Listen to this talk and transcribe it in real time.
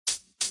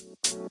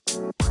Hey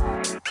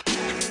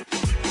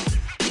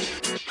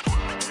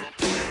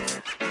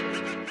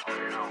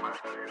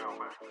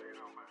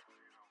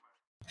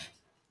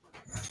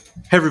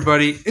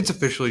everybody, it's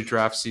officially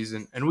draft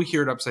season, and we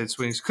here at Upside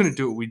Swings couldn't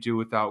do what we do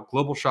without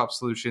Global Shop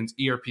Solutions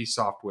ERP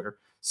software.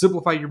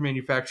 Simplify your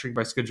manufacturing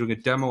by scheduling a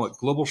demo at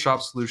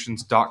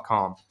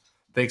globalshopsolutions.com.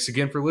 Thanks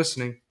again for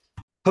listening.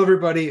 Hello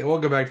everybody, and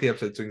welcome back to the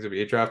Upside Swings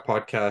NBA Draft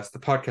Podcast, the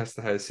podcast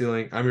that has a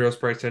ceiling. I'm your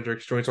host, Bryce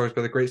Hendricks, joined always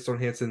by the great Stone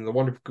Hansen and the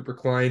wonderful Cooper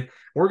Klein.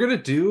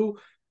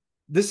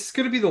 This is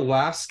going to be the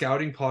last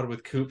scouting pod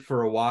with Coop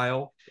for a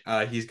while.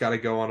 He's got to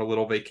go on a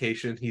little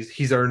vacation.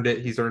 He's earned it.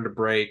 He's earned a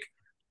break.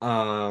 We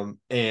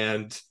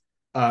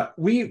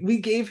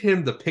gave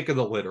him the pick of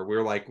the litter. We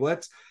were like,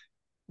 what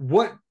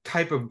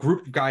type of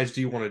group of guys do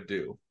you want to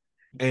do?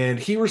 And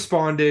he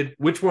responded,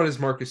 which one is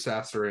Marcus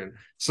Sasser in?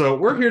 So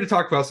we're here to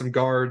talk about some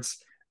guards,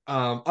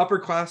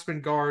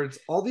 upperclassmen guards.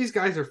 All these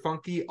guys are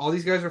funky. All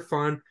these guys are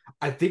fun.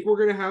 I think we're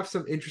going to have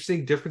some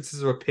interesting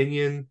differences of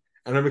opinion,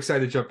 and I'm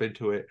excited to jump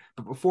into it.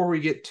 But before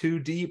we get too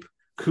deep,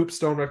 Coop,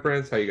 Stone, my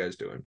friends, how you guys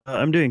doing?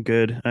 I'm doing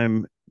good.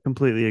 I'm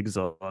completely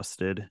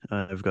exhausted.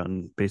 I've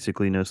gotten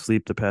basically no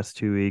sleep the past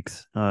 2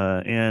 weeks,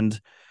 and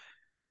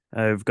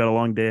I've got a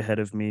long day ahead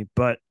of me.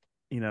 But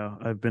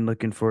I've been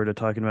looking forward to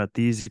talking about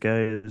these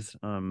guys.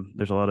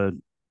 There's a lot of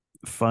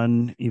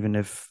fun, even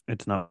if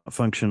it's not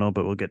functional,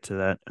 but we'll get to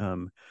that.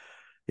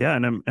 Yeah,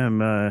 and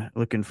I'm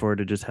looking forward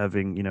to just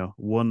having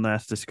one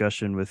last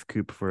discussion with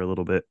Coop for a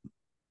little bit.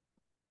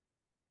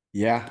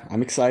 Yeah,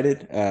 I'm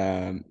excited.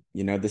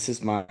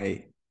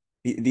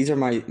 These are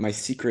my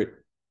secret,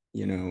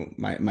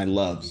 my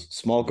loves.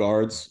 Small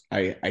guards.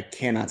 I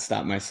cannot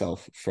stop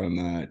myself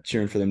from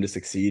cheering for them to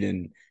succeed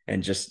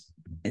and just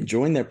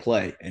enjoying their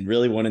play and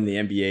really wanting the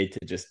NBA to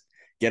just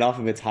get off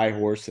of its high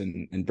horse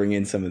and bring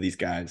in some of these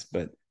guys.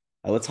 But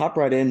let's hop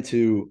right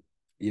into,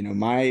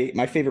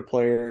 my favorite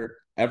player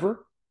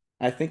ever,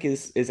 I think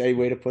is a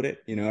way to put it,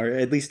 or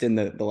at least in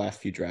the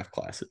last few draft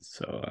classes.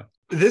 So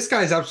this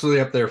guy's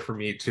absolutely up there for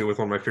me too, with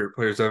one of my favorite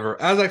players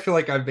ever. As I feel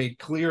like I've made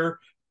clear,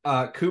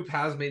 Coop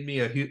has made me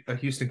a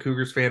Houston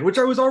Cougars fan, which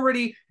I was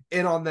already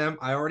in on them.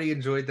 I already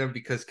enjoyed them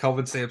because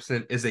Kelvin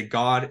Sampson is a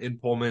god in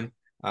Pullman.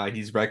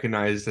 He's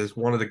recognized as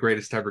one of the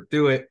greatest to ever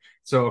do it.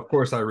 So of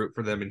course I root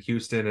for them in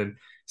Houston. And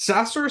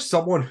Sasser is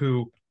someone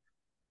who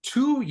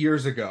 2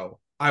 years ago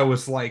I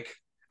was like,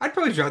 I'd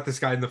probably draft this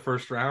guy in the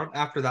first round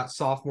after that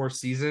sophomore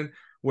season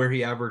where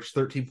he averaged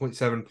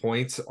 13.7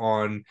 points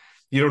on,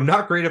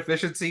 not great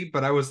efficiency,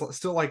 but I was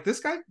still like,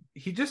 this guy,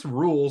 he just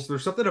rules.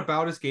 There's something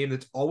about his game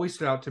that's always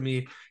stood out to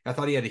me. I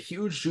thought he had a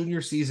huge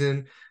junior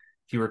season.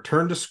 He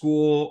returned to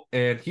school,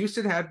 and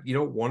Houston had,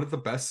 one of the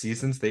best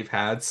seasons they've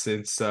had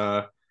since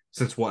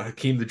what,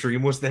 Hakeem the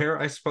Dream was there,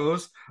 I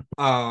suppose.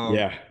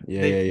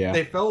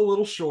 They fell a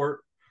little short.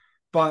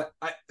 But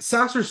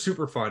Sasser's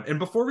super fun. And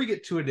before we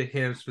get too into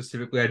him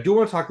specifically, I do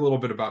want to talk a little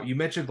bit about, you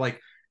mentioned like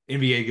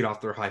NBA get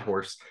off their high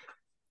horse.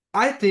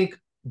 I think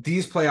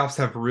these playoffs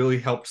have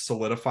really helped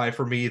solidify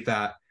for me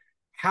that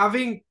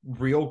having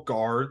real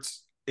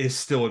guards is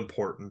still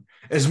important.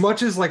 As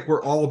much as like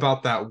we're all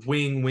about that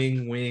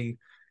wing.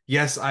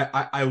 Yes,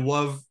 I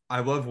love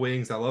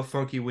wings. I love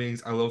funky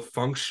wings. I love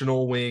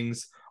functional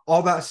wings,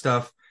 all that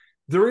stuff.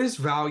 There is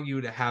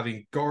value to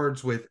having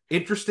guards with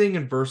interesting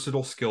and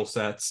versatile skill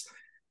sets.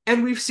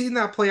 And we've seen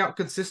that play out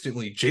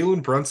consistently.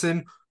 Jalen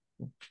Brunson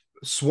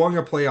swung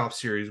a playoff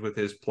series with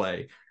his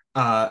play.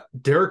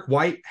 Derek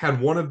White had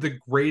one of the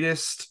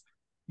greatest,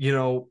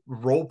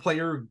 role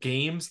player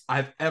games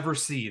I've ever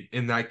seen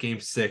in that game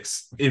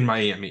 6 in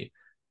Miami.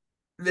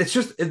 It's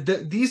just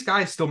these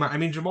guys still matter. I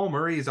mean, Jamal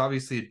Murray is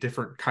obviously a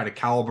different kind of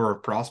caliber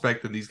of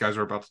prospect than these guys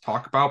are about to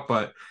talk about,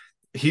 but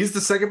he's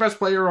the second best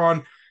player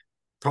on,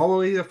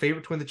 probably the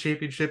favorite to win the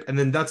championship. And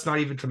then that's not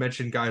even to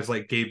mention guys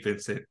like Gabe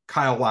Vincent,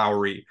 Kyle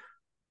Lowry.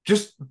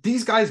 Just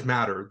these guys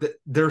matter.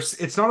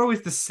 It's not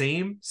always the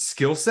same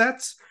skill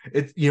sets.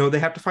 They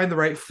have to find the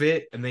right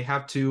fit, and they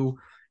have to,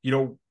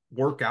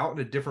 work out in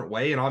a different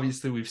way. And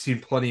obviously we've seen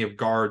plenty of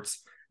guards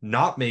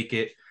not make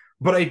it,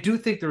 but I do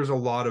think there's a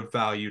lot of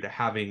value to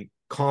having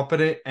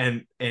competent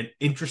and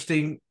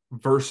interesting,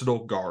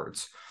 versatile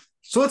guards.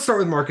 So let's start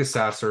with Marcus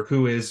Sasser,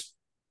 who is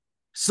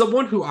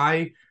someone who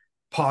I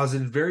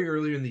posited very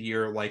early in the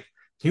year, like,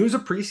 he was a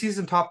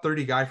preseason top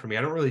 30 guy for me.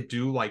 I don't really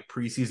do like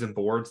preseason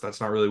boards. That's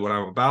not really what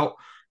I'm about.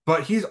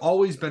 But he's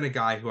always been a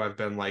guy who I've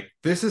been like,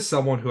 this is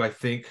someone who I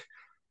think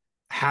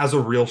has a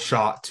real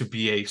shot to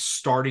be a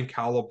starting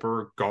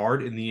caliber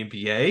guard in the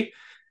NBA.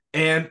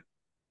 And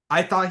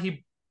I thought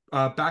he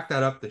backed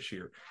that up this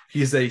year.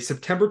 He's a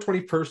September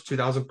 21st,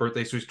 2000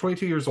 birthday, so he's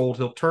 22 years old.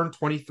 He'll turn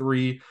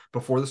 23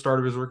 before the start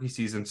of his rookie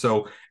season.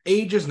 So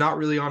age is not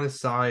really on his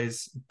side,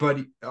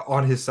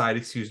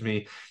 excuse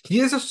me. He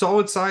is a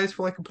solid size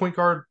for like a point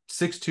guard,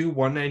 6'2",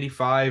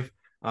 195.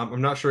 I'm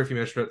not sure if you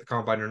mentioned it at the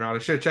combine or not. I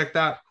should have checked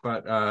that,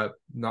 but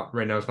not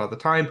right now is not the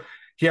time.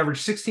 He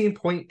averaged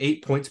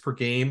 16.8 points per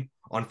game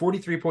on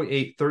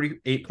 43.8,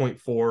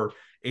 38.4,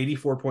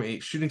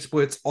 84.8 shooting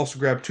splits, also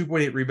grabbed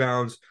 2.8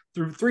 rebounds,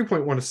 through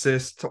 3.1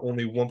 assists to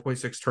only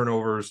 1.6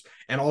 turnovers,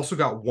 and also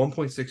got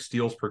 1.6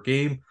 steals per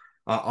game.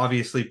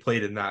 Obviously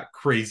played in that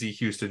crazy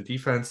Houston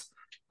defense.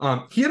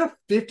 He had a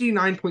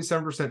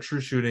 59.7%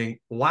 true shooting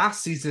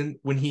last season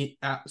when he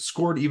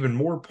scored even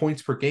more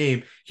points per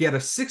game. He had a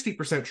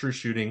 60% true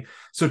shooting.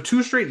 So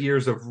 2 straight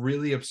years of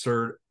really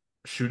absurd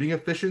shooting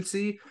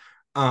efficiency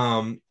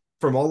from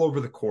all over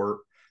the court.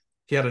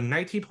 He had a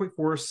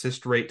 19.4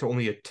 assist rate to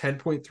only a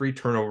 10.3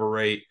 turnover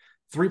rate,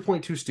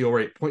 3.2 steal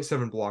rate,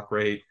 0.7 block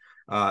rate,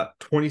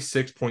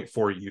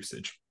 26.4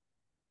 usage.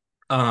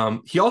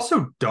 He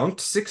also dunked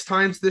 6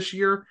 times this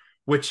year,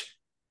 which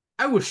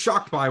I was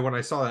shocked by when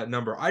I saw that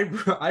number. I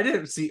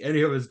didn't see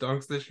any of his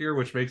dunks this year,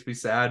 which makes me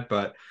sad,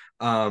 but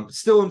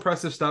still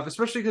impressive stuff,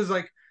 especially because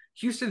like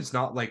Houston's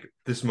not like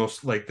this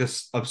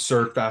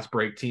absurd fast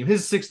break team.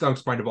 His 6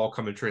 dunks might have all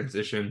come in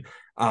transition.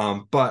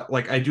 But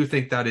like I do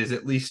think that is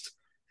at least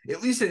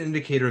an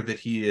indicator that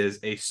he is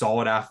a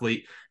solid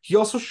athlete. He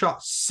also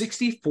shot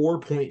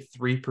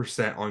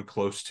 64.3% on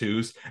close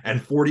twos and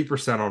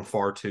 40% on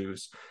far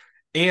twos.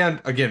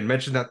 And again,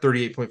 mentioned that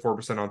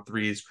 38.4% on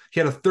threes. He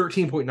had a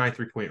 13.9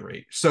 3-point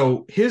rate.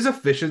 So his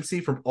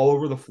efficiency from all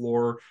over the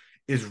floor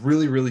is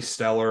really, really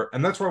stellar.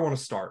 And that's where I want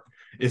to start,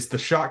 is the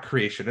shot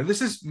creation. And this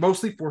is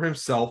mostly for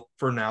himself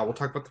for now. We'll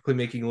talk about the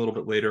playmaking a little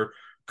bit later.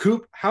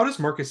 Coop, how does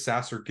Marcus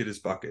Sasser get his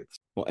buckets?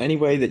 Well, any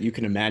way that you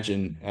can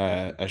imagine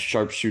a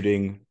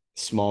sharpshooting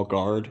small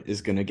guard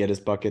is going to get his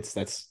buckets.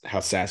 That's how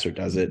Sasser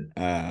does it.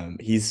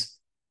 He's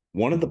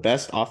one of the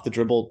best off the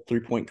dribble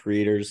 3-point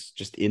creators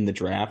just in the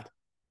draft.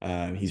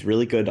 He's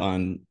really good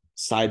on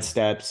side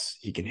steps.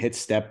 He can hit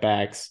step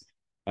backs.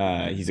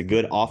 He's a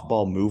good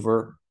off-ball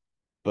mover,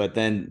 but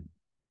then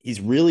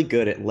he's really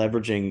good at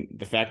leveraging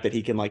the fact that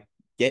he can like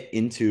get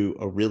into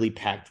a really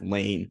packed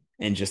lane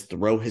and just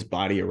throw his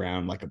body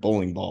around like a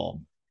bowling ball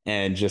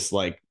and just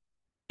like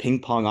ping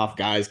pong off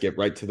guys, get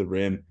right to the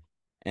rim.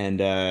 And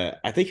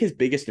I think his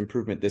biggest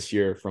improvement this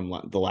year from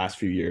the last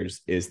few years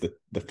is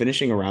the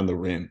finishing around the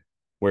rim,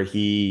 where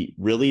he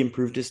really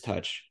improved his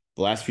touch.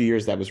 The last few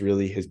years, that was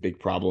really his big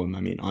problem.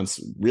 I mean, on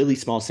really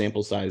small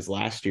sample size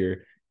last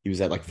year, he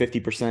was at like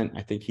 50%.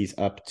 I think he's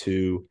up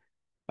to,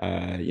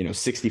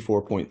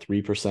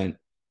 64.3%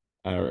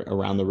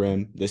 around the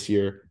rim this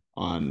year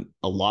on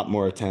a lot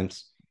more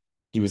attempts.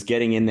 He was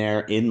getting in there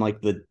in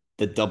like the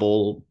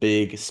double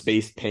big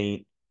spaced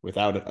paint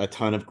without a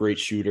ton of great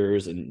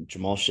shooters, and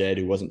Jamal Shed,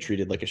 who wasn't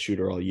treated like a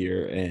shooter all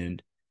year.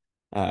 And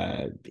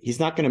he's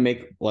not going to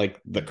make like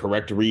the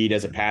correct read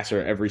as a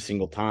passer every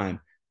single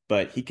time,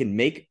 but he can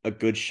make a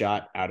good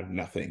shot out of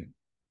nothing,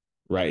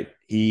 right?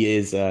 He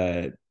is,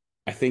 I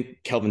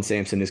think Kelvin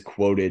Sampson is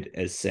quoted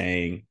as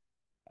saying,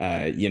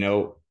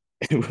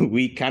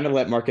 we kind of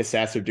let Marcus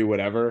Sasser do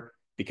whatever,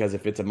 because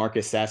if it's a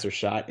Marcus Sasser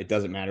shot, it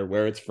doesn't matter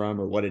where it's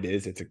from or what it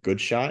is. It's a good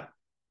shot.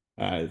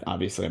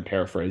 Obviously, I'm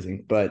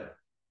paraphrasing, but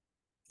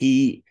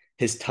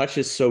his touch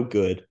is so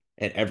good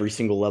at every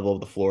single level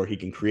of the floor. He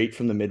can create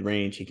from the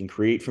mid-range. He can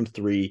create from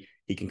 3.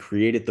 He can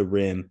create at the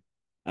rim.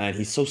 And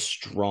he's so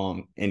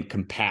strong and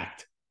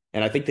compact.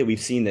 And I think that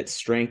we've seen that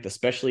strength,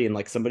 especially in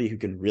like somebody who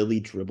can really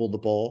dribble the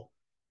ball,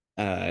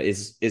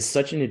 is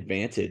such an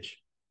advantage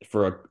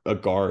for a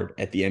guard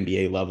at the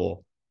NBA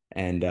level.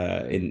 And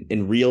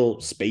in real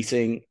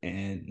spacing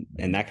and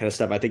that kind of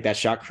stuff, I think that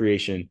shot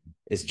creation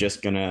is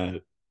just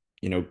gonna,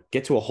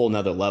 get to a whole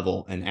nother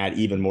level and add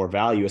even more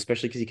value,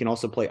 especially because he can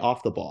also play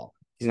off the ball.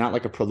 He's not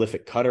like a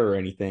prolific cutter or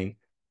anything,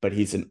 but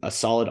he's a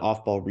solid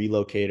off-ball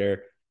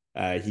relocator.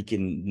 He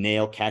can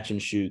nail catch and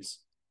shoots.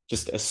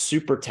 Just a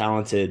super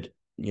talented,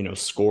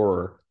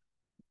 scorer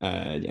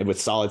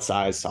with solid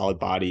size, solid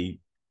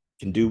body,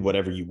 can do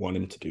whatever you want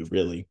him to do,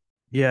 really.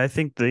 Yeah, I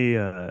think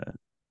the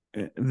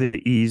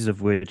ease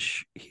of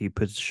which he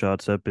puts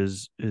shots up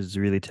is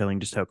really telling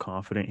just how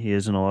confident he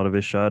is in a lot of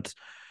his shots.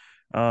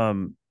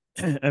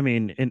 I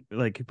mean,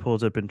 like he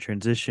pulls up in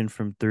transition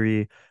from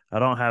 3. I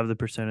don't have the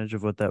percentage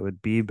of what that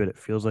would be, but it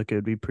feels like it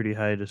would be pretty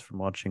high just from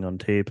watching on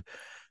tape.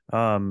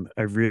 I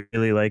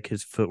really like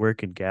his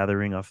footwork and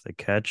gathering off the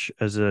catch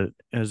as a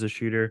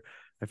shooter.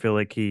 I feel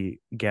like he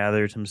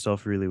gathers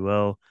himself really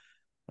well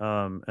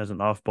as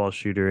an off-ball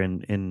shooter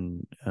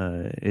and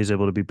is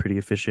able to be pretty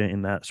efficient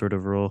in that sort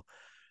of role.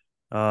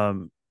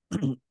 And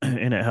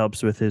it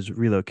helps with his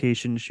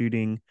relocation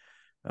shooting,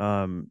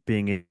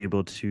 being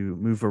able to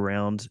move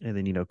around and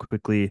then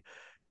quickly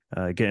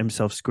get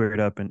himself squared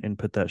up and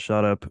put that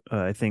shot up.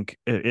 I think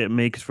it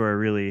makes for a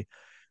really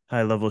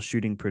high level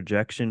shooting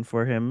projection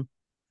for him.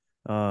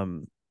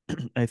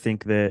 I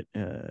think that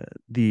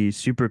the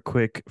super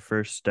quick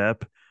first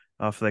step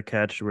off the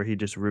catch where he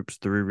just rips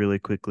through really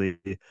quickly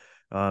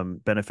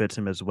benefits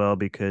him as well,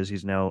 because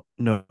he's now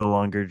no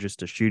longer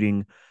just a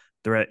shooting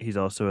threat. He's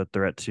also a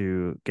threat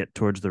to get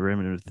towards the rim,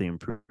 and with the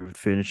improved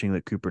finishing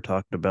that Cooper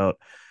talked about,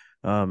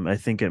 I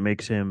think it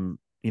makes him,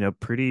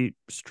 pretty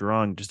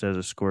strong just as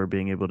a scorer,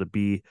 being able to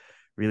be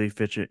really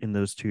efficient in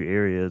those 2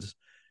 areas.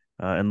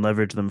 and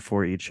leverage them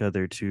for each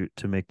other to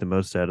make the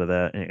most out of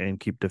that and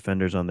keep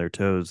defenders on their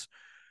toes.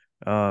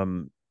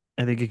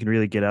 I think he can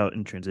really get out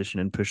in transition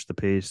and push the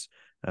pace.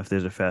 If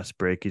there's a fast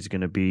break, he's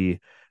going to be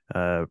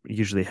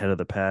usually head of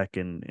the pack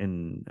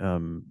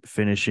and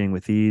finishing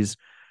with ease.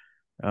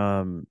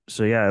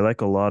 So yeah, I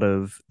like a lot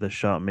of the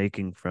shot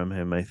making from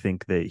him. I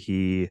think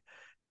that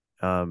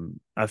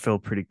I feel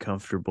pretty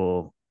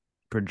comfortable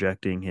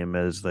projecting him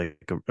as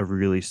like a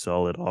really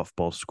solid off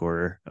ball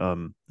scorer.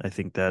 I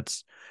think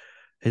that's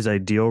his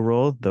ideal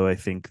role, though I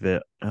think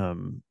that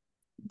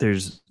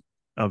there's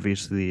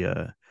obviously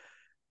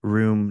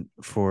room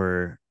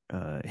for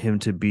him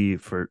to be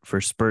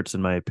for spurts,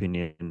 in my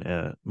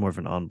opinion, more of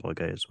an on ball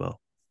guy as well.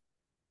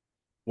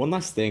 One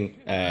last thing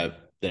that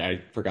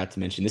I forgot to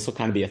mention. This will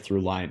kind of be a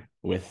through line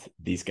with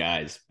these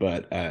guys,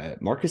 but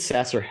Marcus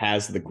Sasser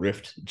has the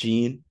grift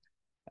gene,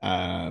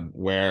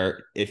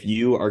 where if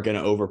you are going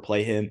to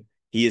overplay him,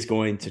 he is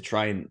going to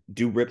try and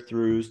do rip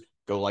throughs,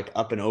 go like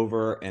up and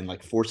over and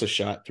like force a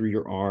shot through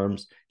your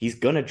arms. He's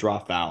going to draw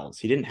fouls.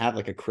 He didn't have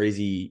like a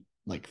crazy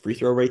like free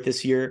throw rate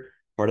this year.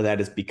 Part of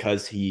that is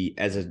because he,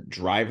 as a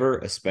driver,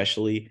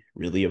 especially,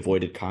 really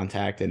avoided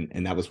contact.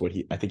 And that was what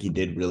I think he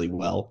did really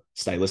well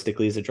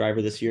stylistically as a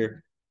driver this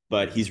year.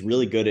 But he's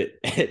really good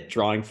at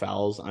drawing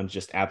fouls on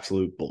just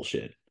absolute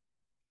bullshit.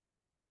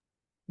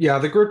 Yeah,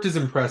 the grip is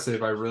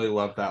impressive. I really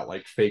love that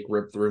like fake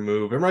rip through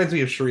move. It reminds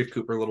me of Sharif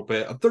Cooper a little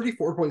bit. A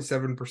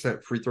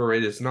 34.7% free throw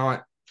rate is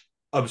not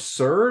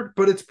absurd,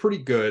 but it's pretty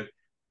good.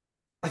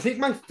 I think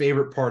my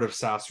favorite part of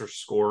Sasser's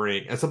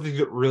scoring and something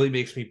that really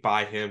makes me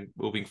buy him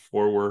moving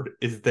forward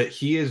is that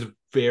he is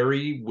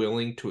very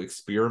willing to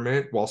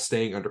experiment while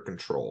staying under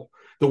control.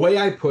 The way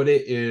I put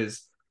it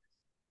is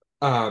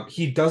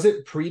he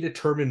doesn't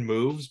predetermine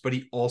moves, but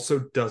he also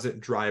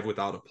doesn't drive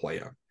without a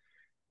plan.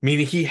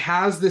 Meaning he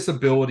has this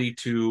ability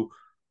to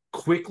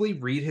quickly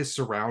read his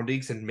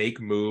surroundings and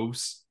make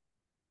moves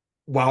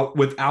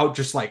without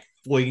just like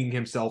flinging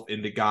himself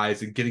into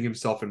guys and getting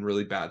himself in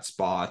really bad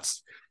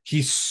spots.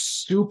 He's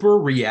super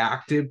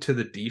reactive to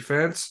the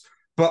defense,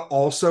 but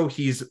also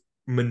he's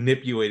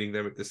manipulating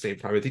them at the same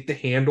time. I think the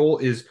handle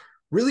is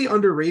really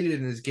underrated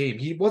in his game.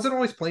 He wasn't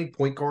always playing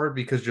point guard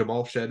because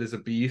Jamal Shed is a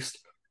beast.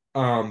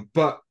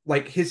 But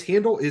like his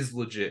handle is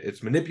legit.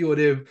 It's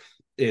manipulative.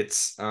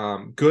 It's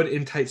good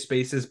in tight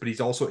spaces, but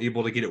he's also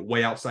able to get it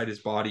way outside his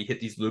body,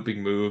 hit these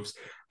looping moves.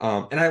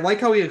 And I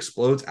like how he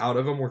explodes out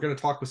of them. We're going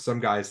to talk with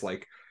some guys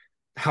like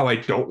how I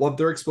don't love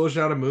their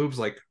explosion out of moves.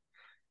 Like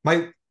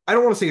I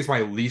don't want to say it's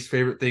my least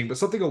favorite thing, but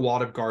something a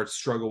lot of guards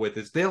struggle with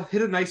is they'll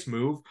hit a nice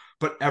move,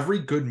 but every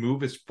good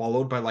move is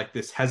followed by like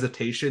this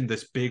hesitation,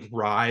 this big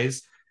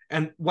rise.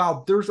 And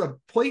while there's a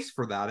place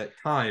for that at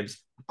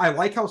times, I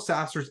like how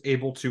Sasser's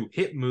able to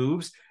hit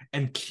moves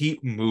and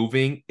keep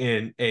moving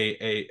in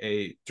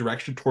a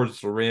direction towards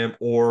the rim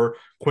or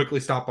quickly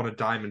stop on a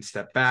dime and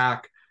step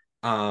back.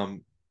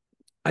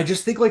 I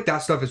just think like that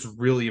stuff is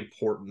really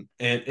important.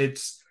 And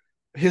it's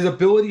his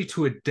ability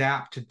to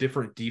adapt to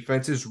different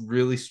defenses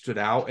really stood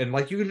out. And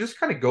like you can just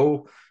kind of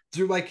go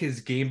through like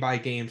his game by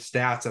game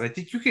stats. And I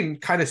think you can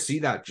kind of see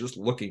that just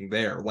looking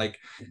there. Like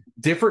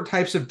different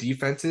types of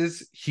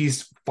defenses,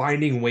 he's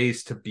finding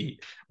ways to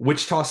beat.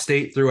 Wichita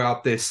State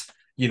throughout this,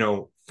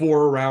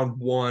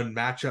 4-round-1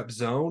 matchup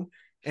zone,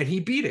 and he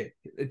beat it.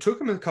 It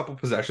took him a couple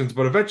possessions,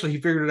 but eventually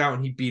he figured it out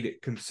and he beat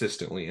it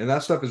consistently. And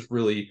that stuff is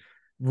really,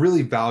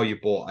 really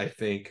valuable, I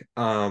think.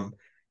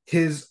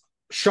 His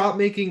shot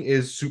making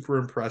is super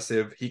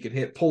impressive. He can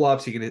hit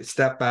pull-ups, he can hit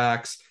step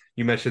backs.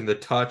 You mentioned the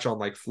touch on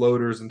like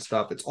floaters and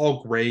stuff. It's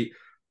all great.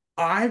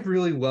 I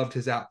really loved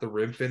his at the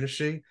rim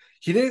finishing.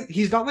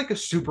 He's not like a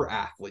super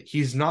athlete.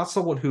 He's not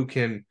someone who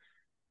can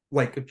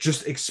like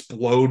just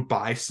explode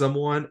by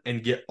someone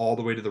and get all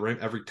the way to the rim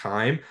every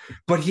time,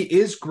 but he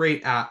is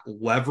great at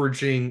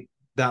leveraging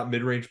that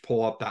mid-range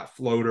pull-up, that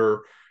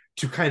floater,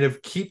 to kind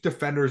of keep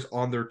defenders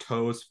on their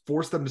toes,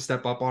 force them to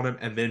step up on him,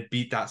 and then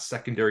beat that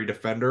secondary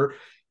defender.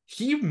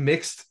 He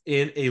mixed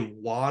in a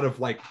lot of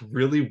like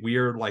really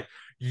weird like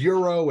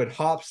Euro and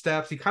hop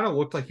steps. He kind of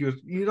looked like he was,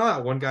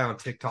 that one guy on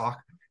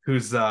TikTok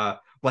who's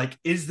like,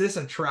 is this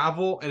a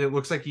travel? And it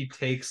looks like he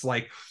takes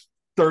like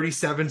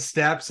 37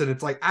 steps, and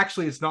it's like,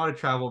 actually it's not a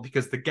travel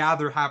because the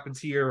gather happens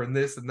here and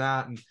this and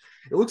that. And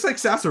it looks like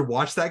Sasser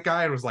watched that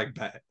guy and was like,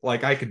 bet,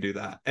 like I can do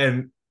that.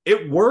 And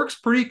it works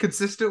pretty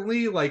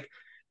consistently. Like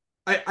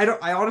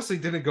I honestly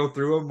didn't go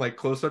through them like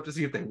close up to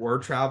see if they were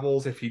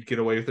travels, if he'd get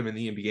away with them in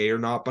the NBA or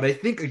not. But I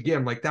think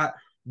again, like that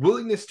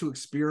willingness to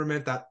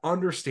experiment, that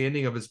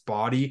understanding of his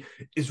body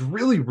is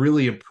really,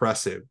 really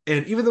impressive.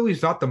 And even though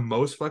he's not the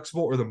most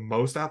flexible or the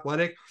most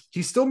athletic,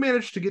 he still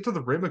managed to get to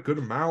the rim a good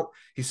amount.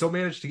 He still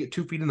managed to get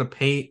 2 feet in the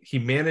paint. He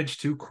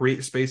managed to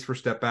create space for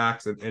step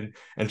backs and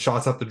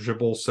shots up the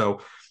dribble.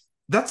 So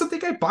that's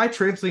something I buy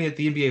translating at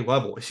the NBA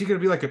level. Is he going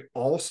to be like an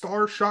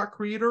all-star shot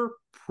creator?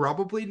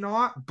 Probably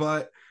not,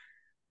 but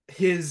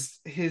his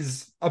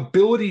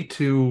ability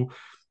to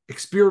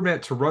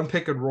experiment, to run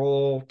pick and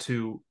roll,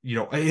 to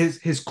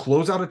his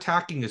closeout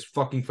attacking is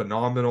fucking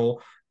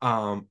phenomenal.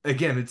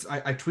 Again,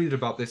 I tweeted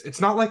about this.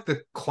 It's not like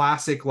the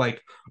classic,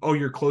 like, oh,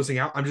 you're closing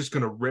out, I'm just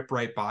gonna rip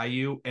right by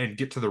you and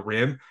get to the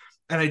rim.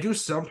 And I do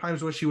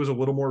sometimes wish he was a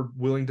little more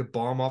willing to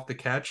bomb off the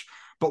catch,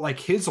 but like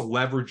his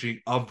leveraging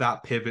of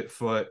that pivot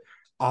foot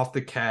off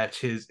the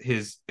catch,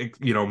 his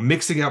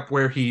mixing up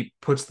where he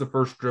puts the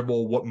first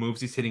dribble, what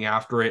moves he's hitting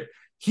after it,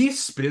 he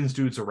spins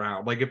dudes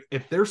around. Like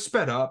if they're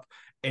sped up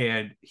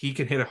and he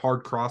can hit a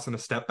hard cross and a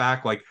step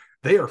back, like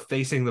they are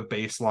facing the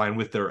baseline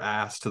with their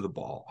ass to the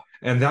ball.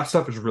 And that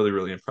stuff is really,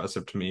 really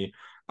impressive to me.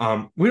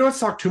 We don't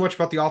talk too much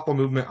about the off ball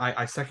movement.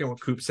 I second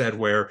what Coop said,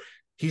 where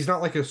he's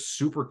not like a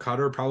super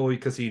cutter, probably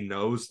because he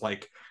knows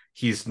like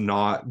he's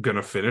not going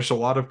to finish a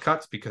lot of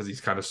cuts because he's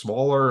kind of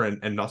smaller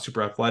and not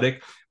super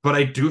athletic. But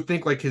I do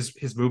think like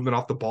his movement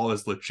off the ball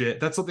is legit.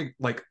 That's something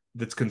like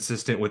that's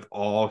consistent with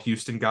all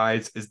Houston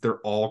guys, is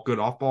they're all good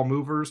off ball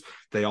movers.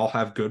 They all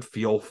have good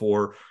feel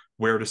for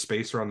where to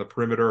space around the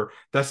perimeter.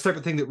 That's the type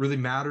of thing that really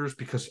matters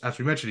because, as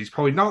we mentioned, he's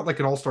probably not like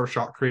an all-star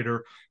shot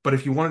creator, but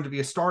if you want him to be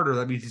a starter,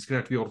 that means he's going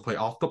to have to be able to play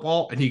off the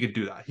ball, and he can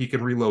do that. He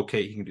can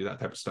relocate. He can do that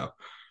type of stuff.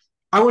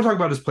 I want to talk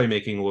about his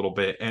playmaking a little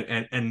bit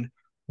and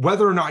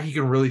whether or not he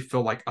can really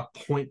fill like a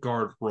point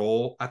guard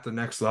role at the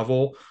next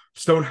level.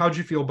 Stone, how'd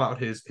you feel about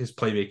his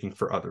playmaking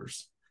for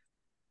others?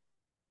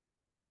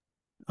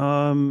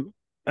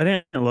 I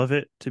didn't love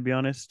it, to be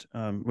honest.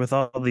 With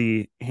all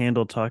the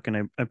handle talk,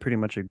 and I pretty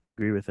much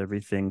agree with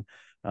everything.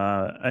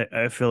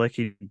 I feel like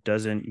he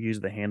doesn't use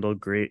the handle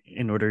great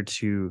in order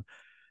to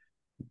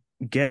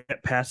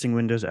get passing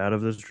windows out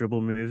of those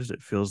dribble moves.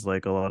 It feels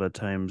like a lot of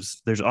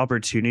times there's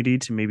opportunity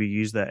to maybe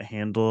use that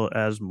handle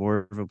as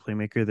more of a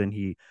playmaker than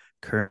he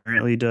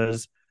currently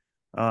does.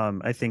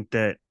 I think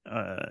that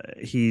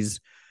he's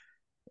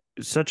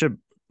such a,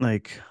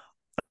 like,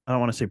 I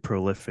don't want to say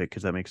prolific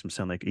because that makes him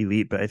sound like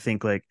elite, but I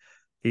think like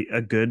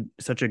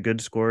such a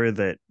good scorer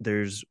that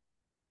there's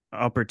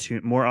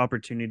more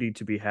opportunity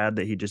to be had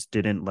that he just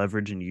didn't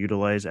leverage and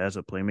utilize as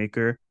a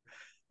playmaker.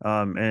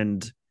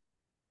 And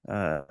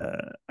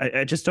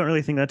I just don't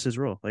really think that's his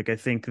role. Like I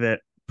think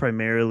that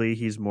primarily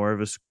he's more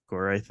of a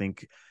scorer. I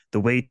think the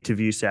way to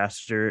view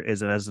Sasser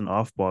is as an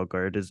off-ball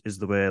guard is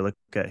the way I look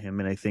at him,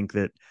 and I think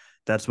that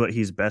that's what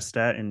he's best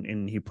at,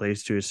 and he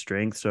plays to his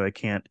strength. So I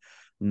can't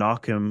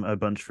knock him a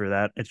bunch for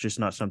that. It's just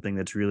not something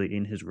that's really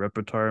in his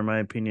repertoire, in my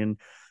opinion,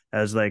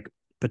 as like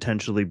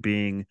potentially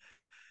being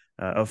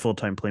a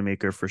full-time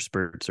playmaker for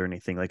spurts or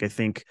anything. Like I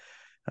think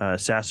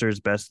Sasser is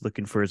best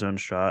looking for his own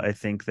shot. I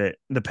think that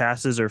the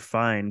passes are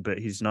fine, but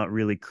he's not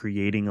really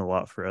creating a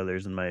lot for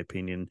others, in my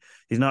opinion.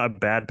 He's not a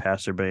bad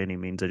passer by any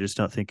means. I just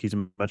don't think he's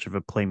much of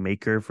a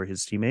playmaker for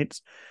his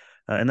teammates.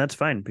 And that's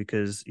fine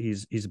because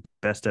he's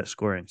best at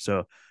scoring.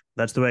 So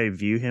that's the way I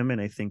view him.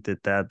 And I think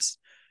that that's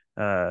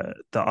the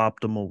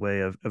optimal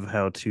way of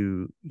how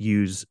to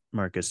use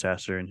Marcus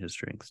Sasser and his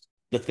strengths.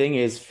 The thing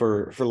is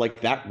for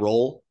like that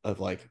role of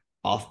like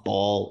off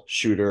ball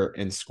shooter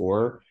and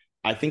scorer,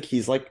 I think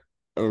he's like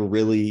a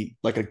really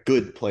like a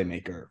good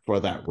playmaker for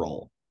that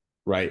role,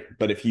 right?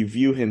 But if you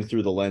view him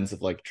through the lens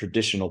of like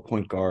traditional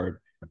point guard,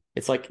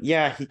 it's like,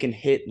 yeah, he can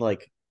hit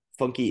like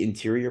funky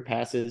interior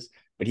passes,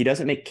 but he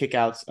doesn't make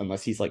kickouts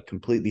unless he's like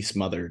completely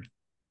smothered,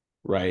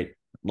 right?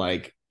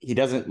 Like he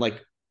doesn't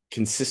like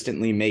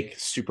consistently make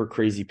super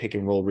crazy pick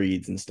and roll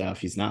reads and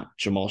stuff. He's not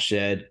Jamal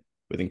Shed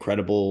with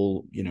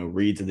incredible,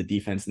 reads of the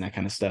defense and that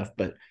kind of stuff,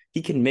 but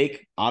he can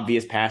make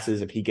obvious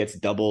passes. If he gets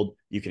doubled,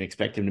 you can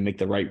expect him to make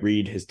the right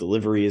read. His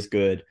delivery is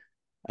good.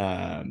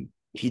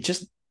 He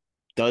just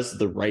does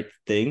the right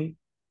thing,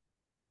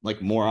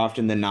 like more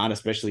often than not,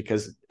 especially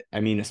because,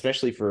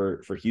 especially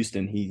for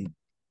Houston, he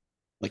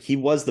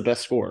was the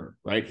best scorer,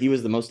 right? He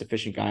was the most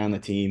efficient guy on the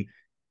team.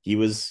 He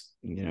was,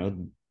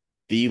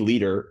 the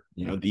leader,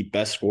 the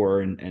best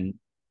scorer, and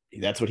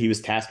that's what he was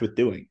tasked with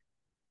doing.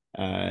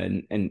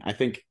 And I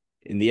think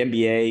in the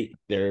NBA,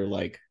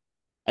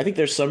 I think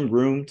there's some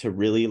room to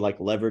really like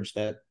leverage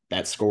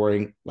that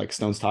scoring, like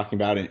Stone's talking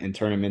about, and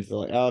turn him into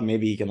like, oh,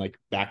 maybe he can like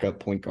back up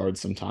point guard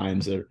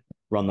sometimes or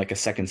run like a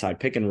second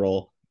side pick and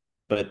roll.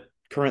 But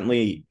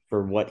currently,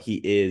 for what he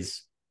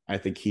is, I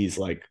think he's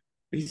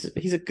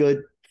a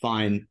good,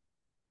 fine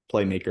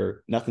playmaker.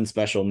 Nothing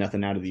special,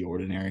 nothing out of the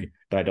ordinary,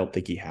 but I don't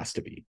think he has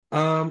to be.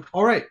 All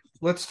right,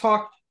 let's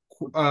talk.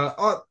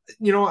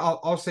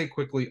 I'll say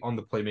quickly on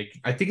the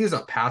playmaking. I think his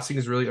passing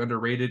is really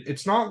underrated.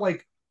 It's not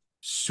like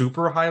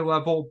super high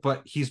level,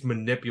 but he's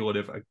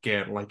manipulative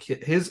again. Like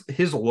his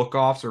look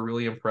offs are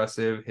really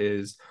impressive.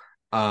 His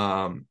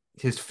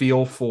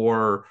feel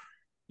for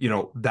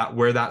that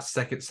where that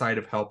second side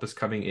of help is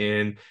coming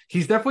in.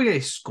 He's definitely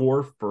a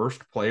score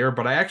first player,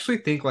 but I actually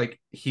think like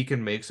he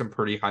can make some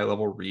pretty high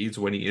level reads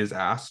when he is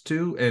asked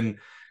to, and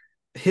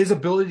his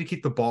ability to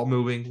keep the ball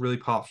moving really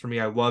pops for me.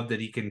 I love that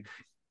he can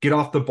get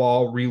off the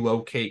ball,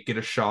 relocate, get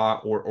a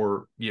shot,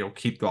 or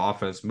keep the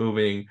offense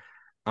moving.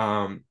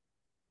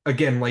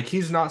 Again, like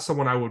he's not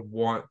someone I would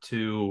want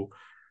to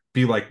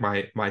be like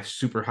my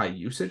super high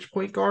usage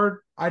point guard,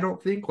 I don't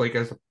think, like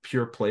as a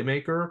pure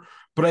playmaker,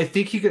 but I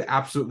think he could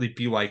absolutely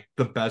be like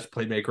the best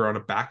playmaker on a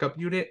backup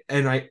unit.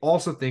 And I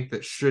also think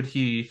that should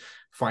he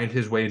find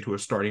his way into a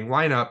starting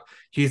lineup,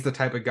 he's the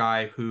type of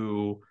guy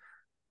who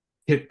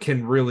it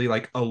can really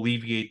like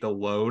alleviate the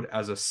load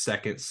as a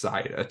second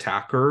side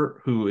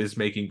attacker who is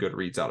making good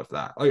reads out of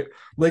that.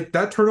 Like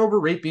that turnover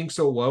rate being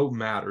so low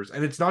matters.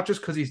 And it's not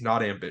just because he's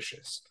not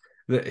ambitious.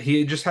 That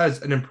he just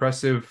has an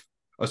impressive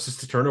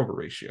assist to turnover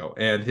ratio,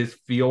 and his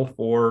feel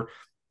for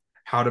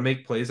how to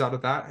make plays out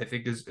of that, I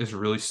think is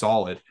really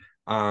solid.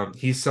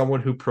 He's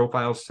someone who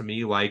profiles to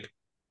me like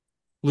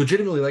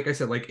legitimately, like I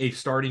said, like a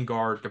starting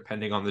guard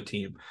depending on the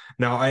team.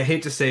 Now, I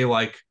hate to say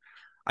like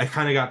I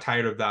kind of got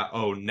tired of that.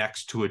 Oh,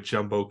 next to a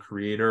jumbo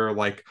creator,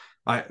 like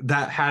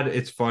that had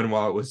its fun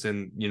while it was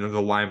in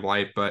the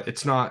limelight, but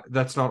that's not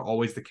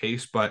always the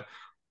case. But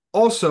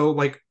also,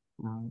 like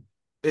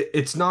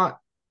it's not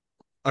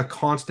a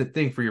constant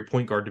thing for your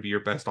point guard to be your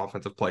best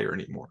offensive player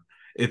anymore.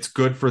 It's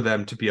good for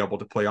them to be able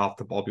to play off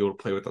the ball, be able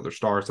to play with other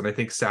stars, and I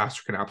think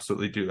Sasser can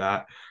absolutely do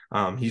that.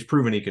 He's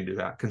proven he can do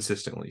that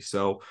consistently.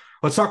 So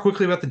let's talk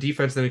quickly about the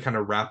defense, then we kind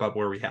of wrap up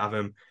where we have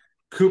him.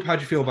 Coop,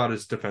 how'd you feel about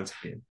his defensive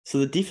game? So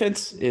the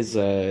defense is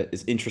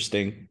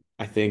interesting.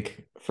 I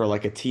think for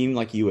like a team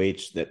like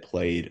UH that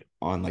played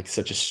on like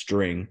such a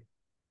string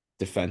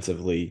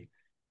defensively,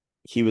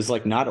 he was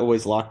like not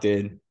always locked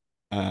in,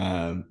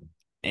 and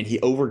he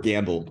over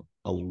gambled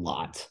a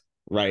lot,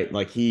 right?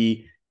 Like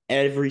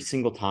every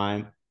single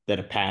time that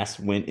a pass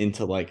went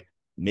into like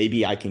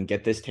maybe I can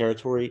get this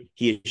territory,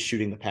 he is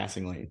shooting the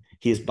passing lane.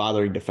 He is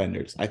bothering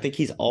defenders. I think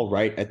he's all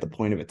right at the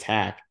point of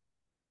attack,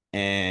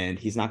 and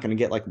he's not going to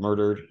get like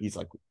murdered. He's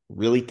like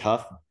really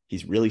tough.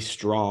 He's really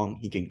strong.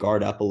 He can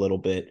guard up a little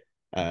bit.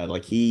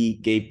 Like he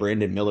gave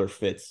Brandon Miller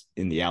fits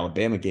in the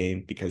Alabama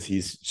game because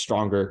he's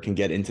stronger, can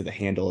get into the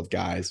handle of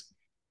guys.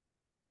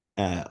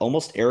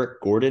 Almost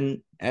Eric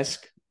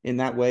Gordon-esque in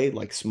that way,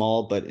 like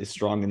small, but is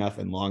strong enough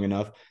and long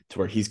enough to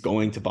where he's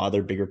going to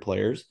bother bigger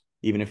players,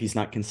 even if he's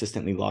not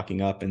consistently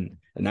locking up and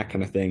that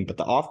kind of thing. But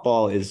the off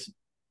ball is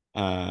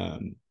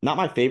not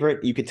my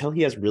favorite. You could tell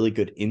he has really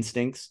good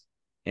instincts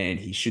and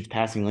he shoots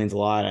passing lanes a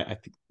lot. I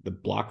think the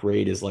block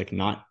rate is like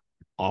not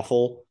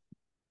awful.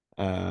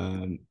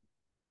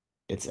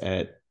 It's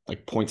at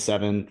like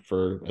 0.7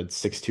 for a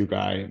 6'2"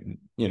 guy,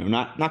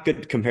 not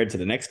good compared to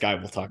the next guy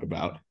we'll talk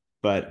about,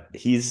 but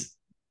he's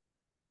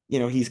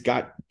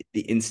got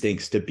the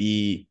instincts to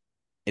be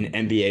an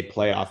NBA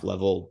playoff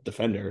level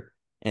defender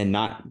and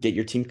not get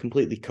your team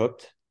completely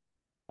cooked.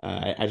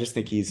 I just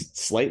think he's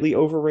slightly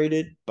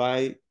overrated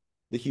by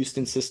the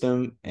Houston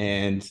system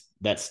and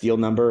that steal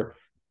number,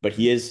 but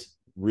he is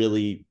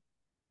really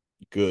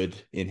good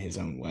in his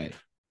own way.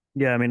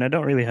 Yeah, I mean, I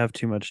don't really have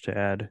too much to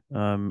add.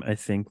 I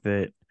think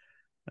that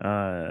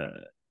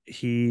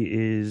he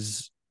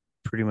is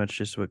pretty much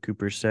just what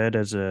Cooper said,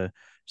 as a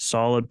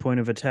solid point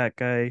of attack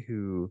guy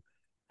who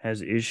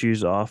has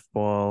issues off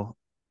ball,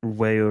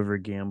 way over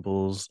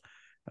gambles.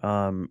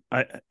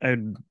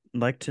 I'd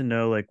like to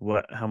know like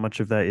how much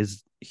of that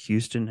is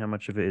Houston, how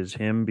much of it is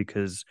him,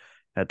 because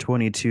at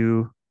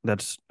 22,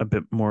 that's a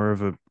bit more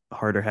of a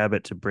harder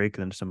habit to break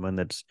than someone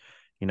that's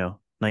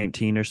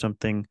 19 or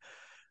something.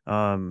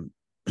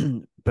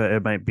 But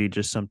it might be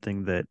just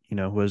something that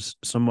was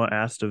somewhat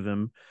asked of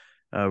him,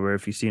 where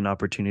if you see an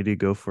opportunity,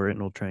 go for it,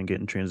 and we'll try and get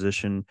in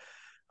transition.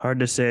 Hard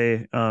to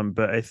say,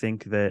 but I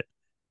think that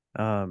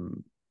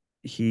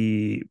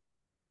it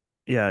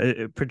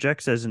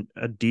projects as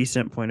a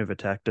decent point of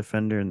attack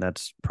defender, and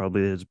that's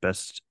probably his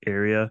best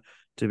area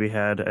to be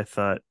had. I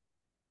thought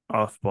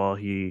off ball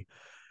he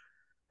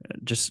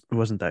just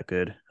wasn't that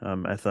good.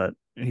 I thought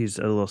he's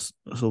a little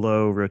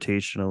slow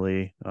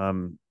rotationally,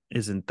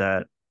 isn't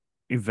that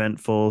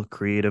eventful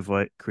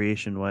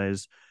creation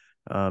wise,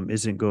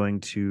 isn't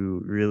going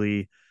to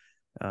really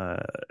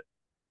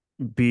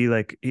be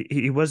like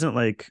he wasn't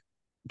like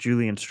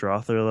Julian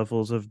Strother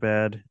levels of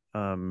bad,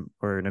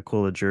 or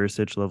Nikola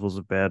Jurisic levels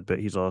of bad, but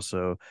he's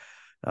also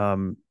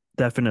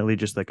definitely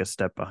just like a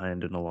step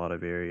behind in a lot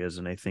of areas.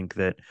 And I think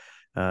that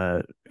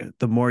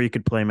the more you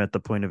could play him at the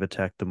point of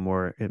attack, the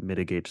more it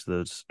mitigates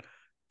those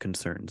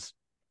concerns.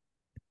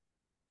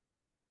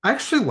 I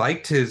actually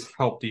liked his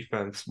help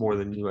defense more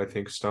than you, I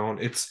think, Stone.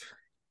 It's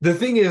the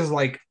thing is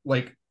like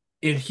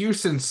in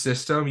Houston's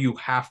system, you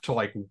have to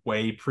like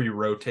way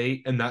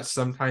pre-rotate, and that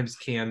sometimes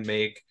can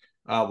make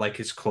like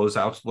his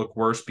closeouts look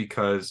worse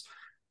because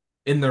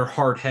in their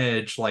hard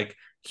hedge, like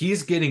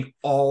he's getting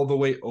all the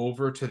way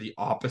over to the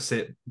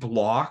opposite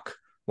block,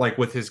 like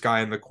with his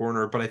guy in the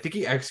corner. But I think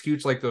he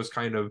executes like those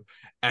kind of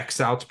X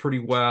outs pretty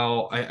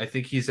well. I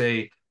think he's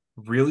a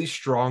really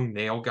strong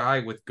nail guy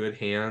with good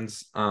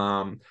hands.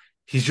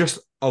 He's just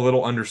a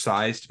little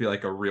undersized to be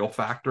like a real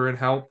factor in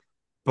help,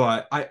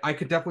 but I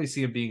could definitely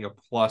see him being a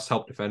plus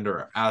help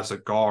defender as a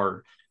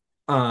guard.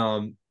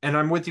 And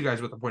I'm with you guys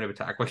with the point of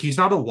attack. Like he's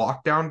not a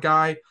lockdown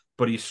guy,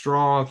 but he's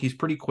strong. He's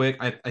pretty quick.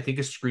 I think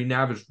his screen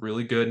nav is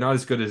really good. Not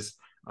as good as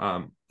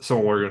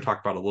someone we're going to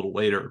talk about a little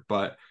later,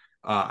 but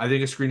I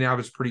think his screen nav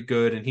is pretty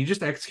good, and he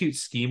just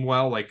executes scheme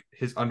well. Like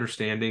his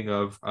understanding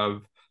of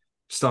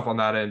stuff on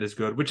that end is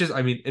good, which is,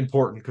 I mean,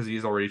 important because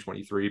he's already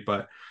 23,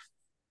 but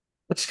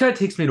it just kind of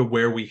takes me to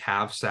where we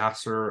have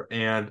Sasser.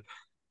 And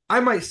I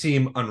might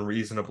seem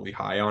unreasonably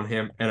high on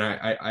him, and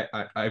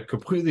I'm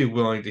completely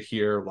willing to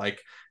hear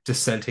like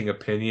dissenting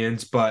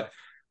opinions, but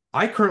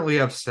I currently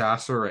have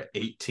Sasser at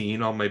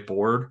 18 on my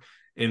board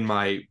in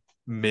my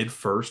mid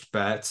first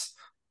bets.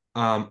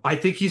 I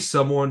think he's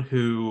someone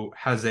who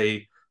has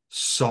a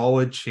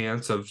solid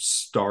chance of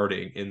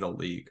starting in the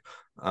league.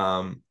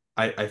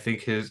 I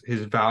think his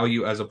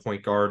value as a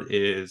point guard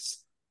is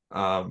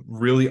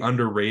really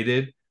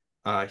underrated.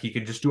 He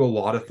can just do a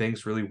lot of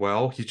things really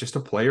well. He's just a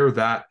player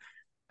that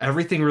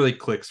everything really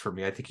clicks for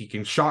me. I think he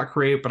can shot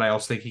create, but I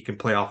also think he can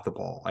play off the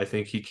ball. I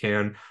think he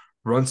can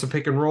run some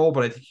pick and roll,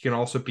 but I think he can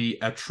also be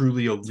a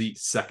truly elite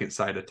second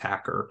side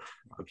attacker.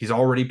 He's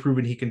already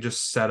proven he can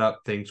just set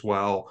up things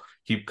well.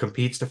 He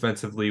competes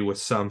defensively with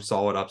some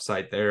solid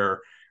upside there.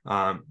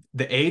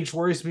 The age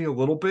worries me a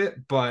little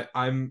bit, but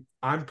I'm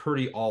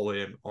pretty all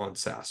in on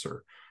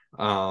Sasser.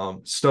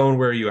 Stone,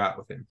 where are you at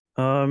with him?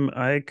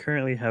 I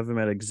currently have him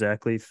at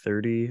exactly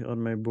 30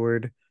 on my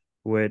board,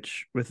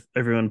 which with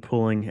everyone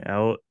pulling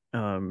out,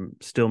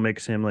 still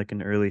makes him like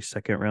an early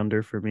second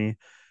rounder for me.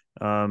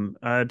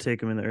 I'd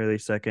take him in the early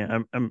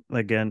second. I'm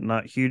again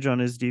not huge on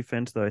his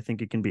defense, though I think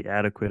he can be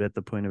adequate at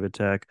the point of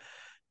attack.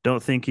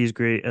 Don't think he's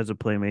great as a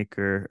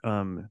playmaker.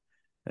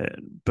 Uh,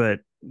 but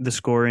the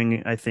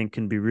scoring I think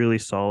can be really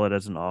solid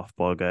as an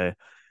off-ball guy.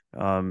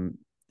 Um,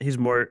 he's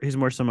more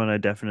someone I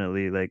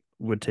definitely like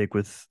would take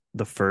with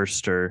the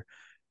first or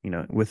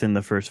within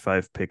the first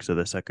 5 picks of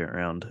the second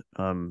round.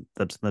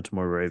 That's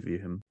more where I view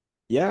him.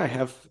 Yeah, I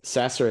have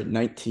Sasser at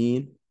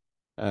 19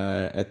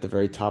 at the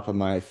very top of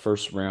my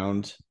first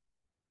round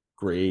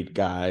grade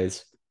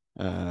guys.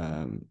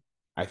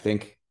 I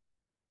think,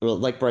 well,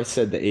 like Bryce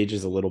said, the age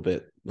is a little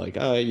bit like,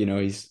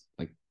 he's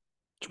like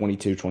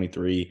 22,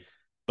 23,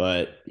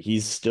 but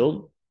he's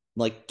still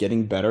like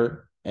getting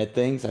better at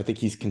things. I think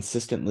he's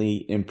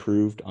consistently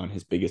improved on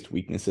his biggest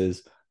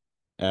weaknesses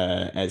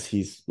as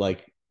he's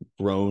like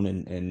grown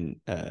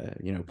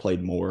and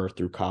played more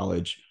through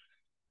college.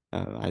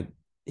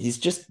 He's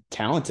just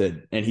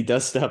talented, and he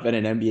does stuff at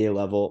an NBA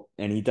level,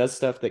 and he does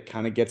stuff that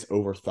kind of gets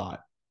overthought,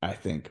 I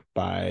think,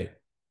 by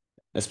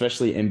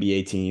especially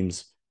NBA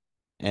teams.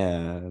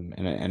 And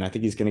I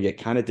think he's going to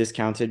get kind of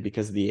discounted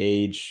because of the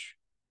age,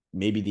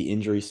 maybe the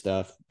injury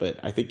stuff, but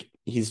I think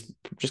he's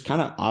just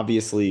kind of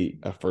obviously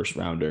a first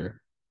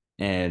rounder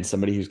and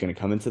somebody who's going to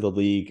come into the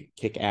league,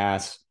 kick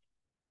ass,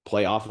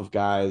 play off of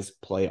guys,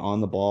 play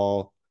on the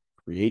ball,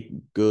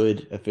 create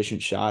good,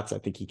 efficient shots. I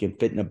think he can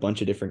fit in a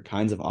bunch of different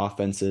kinds of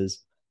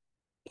offenses,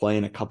 play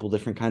in a couple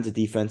different kinds of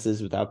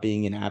defenses without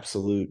being an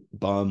absolute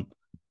bum.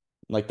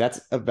 Like,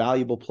 that's a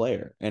valuable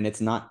player, and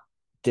it's not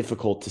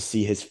difficult to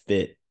see his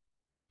fit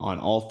on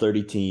all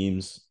 30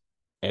 teams,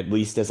 at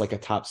least as like a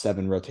top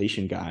 7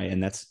 rotation guy.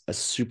 And that's a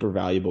super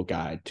valuable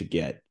guy to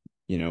get,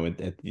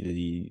 at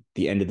the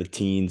end of the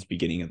teens,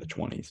 beginning of the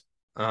 20s.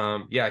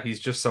 Yeah, he's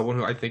just someone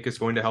who I think is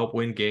going to help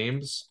win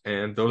games.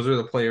 And those are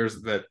the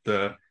players that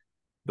the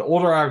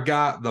older I've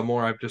got, the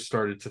more I've just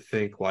started to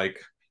think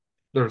like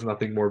there's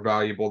nothing more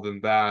valuable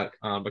than that.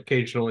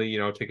 Occasionally,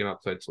 take an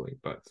upside swing.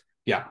 But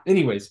yeah,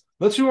 anyways,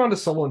 let's move on to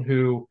someone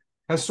who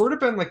has sort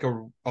of been like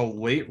a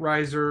late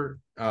riser,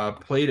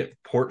 played at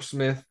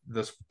Portsmouth,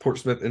 this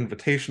Portsmouth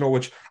Invitational,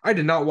 which I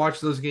did not watch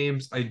those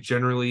games. I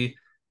generally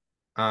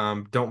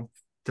don't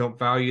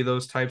value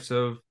those types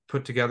of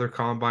put together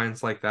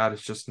combines like that.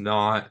 It's just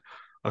not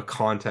a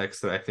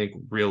context that I think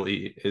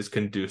really is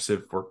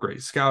conducive for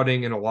great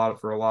scouting and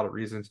for a lot of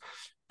reasons.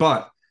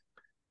 But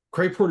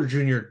Craig Porter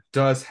Jr.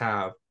 does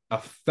have a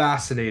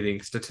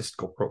fascinating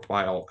statistical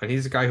profile, and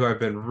he's a guy who I've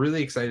been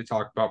really excited to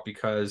talk about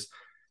because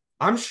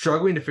I'm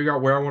struggling to figure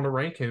out where I want to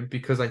rank him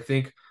because I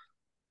think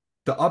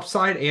the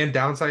upside and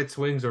downside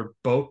swings are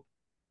both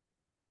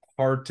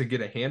hard to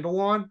get a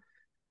handle on.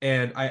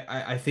 And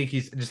I think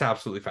he's just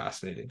absolutely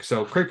fascinating.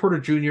 So Craig Porter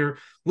Jr.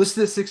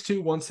 listed at 6'2",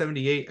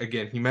 178.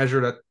 Again, he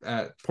measured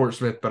at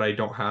Portsmouth, but I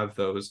don't have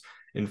those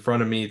in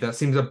front of me. That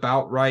seems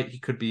about right. He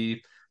could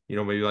be,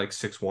 maybe like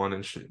 6'1"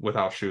 and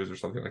without shoes or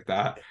something like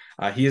that.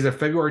 He is a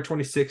February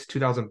 26,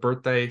 2000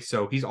 birthday.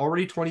 So he's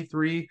already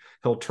 23.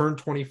 He'll turn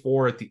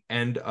 24 at the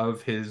end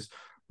of his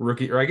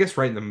rookie, or I guess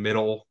right in the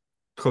middle,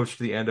 close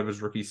to the end of his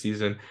rookie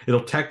season.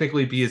 It'll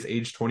technically be his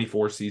age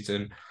 24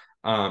 season.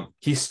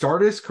 He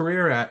started his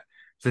career at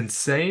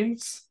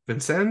Vincennes,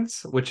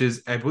 which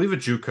is, I believe, a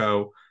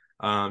JUCO.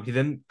 He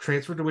then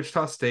transferred to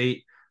Wichita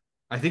State.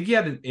 I think he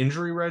had an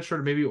injury redshirt,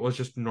 or maybe it was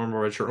just a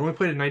normal redshirt. Only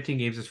played in 19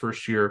 games his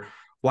first year.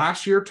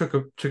 Last year took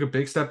a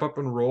big step up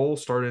in role,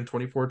 started in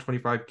 24,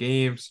 25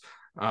 games.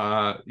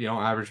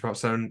 Averaged about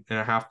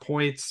 7.5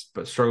 points,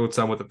 but struggled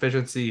some with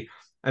efficiency.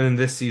 And then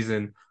this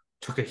season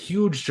took a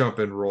huge jump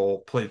in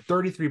role, played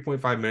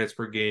 33.5 minutes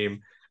per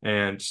game,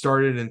 and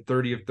started in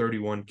 30 of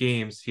 31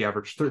 games. He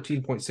averaged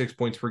 13.6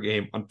 points per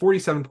game on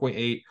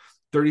 47.8,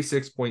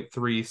 36.3,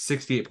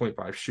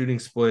 68.5 shooting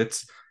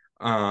splits.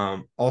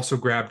 Also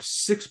grabbed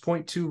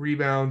 6.2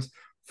 rebounds,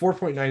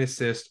 4.9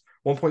 assists,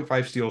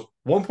 1.5 steals,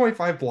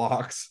 1.5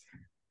 blocks,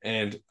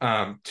 and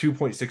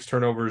 2.6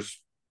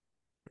 turnovers.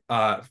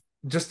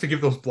 Just to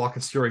give those block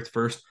and steal rates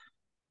first,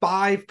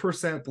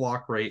 5%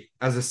 block rate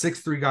as a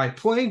 6'3" guy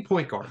playing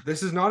point guard.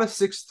 This is not a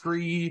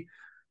 6'3"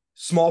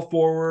 small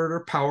forward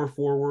or power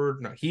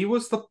forward. No, he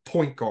was the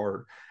point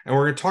guard. And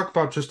we're going to talk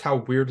about just how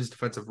weird his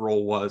defensive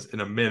role was in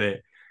a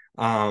minute.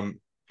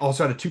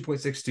 Also had a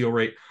 2.6 steal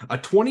rate, a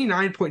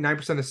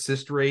 29.9%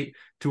 assist rate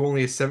to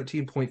only a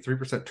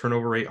 17.3%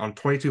 turnover rate on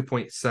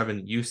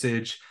 22.7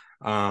 usage.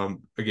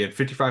 Again,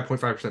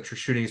 55.5% true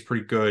shooting is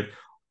pretty good.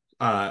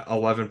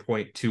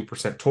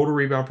 11.2% total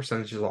rebound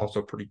percentage is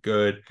also pretty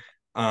good.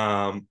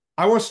 I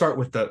want to start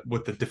with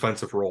the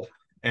defensive role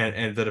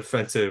and the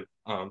defensive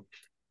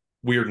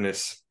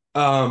weirdness.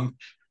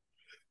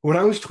 When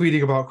I was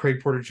tweeting about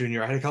Craig Porter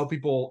Jr., I had a couple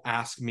people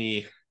ask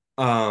me,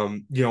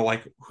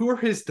 like, who are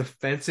his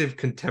defensive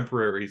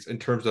contemporaries in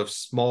terms of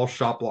small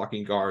shot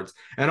blocking guards?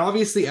 And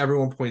obviously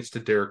everyone points to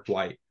Derek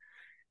White.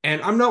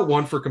 And I'm not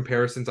one for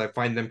comparisons. I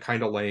find them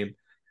kind of lame.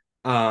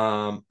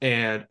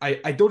 And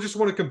I don't just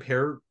want to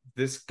compare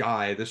this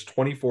guy, this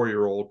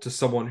 24-year-old, to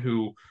someone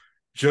who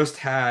just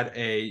had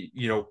a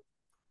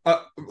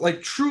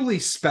like truly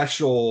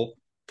special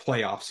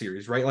playoff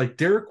series, right? Like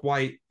Derek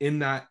White in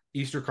that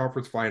Eastern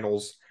Conference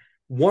Finals,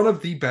 one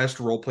of the best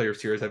role player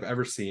series I've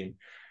ever seen.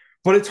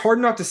 But it's hard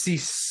not to see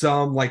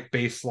some like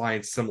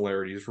baseline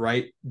similarities,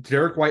 right?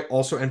 Derek White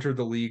also entered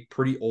the league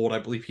pretty old. I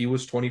believe he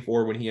was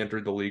 24 when he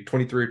entered the league,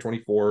 23 or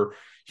 24.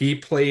 He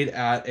played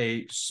at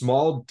a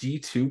small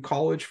D2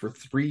 college for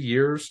 3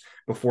 years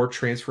before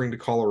transferring to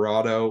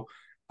Colorado.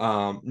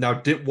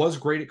 Was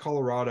great at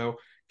Colorado.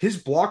 His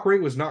block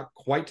rate was not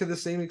quite to the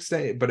same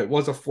extent, but it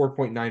was a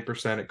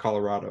 4.9% at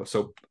Colorado.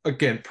 So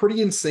again,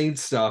 pretty insane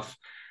stuff.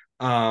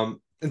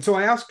 And so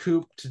I asked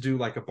Coop to do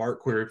like a BART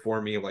query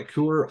for me, like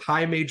who are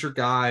high major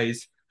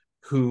guys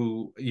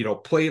who,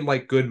 played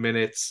like good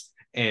minutes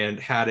and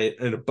had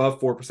an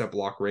above 4%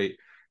 block rate.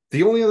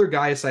 The only other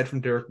guy aside from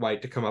Derek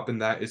White to come up in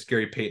that is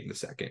Gary Payton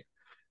II.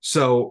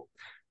 So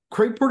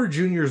Craig Porter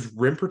Jr.'s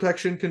rim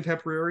protection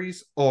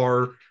contemporaries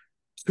are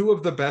two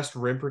of the best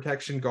rim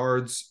protection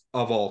guards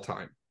of all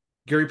time,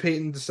 Gary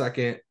Payton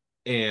II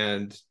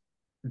and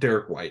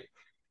Derek White.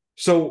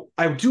 So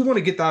I do want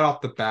to get that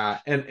off the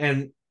bat.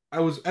 And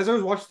as I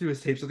was watching through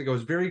his tapes, something I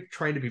was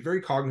trying to be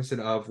very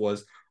cognizant of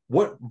was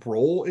what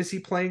role is he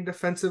playing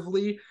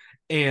defensively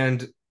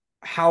and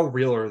how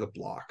real are the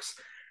blocks?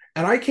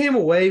 And I came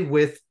away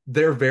with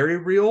they're very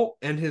real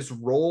and his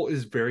role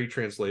is very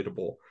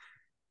translatable.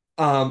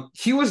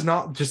 He was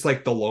not just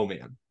like the low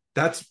man.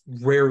 That's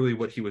rarely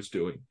what he was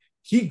doing.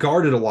 He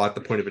guarded a lot at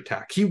the point of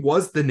attack. He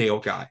was the nail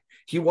guy.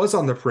 He was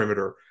on the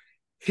perimeter.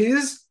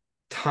 His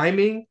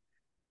timing,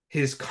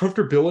 his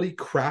comfortability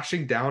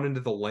crashing down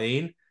into the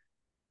lane,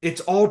 it's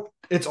all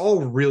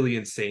really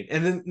insane.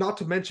 And then not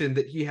to mention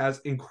that he has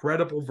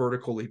incredible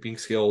vertical leaping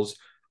skills,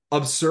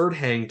 absurd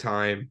hang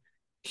time.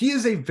 He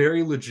is a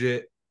very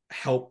legit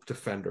help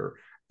defender.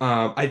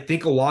 I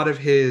think a lot of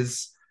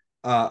his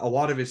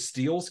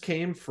steals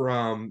came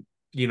from,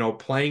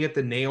 playing at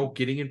the nail,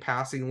 getting in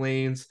passing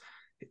lanes.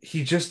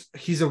 He's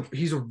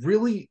a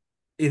really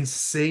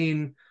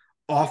insane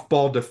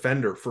off-ball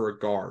defender for a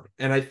guard.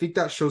 And I think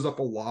that shows up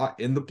a lot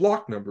in the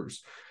block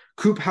numbers.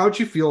 Coop, how'd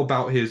you feel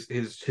about his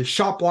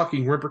shot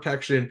blocking, rim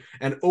protection,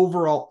 and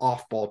overall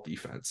off-ball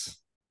defense?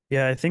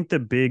 Yeah, I think the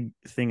big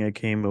thing I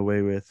came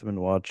away with when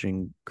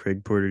watching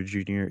Craig Porter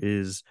Jr.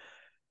 is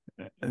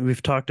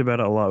we've talked about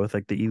it a lot with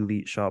like the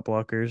elite shot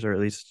blockers, or at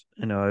least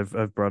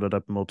I've brought it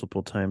up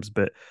multiple times,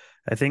 but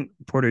I think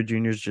Porter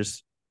Jr. is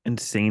just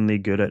insanely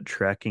good at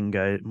tracking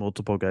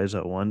multiple guys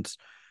at once.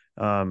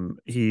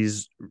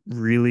 He's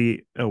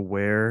really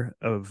aware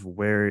of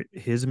where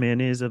his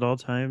man is at all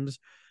times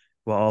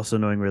while also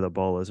knowing where the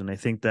ball is. And I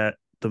think that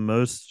the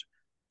most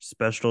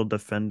special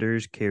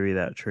defenders carry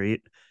that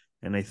trait.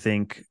 And I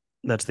think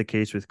that's the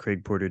case with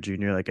Craig Porter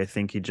Jr. Like, I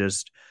think he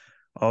just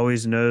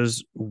always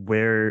knows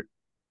where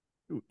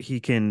he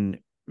can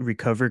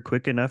recover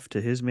quick enough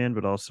to his man,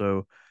 but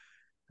also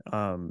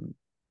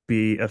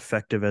be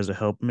effective as a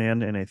help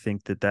man. And I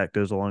think that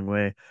goes a long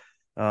way.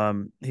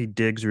 He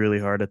digs really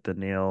hard at the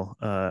nail.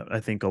 I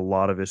think a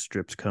lot of his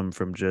strips come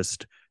from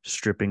just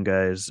stripping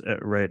guys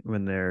right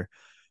when they're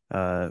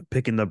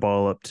picking the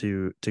ball up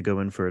to go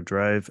in for a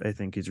drive. I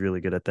think he's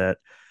really good at that.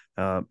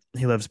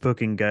 He loves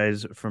poking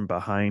guys from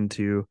behind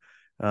too.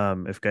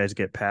 If guys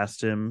get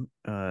past him,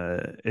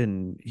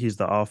 and he's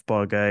the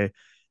off-ball guy,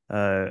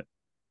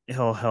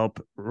 he'll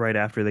help right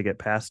after they get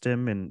past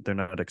him and they're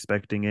not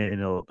expecting it,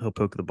 and he'll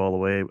poke the ball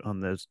away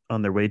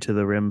on their way to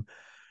the rim.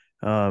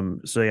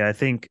 So yeah, I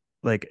think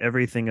like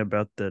everything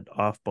about the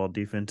off-ball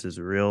defense is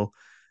real.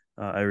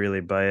 I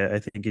really buy it. I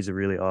think he's a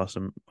really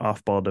awesome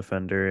off-ball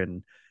defender,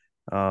 and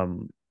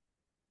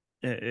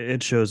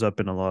it shows up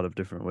in a lot of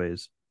different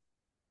ways.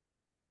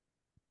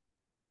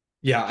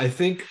 Yeah, I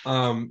think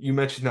you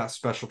mentioned that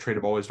special trait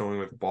of always knowing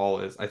where the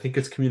ball is. I think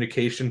his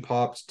communication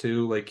pops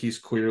too. Like he's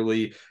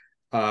clearly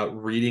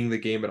reading the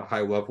game at a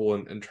high level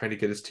and trying to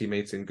get his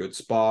teammates in good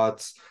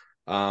spots.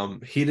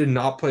 He did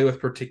not play with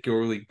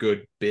particularly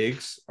good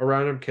bigs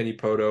around him. Kenny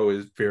Poto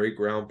is very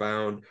ground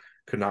bound,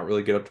 could not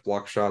really get up to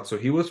block shots. So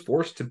he was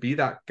forced to be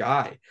that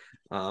guy.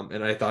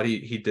 And I thought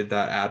he did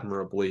that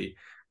admirably.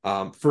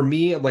 For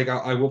me, like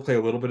I will play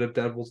a little bit of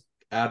devil's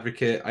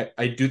advocate.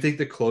 I do think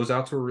the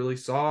closeouts were really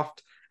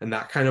soft, and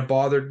that kind of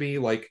bothered me.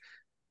 Like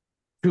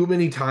too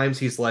many times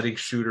he's letting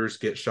shooters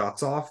get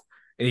shots off,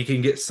 and he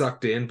can get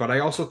sucked in. But I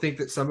also think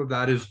that some of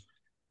that is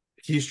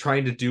he's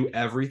trying to do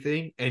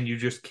everything, and you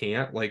just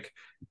can't. Like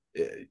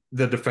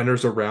the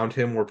defenders around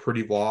him were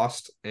pretty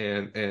lost,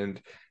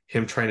 and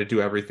him trying to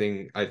do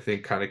everything, I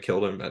think, kind of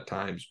killed him at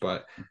times.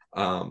 But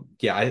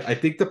yeah, I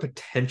think the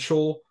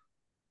potential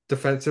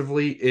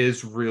defensively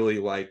is really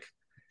like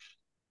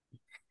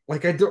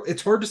I don't.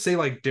 It's hard to say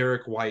like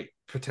Derek White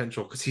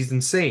potential because he's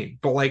insane,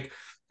 but like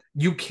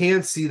you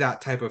can see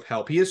that type of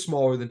help. He is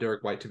smaller than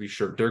Derek White to be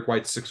sure. Derek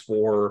White's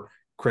 6'4".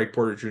 Craig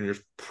Porter Jr.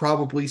 is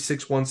probably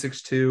 6'1",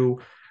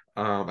 6'2".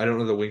 I don't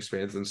know the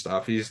wingspans and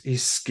stuff.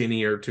 He's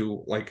skinnier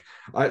too. Like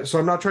so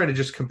I'm not trying to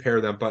just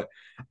compare them, but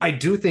I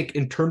do think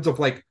in terms of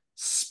like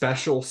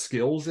special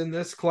skills in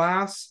this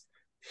class,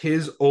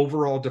 his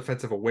overall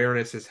defensive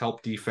awareness, his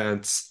help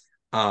defense,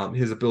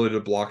 his ability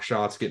to block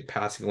shots, get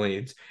passing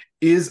lanes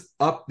is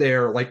up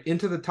there, like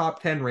into the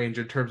top 10 range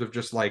in terms of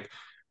just like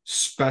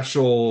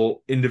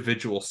special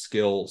individual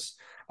skills.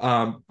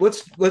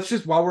 Let's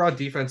just while we're on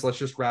defense, let's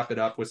just wrap it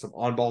up with some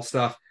on-ball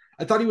stuff.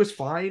 I thought he was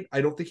fine.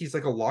 I don't think he's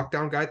like a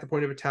lockdown guy at the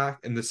point of attack,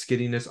 and the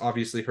skinniness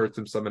obviously hurts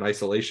him some in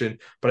isolation.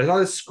 But I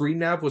thought his screen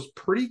nav was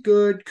pretty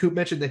good. Coop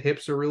mentioned the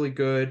hips are really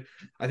good.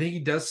 I think he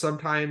does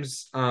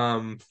sometimes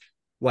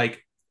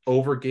like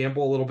over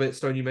gamble a little bit.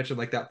 Stone, you mentioned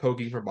like that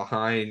poking from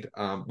behind.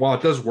 While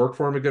it does work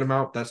for him a good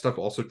amount, that stuff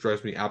also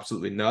drives me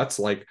absolutely nuts.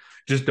 Like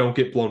just don't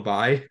get blown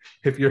by.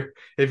 If you're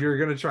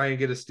gonna try and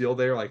get a steal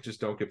there, like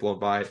just don't get blown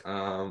by.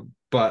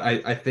 But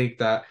I think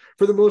that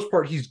for the most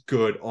part he's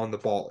good on the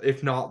ball.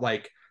 If not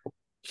like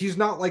he's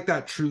not like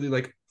that truly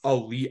like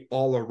elite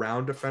all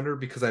around defender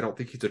because I don't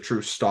think he's a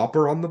true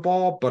stopper on the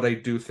ball, but I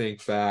do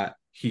think that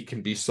he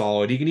can be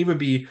solid. He can even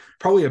be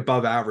probably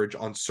above average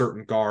on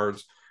certain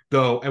guards.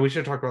 Though, and we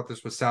should talk about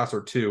this with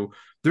Sasser too,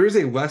 there is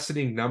a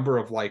lessening number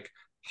of like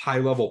high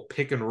level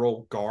pick and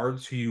roll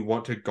guards who you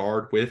want to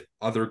guard with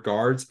other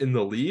guards in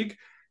the league.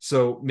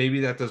 So maybe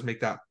that does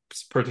make that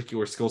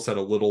particular skill set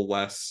a little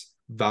less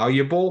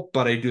valuable,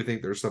 but I do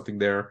think there's something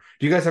there.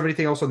 Do you guys have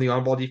anything else on the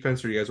on ball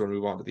defense, or do you guys want to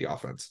move on to the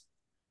offense?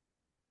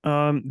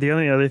 The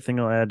only other thing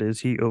I'll add is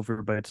he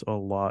overbites a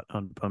lot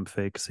on pump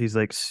fakes. He's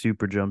like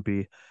super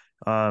jumpy.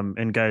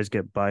 And guys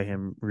get by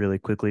him really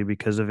quickly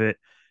because of it.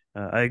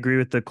 I agree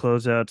with the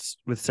closeouts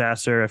with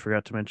Sasser. I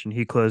forgot to mention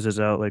he closes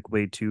out like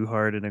way too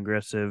hard and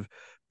aggressive.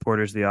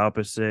 Porter's the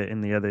opposite.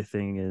 And the other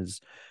thing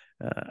is,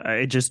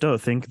 I just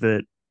don't think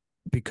that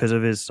because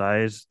of his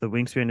size, the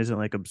wingspan isn't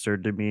like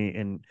absurd to me.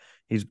 And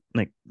he's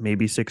like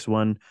maybe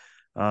 6'1".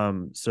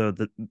 So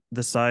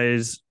the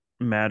size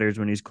matters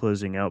when he's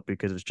closing out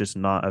because it's just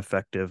not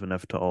effective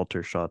enough to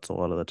alter shots a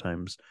lot of the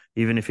times.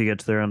 Even if he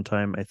gets there on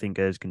time, I think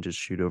guys can just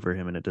shoot over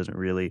him and it doesn't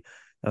really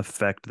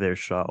affect their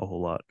shot a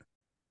whole lot.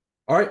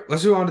 All right,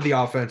 let's move on to the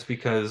offense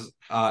because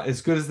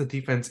as good as the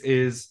defense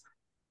is,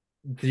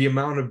 the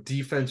amount of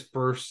defense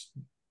first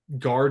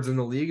guards in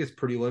the league is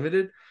pretty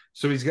limited.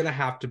 So he's going to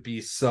have to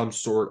be some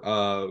sort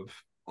of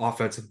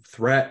offensive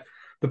threat.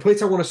 The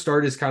place I want to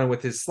start is kind of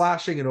with his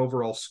slashing and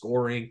overall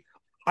scoring.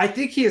 I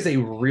think he is a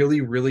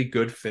really, really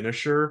good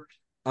finisher.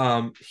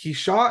 He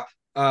shot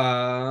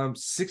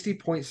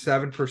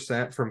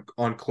 60.7% from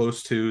on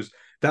close twos.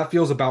 That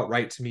feels about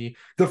right to me.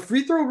 The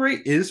free throw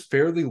rate is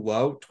fairly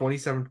low,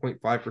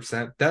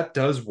 27.5%. That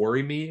does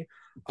worry me.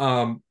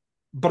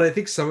 But I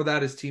think some of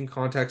that is team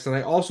context. And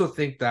I also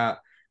think that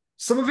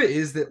some of it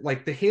is that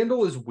like the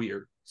handle is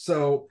weird.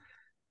 So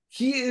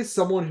he is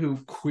someone who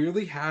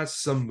clearly has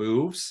some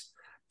moves.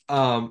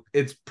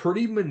 It's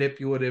pretty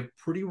manipulative,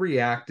 pretty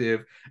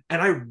reactive,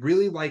 and I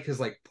really like his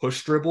like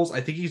push dribbles.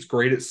 I think he's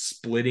great at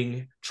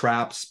splitting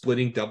traps,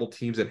 splitting double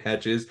teams and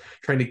hedges,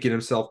 trying to get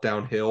himself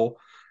downhill.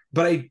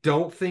 But I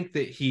don't think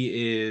that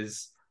he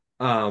is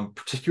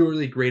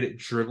particularly great at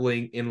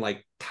dribbling in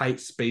like tight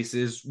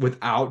spaces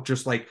without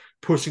just like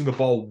pushing the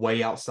ball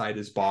way outside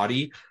his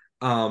body.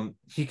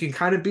 He can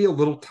kind of be a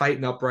little tight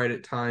and upright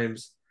at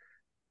times.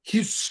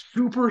 He's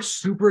super,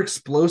 super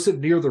explosive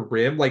near the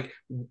rim. Like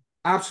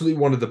absolutely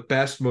one of the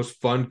best,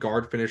 most fun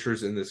guard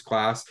finishers in this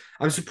class.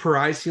 I'm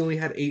surprised he only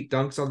had 8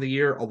 dunks on the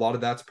year. A lot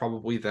of that's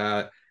probably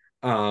that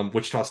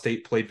Wichita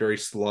State played very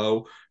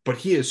slow, but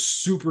he is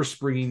super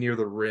springy near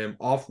the rim,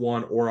 off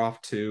one or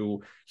off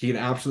two. He can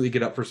absolutely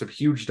get up for some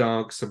huge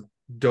dunks, some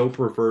dope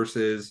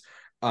reverses.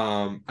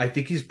 I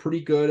think he's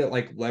pretty good at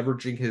like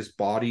leveraging his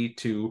body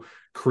to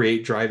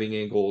create driving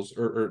angles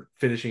or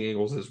finishing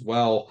angles as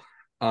well.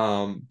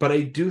 But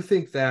I do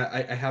think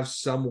that I have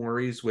some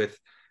worries with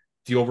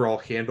the overall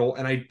handle,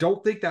 and I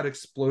don't think that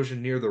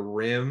explosion near the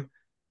rim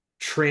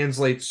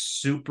translates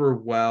super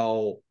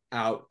well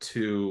out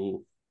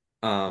to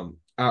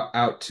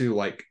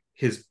like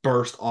his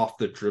burst off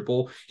the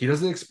dribble. He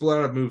doesn't explode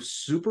out of moves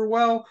super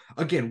well.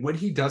 Again, when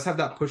he does have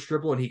that push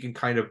dribble and he can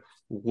kind of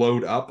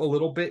load up a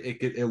little bit,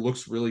 it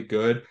looks really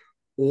good.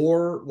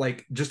 Or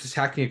like just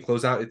attacking a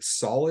closeout, it's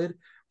solid.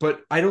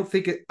 but I don't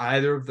think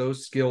either of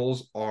those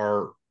skills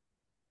are,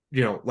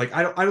 like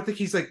I don't think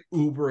he's like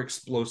uber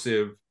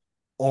explosive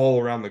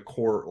all around the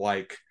court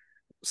like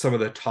some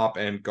of the top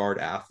end guard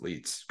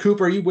athletes.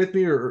 Coop, are you with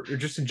me, or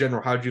just in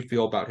general, how do you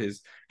feel about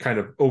his kind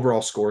of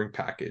overall scoring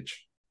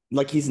package?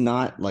 Like he's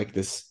not like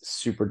this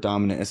super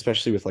dominant,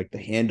 especially with like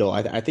the handle.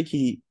 I think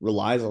he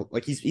relies on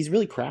like he's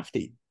really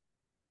crafty.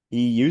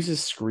 He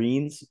uses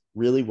screens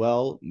really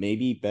well,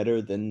 maybe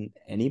better than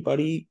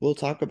anybody we'll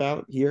talk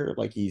about here.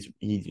 Like he's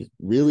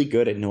really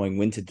good at knowing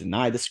when to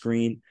deny the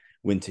screen,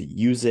 when to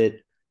use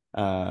it.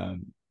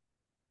 Um,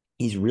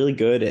 he's really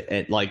good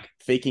at like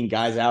faking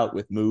guys out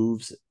with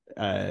moves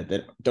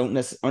that aren't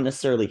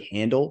necessarily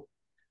handle,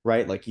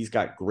 right? Like he's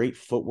got great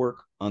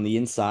footwork on the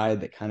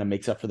inside that kind of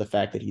makes up for the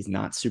fact that he's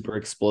not super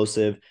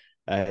explosive.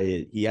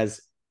 He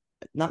has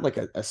not like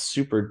a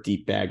super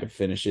deep bag of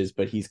finishes,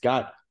 but he's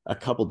got a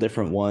couple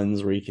different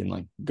ones where he can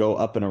like go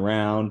up and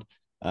around,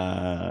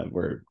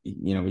 where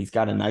he's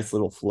got a nice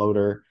little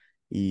floater.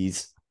 He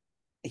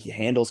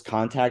handles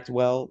contact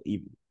well,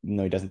 even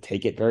though he doesn't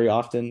take it very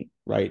often,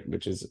 right?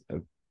 Which is a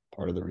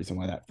part of the reason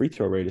why that free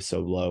throw rate is so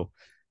low.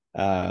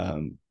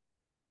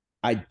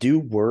 I do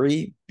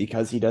worry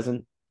because he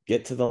doesn't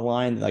get to the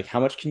line. Like,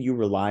 how much can you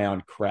rely on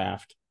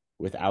craft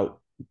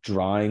without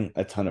drawing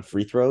a ton of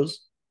free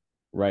throws,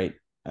 right?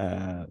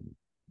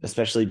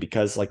 Especially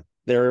because like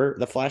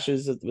the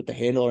flashes with the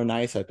handle are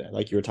nice at that.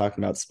 Like you were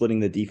talking about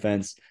splitting the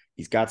defense.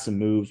 He's got some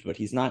moves, but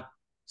he's not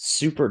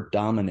super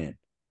dominant.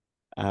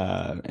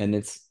 And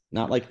it's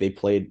not like they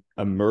played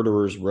a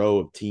murderer's row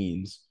of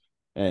teams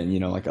and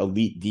like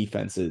elite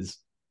defenses.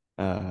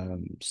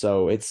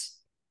 So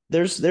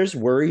there's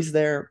worries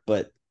there,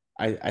 but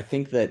I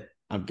think that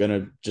I'm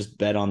gonna just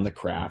bet on the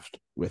craft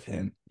with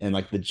him and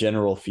like the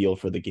general feel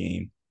for the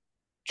game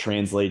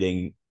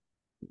translating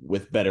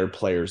with better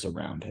players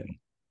around him.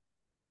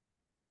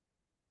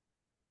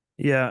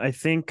 Yeah, I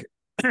think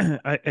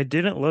I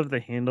didn't love the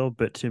handle,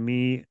 but to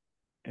me,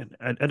 and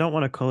I don't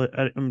want to call it.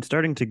 I'm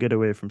starting to get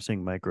away from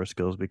saying micro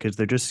skills because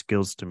they're just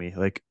skills to me.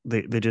 Like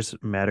they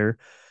just matter.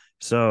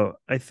 So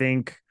I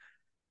think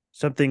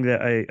something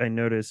that I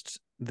noticed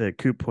that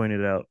Coop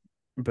pointed out,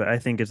 but I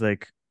think is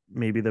like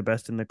maybe the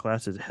best in the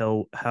class is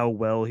how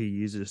well he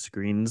uses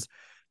screens,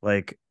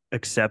 like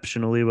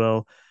exceptionally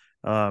well.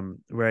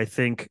 Where I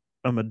think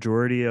a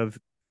majority of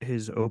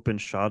his open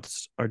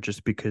shots are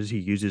just because he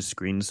uses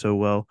screens so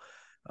well.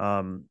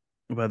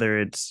 Whether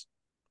it's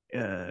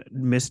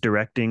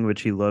misdirecting,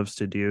 which he loves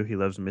to do. He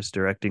loves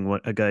misdirecting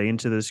a guy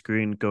into the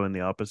screen, going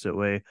the opposite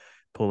way,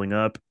 pulling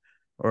up,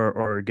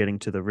 or getting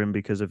to the rim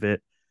because of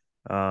it,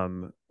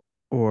 um,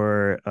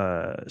 or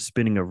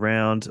spinning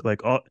around.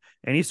 Like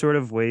any sort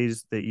of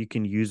ways that you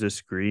can use a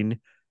screen.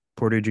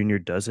 Porter Jr.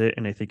 does it,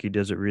 and I think he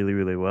does it really,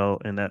 really well,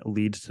 and that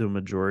leads to a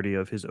majority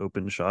of his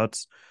open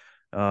shots.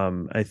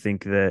 I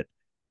think that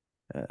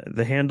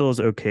the handle is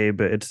okay,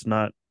 but it's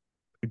not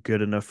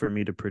good enough for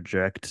me to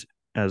project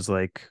as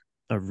like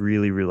a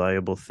really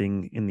reliable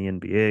thing in the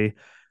NBA.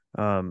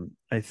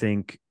 I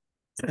think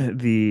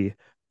the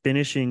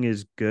finishing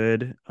is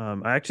good.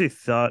 I actually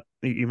thought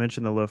you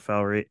mentioned the low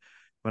foul rate.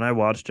 When I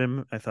watched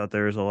him, I thought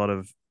there was a lot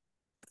of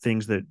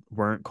things that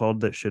weren't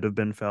called that should have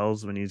been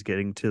fouls when he's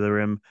getting to the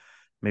rim.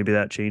 Maybe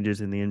that changes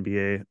in the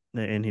NBA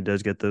and he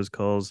does get those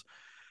calls.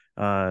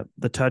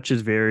 The touch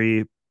is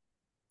very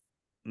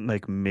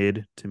like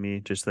mid to me,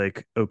 just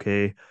like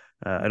okay.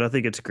 I don't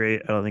think it's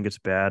great. I don't think it's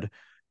bad.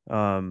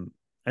 Um,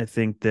 I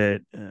think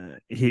that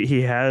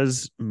he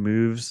has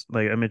moves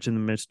like I mentioned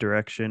the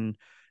misdirection,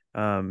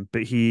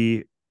 but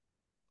he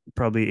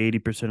probably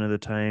 80% of the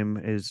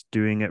time is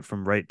doing it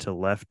from right to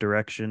left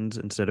directions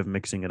instead of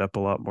mixing it up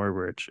a lot more,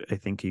 which I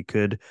think he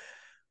could.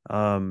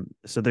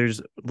 So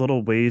there's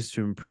little ways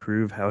to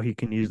improve how he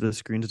can use the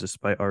screens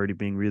despite already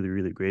being really,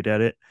 really great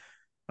at it.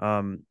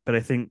 But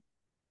I think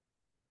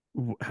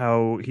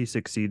how he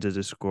succeeds as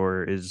a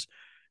scorer is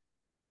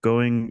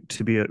going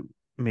to be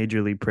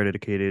majorly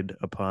predicated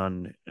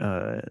upon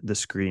the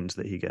screens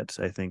that he gets.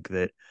 I think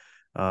that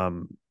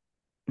um,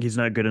 he's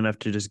not good enough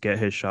to just get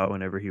his shot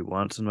whenever he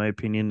wants, in my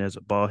opinion, as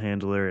a ball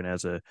handler and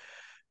as a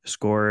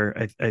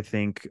scorer. I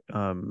think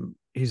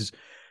his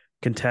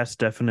contests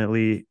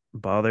definitely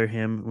bother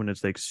him when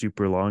it's like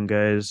super long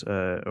guys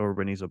or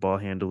when he's a ball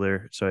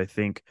handler. So I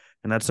think,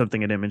 and that's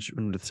something I didn't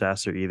mention with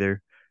Sasser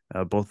either.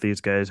 Both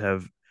these guys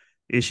have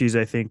issues,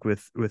 I think,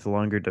 with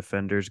longer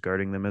defenders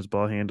guarding them as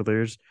ball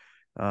handlers.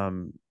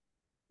 Um,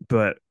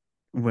 but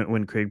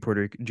when Craig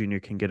Porter Jr.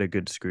 can get a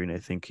good screen, I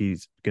think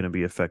he's going to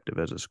be effective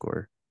as a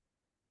scorer.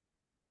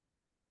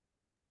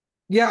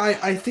 Yeah,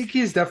 I think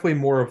he's definitely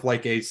more of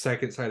like a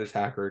second side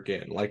attacker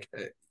again. Like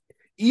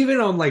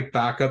even on like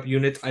backup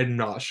units, I'm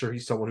not sure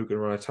he's someone who can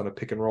run a ton of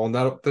pick and roll, and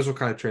that this will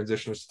kind of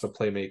transition us to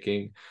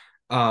playmaking.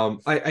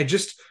 I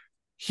just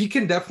he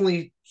can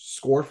definitely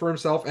score for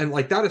himself, and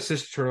like that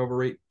assist turnover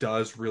rate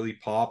does really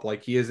pop.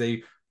 Like he is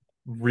a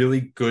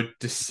really good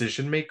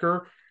decision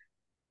maker,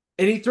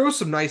 and he throws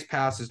some nice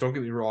passes. Don't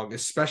get me wrong,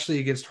 especially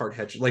against hard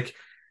hedge. Like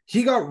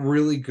he got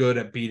really good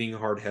at beating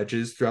hard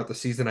hedges throughout the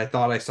season. I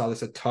thought I saw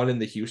this a ton in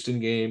the Houston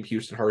game.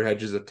 Houston hard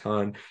hedges a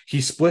ton. He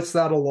splits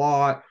that a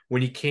lot.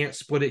 When he can't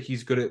split it,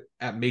 he's good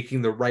at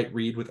making the right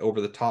read with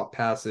over the top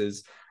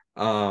passes.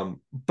 But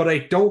I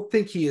don't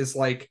think he is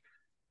like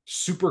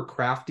super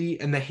crafty,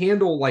 and the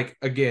handle, like,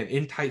 again,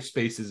 in tight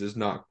spaces is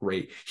not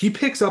great. He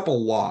picks up a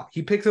lot.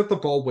 He picks up the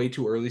ball way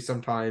too early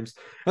sometimes.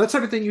 And that's the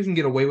type of thing you can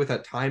get away with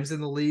at times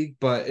in the league,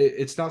 but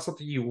it's not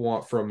something you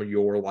want from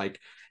your like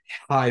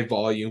high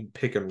volume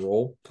pick and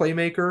roll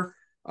playmaker.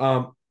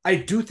 I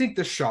do think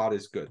the shot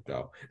is good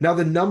though. Now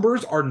the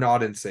numbers are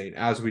not insane,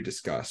 as we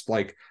discussed.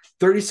 Like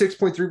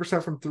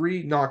 36.3% from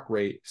three, not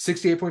great.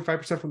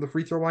 68.5% from the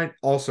free throw line,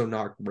 also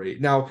not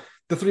great. Now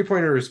the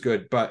three-pointer is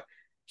good, but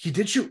he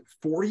did shoot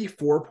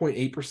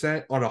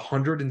 44.8% on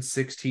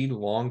 116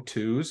 long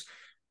twos.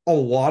 A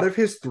lot of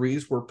his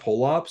threes were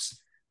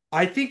pull-ups.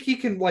 I think he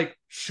can like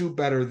shoot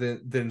better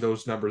than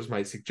those numbers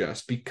might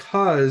suggest,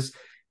 because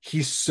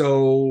he's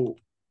so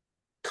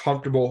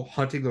comfortable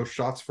hunting those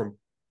shots from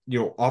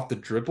off the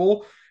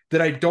dribble,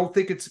 that I don't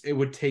think it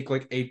would take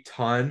like a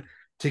ton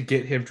to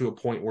get him to a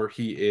point where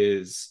he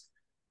is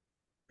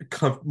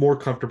more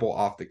comfortable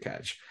off the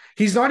catch.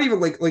 He's not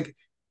even like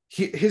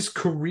his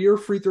career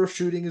free throw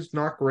shooting is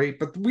not great,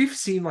 but we've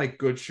seen like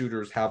good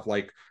shooters have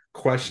like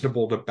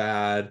questionable to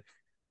bad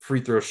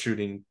free throw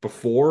shooting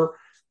before.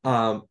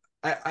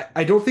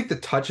 I don't think the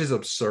touch is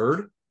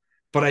absurd,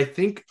 but I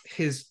think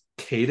his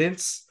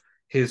cadence,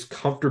 his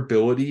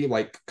comfortability,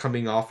 like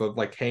coming off of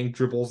like hang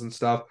dribbles and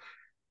stuff,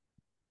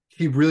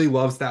 he really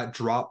loves that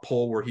drop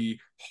pull where he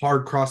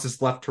hard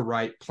crosses left to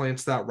right,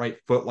 plants that right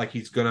foot like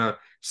he's gonna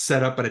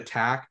set up an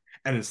attack,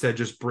 and instead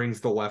just brings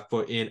the left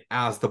foot in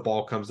as the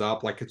ball comes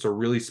up. Like, it's a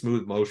really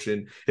smooth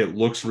motion. It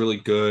looks really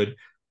good.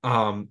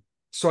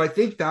 So I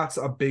think that's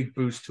a big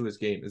boost to his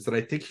game, is that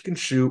I think he can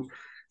shoot.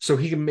 So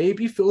he can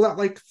maybe fill that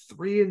like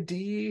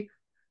 3-and-D,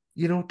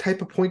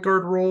 type of point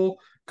guard role.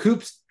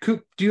 Coop,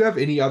 do you have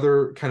any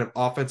other kind of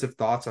offensive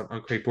thoughts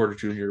on Craig Porter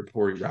Jr.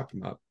 before we wrap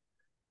him up?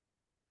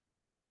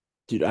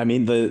 Dude, I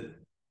mean the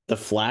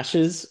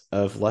flashes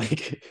of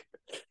like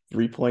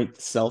 3-point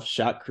self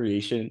shot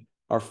creation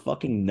are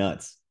fucking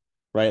nuts,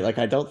 right? Like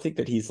I don't think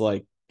that he's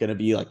like gonna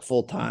be like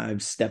full time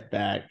step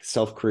back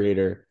self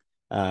creator,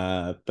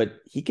 but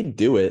he can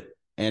do it,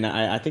 and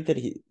I think that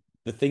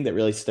the thing that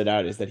really stood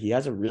out is that he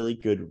has a really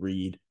good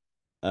read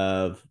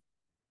of,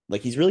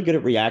 like, he's really good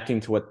at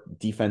reacting to what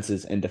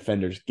defenses and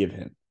defenders give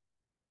him,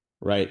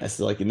 right? That's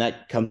like, and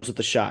that comes with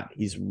the shot.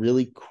 He's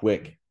really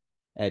quick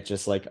at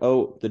just like,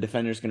 oh, the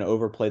defender's going to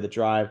overplay the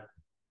drive,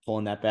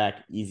 pulling that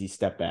back, easy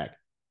step back.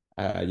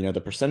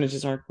 The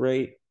percentages aren't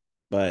great,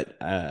 but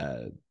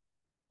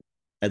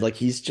like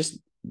he's just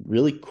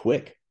really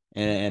quick,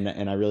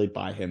 and I really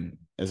buy him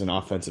as an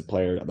offensive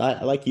player.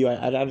 I like you.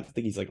 I don't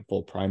think he's like a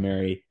full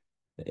primary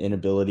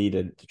inability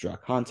to draw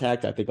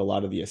contact. I think a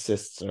lot of the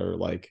assists are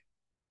like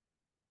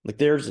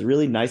there's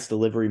really nice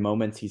delivery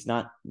moments. He's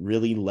not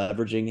really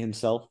leveraging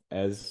himself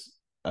as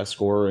a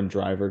scorer and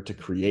driver to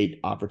create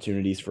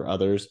opportunities for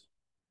others.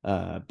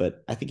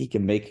 But I think he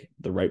can make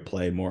the right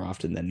play more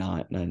often than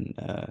not. And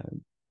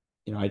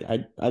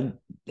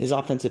his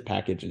offensive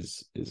package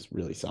is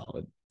really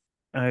solid.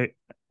 I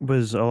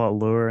was a lot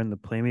lower in the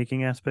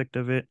playmaking aspect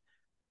of it.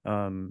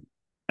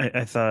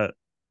 I thought,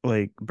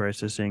 like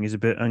Bryce is saying, he's a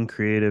bit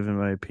uncreative in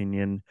my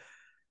opinion.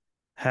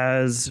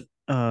 Has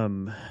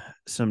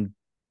some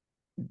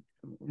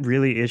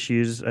really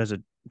issues as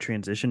a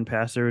transition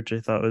passer, which I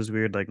thought was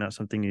weird, like not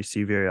something you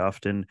see very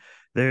often.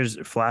 There's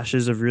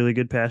flashes of really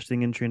good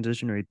passing in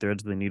transition where he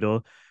threads the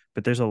needle,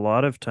 but there's a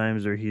lot of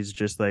times where he's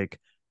just like,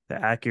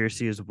 the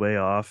accuracy is way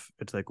off.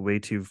 It's like way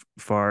too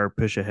far,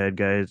 pushing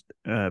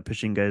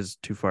guys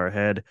too far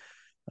ahead,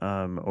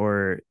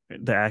 or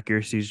the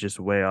accuracy is just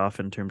way off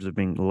in terms of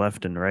being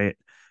left and right.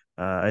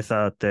 I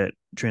thought that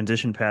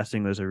transition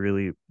passing was a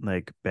really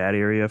like bad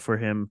area for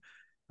him.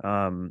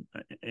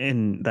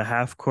 In the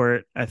half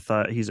court, I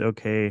thought he's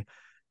okay.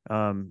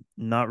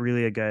 Not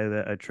really a guy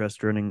that I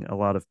trust running a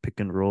lot of pick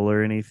and roll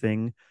or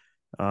anything.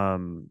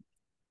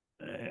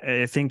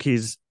 I think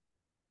he's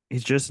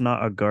just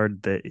not a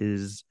guard that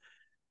is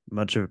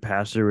much of a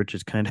passer, which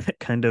is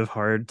kind of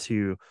hard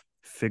to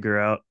figure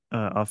out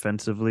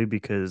offensively,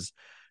 because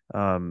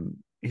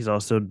he's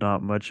also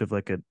not much of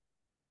like a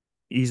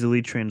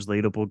easily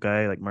translatable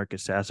guy like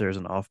Marcus Sasser as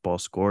an off-ball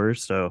scorer.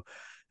 So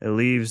it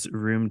leaves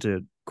room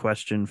to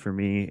question for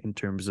me in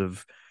terms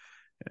of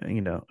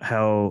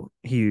how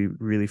he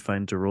really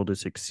finds a role to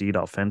succeed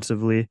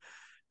offensively.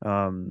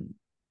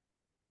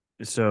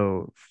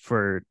 So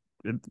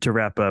to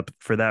wrap up,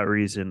 for that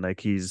reason,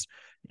 like he's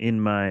in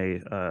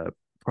my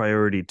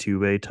priority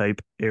two-way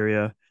type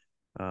area.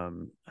 I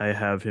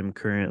have him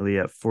currently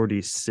at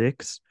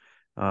 46.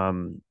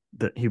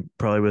 That he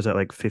probably was at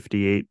like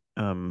 58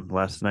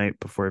 last night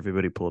before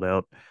everybody pulled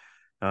out.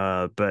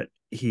 But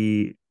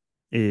he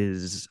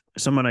is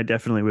someone I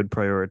definitely would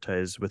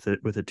prioritize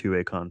with a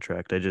two-way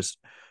contract.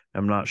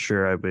 I'm not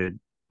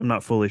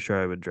fully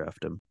sure I would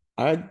draft him.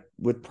 I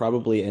would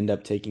probably end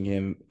up taking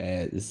him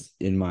as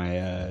in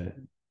my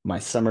my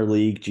summer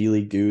league, G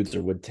League dudes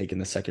or would take in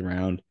the second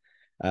round.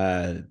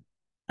 I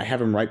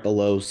have him right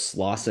below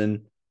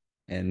Slauson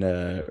and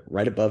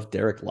right above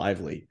Derek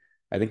Lively.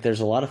 I think there's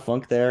a lot of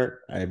funk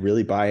there. I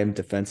really buy him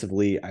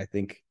defensively. I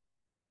think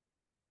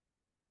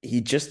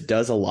he just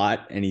does a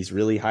lot and he's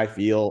really high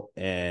feel.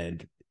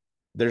 And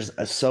there's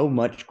so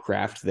much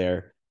craft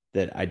there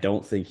that I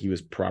don't think he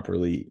was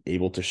properly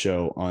able to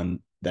show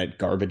on that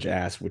garbage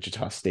ass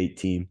Wichita State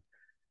team.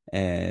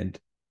 And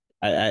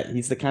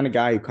he's the kind of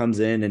guy who comes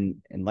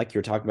in and like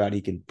you're talking about,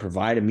 he can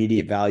provide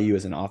immediate value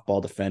as an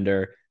off-ball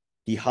defender.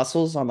 He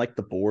hustles on like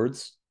the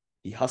boards.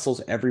 He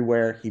hustles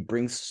everywhere. He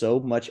brings so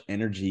much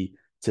energy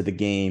to the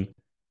game.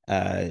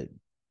 And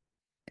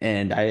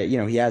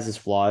he has his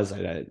flaws.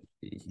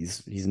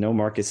 He's no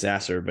Marcus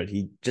Sasser, but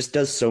he just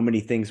does so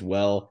many things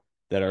well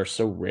that are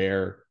so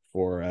rare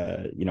for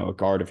a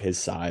guard of his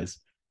size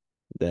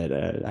that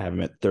I have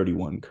him at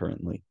 31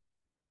 currently.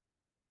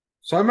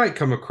 So I might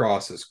come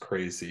across as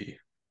crazy.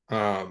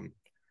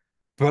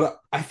 But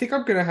I think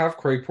I'm gonna have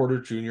Craig Porter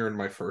Jr. in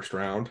my first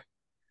round.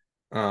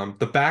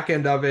 The back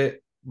end of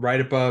it,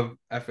 right above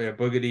F.A.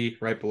 Boogedy,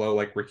 right below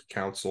like Ricky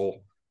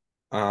Council.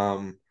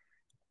 Um,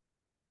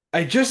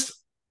 I just,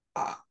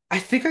 I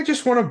think I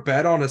just want to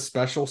bet on a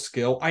special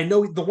skill. I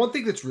know the one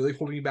thing that's really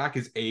holding me back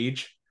is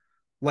age.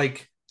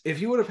 Like, if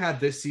he would have had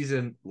this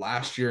season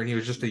last year and he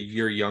was just a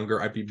year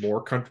younger, I'd be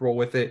more comfortable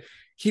with it.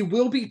 He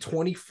will be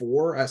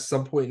 24 at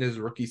some point in his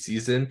rookie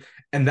season,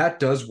 and that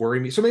does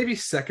worry me. So maybe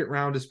second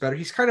round is better.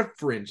 He's kind of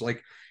fringe.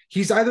 Like,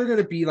 he's either going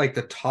to be like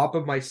the top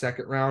of my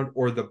second round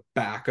or the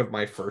back of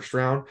my first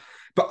round.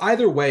 But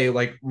either way,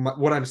 like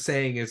what I'm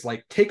saying is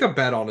like take a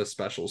bet on a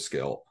special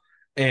skill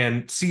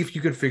and see if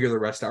you can figure the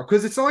rest out.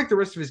 Because it's not like the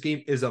rest of his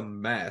game is a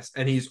mess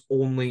and he's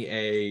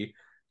only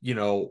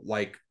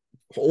like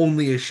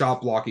only a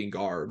shot blocking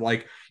guard.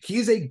 Like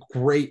he's a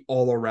great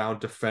all around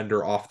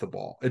defender off the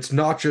ball. It's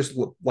not just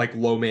like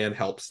low man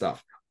help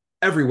stuff.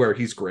 Everywhere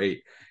he's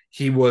great.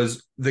 He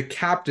was the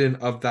captain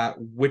of that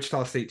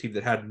Wichita State team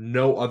that had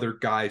no other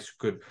guys who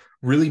could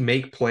really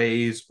make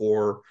plays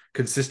or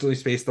consistently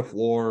space the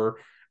floor.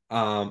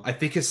 I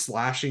think his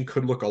slashing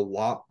could look a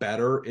lot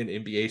better in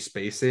NBA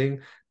spacing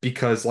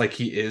because like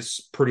he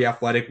is pretty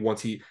athletic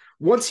once he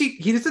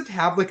doesn't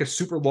have like a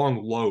super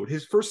long load.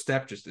 His first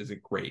step just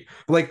isn't great.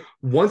 But like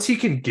once he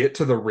can get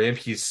to the rim,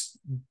 he's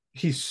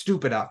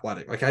stupid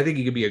athletic. Like I think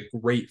he could be a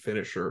great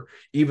finisher,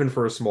 even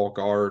for a small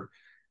guard.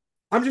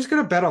 I'm just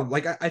gonna bet on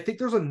like I think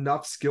there's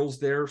enough skills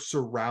there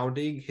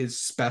surrounding his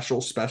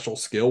special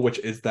skill, which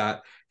is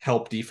that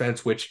help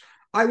defense, which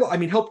I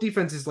mean help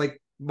defense is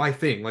like my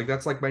thing. Like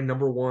that's like my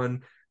number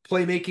one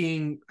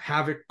playmaking,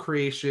 havoc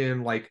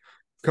creation, like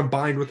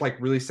combined with like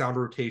really sound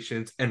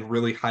rotations and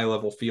really high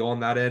level feel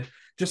on that end.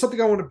 Just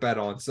something I want to bet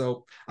on.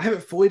 So I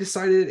haven't fully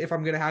decided if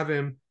I'm gonna have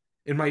him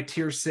in my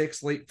tier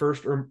 6 late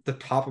first or the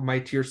top of my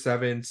tier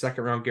 7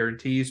 second round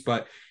guarantees,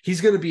 but he's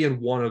gonna be in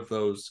one of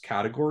those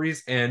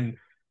categories. And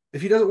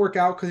if he doesn't work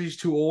out because he's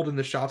too old and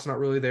the shot's not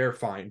really there,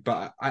 fine.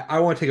 But I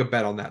want to take a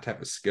bet on that type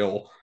of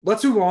skill.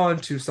 Let's move on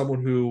to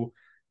someone who,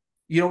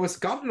 has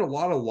gotten a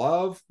lot of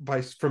love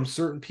from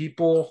certain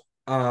people.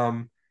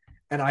 And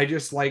I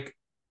just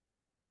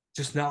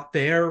not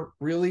there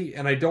really.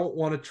 And I don't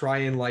want to try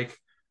and like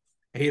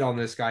hate on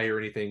this guy or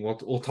anything.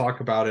 We'll talk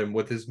about him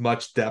with as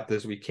much depth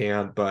as we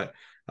can. But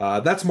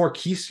that's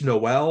Markquis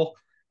Nowell.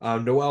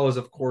 Nowell is,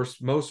 of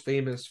course, most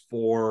famous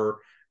for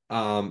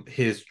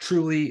his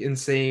truly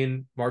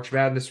insane March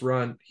Madness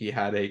run. He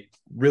had a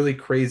really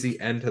crazy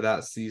end to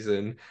that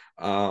season,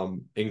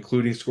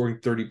 including scoring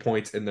 30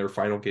 points in their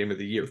final game of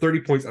the year.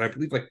 30 points and I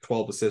believe like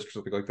 12 assists or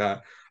something like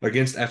that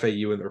against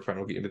FAU in their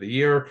final game of the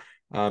year.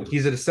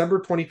 He's a December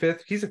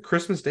 25th. He's a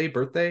Christmas Day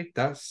birthday.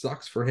 That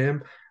sucks for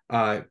him.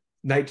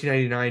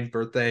 1999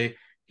 birthday.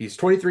 He's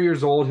 23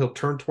 years old. He'll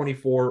turn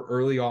 24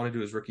 early on into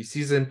his rookie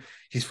season.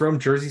 He's from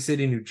Jersey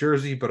City, New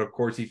Jersey, but of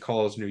course he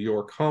calls New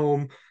York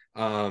home.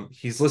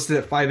 He's listed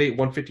at 5'8",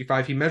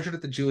 155. He measured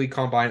at the G League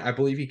Combine. I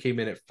believe he came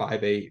in at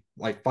 5'8",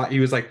 he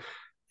was like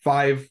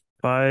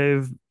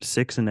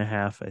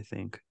 5'6.5", I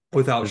think.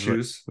 Without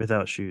shoes.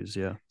 Without shoes,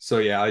 yeah. So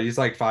yeah, he's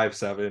like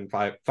 5'7",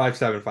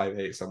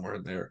 5'8", somewhere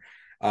in there.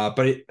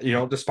 But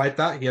despite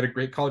that, he had a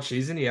great college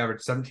season. He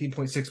averaged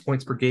 17.6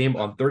 points per game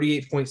on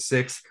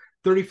 38.6,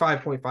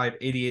 35.5,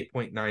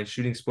 88.9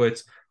 shooting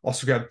splits.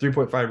 Also grabbed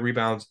 3.5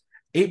 rebounds.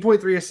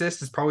 8.3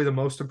 assists is probably the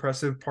most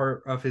impressive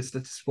part of his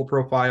statistical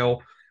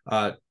profile.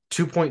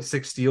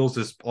 2.6 steals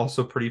is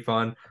also pretty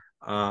fun.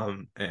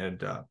 And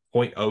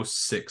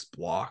 0.06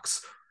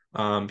 blocks.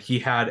 He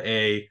had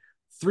a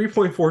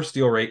 3.4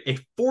 steal rate, a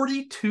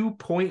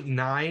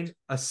 42.9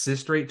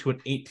 assist rate to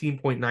an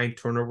 18.9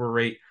 turnover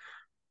rate,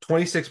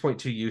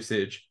 26.2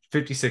 usage,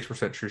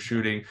 56% true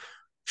shooting.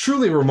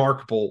 Truly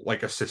remarkable,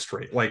 like assist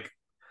rate. Like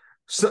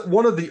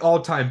one of the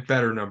all-time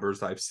better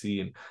numbers I've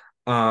seen.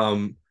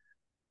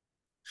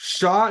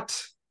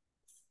 Shot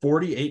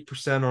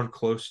 48% on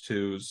close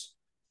twos,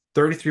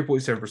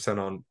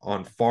 33.7%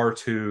 on far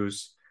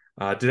twos.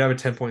 Did have a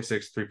 10.6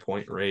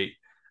 3-point rate.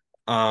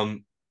 Where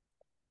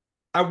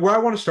I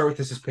want to start with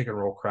this is pick and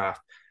roll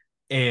craft.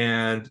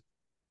 And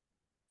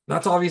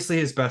that's obviously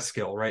his best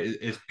skill, right?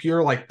 Is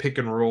pure like pick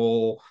and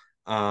roll.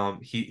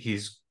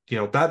 He's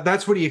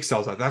that's what he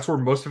excels at. That's where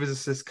most of his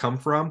assists come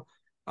from.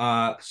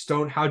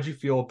 Stone, how'd you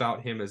feel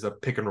about him as a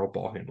pick and roll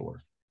ball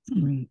handler?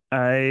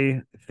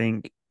 I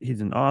think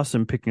he's an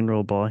awesome pick and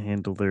roll ball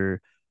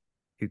handler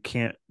who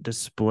can't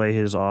display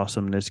his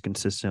awesomeness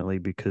consistently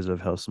because of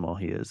how small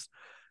he is.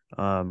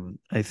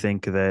 I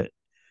think that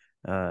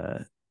uh,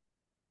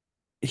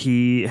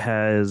 he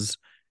has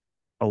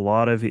a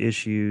lot of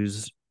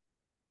issues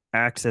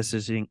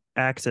accessing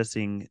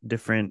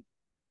different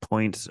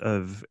points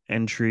of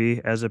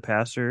entry as a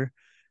passer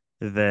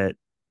that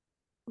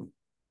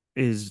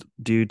is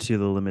due to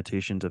the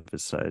limitations of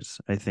his size.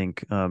 I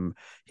think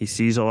he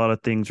sees a lot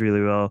of things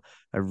really well.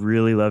 I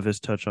really love his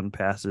touch on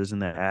passes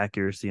and the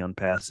accuracy on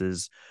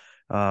passes.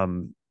 I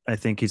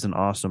think he's an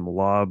awesome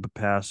lob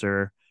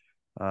passer.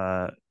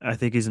 I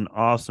think he's an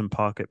awesome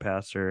pocket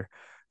passer.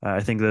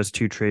 I think those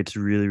two traits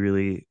really,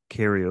 really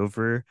carry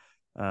over.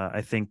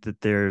 I think that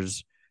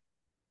there's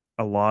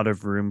a lot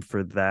of room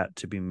for that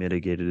to be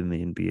mitigated in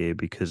the NBA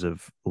because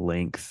of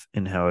length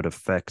and how it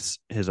affects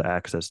his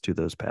access to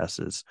those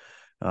passes.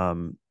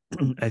 Um,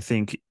 I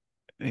think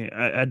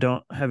I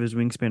don't have his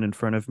wingspan in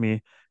front of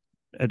me.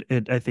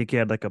 I think he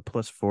had like a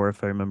 +4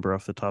 if I remember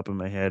off the top of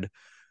my head,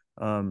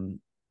 um,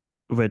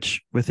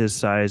 which with his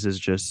size is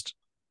just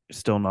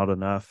still not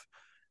enough.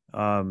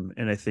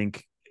 And I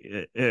think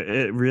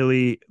it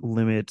really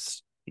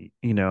limits.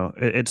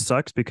 It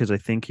sucks because I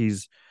think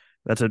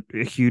that's a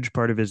huge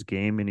part of his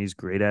game and he's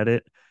great at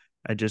it.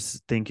 I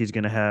just think he's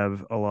going to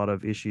have a lot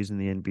of issues in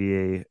the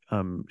NBA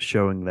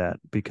showing that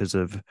because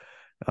of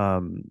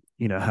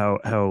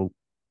how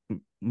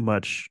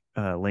much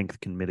length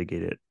can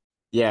mitigate it.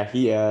 Yeah,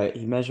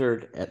 he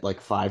measured at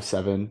like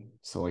 5'7",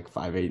 so like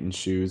 5'8" in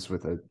shoes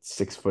with a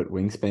 6-foot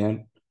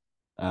wingspan,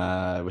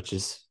 which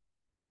is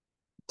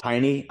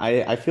tiny.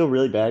 I feel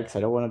really bad because I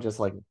don't want to just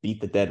like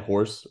beat the dead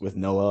horse with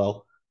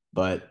Noel,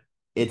 but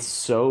it's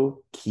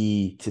so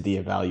key to the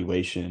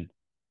evaluation.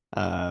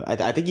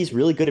 I think he's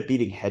really good at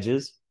beating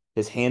hedges.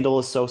 His handle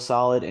is so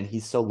solid and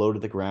he's so low to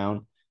the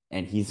ground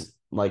and he's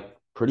like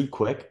pretty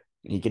quick.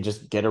 He can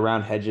just get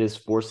around hedges,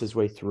 force his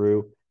way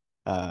through.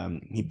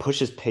 He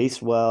pushes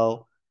pace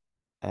well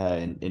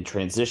in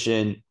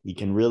transition. He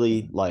can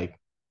really like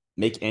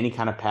make any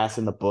kind of pass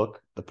in the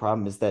book. The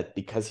problem is that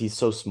because he's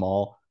so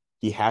small,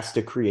 he has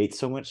to create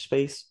so much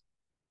space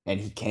and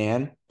he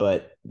can,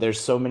 but there's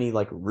so many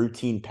like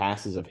routine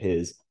passes of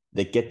his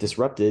that get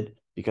disrupted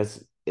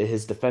because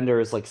his defender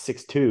is like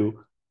 6'2"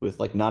 with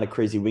like not a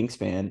crazy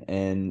wingspan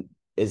and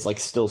is like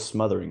still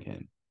smothering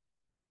him.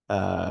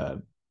 Uh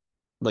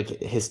like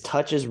his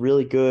touch is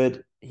really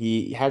good.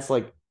 He has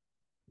like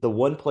the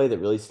one play that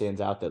really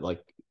stands out that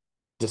like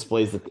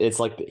displays that it's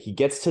like he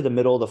gets to the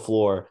middle of the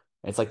floor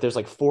and it's like there's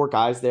like four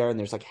guys there and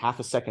there's like half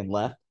a second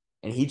left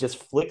and he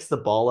just flicks the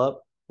ball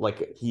up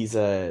like he's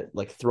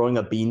like throwing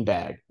a bean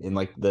bag in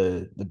like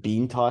the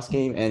bean toss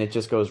game and it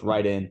just goes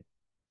right in.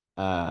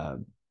 Uh,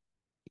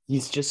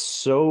 he's just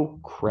so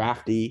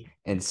crafty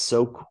and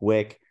so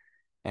quick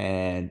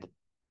and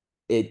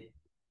it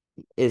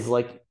is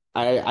like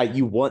I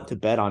you want to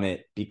bet on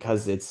it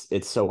because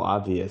it's so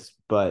obvious,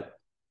 but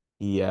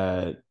he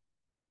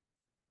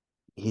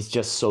he's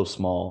just so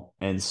small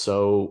and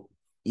so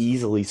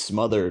easily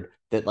smothered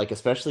that like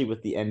especially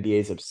with the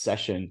NBA's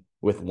obsession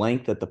with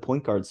length at the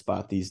point guard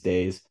spot these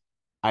days,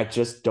 I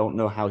just don't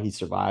know how he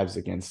survives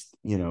against,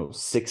 6'6",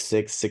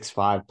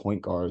 6'5"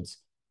 point guards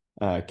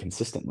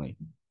consistently.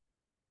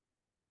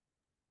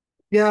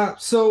 Yeah,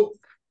 so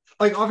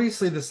like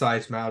obviously the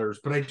size matters,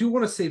 but I do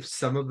want to save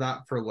some of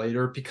that for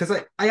later because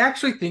I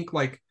actually think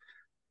like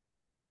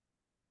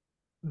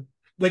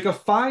a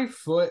 5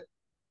 foot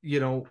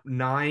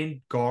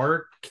 9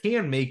 guard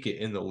can make it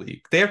in the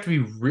league. They have to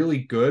be really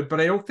good,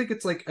 but I don't think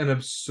it's like an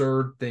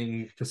absurd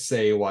thing to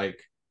say like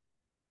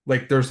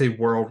there's a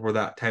world where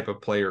that type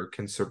of player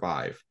can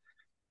survive.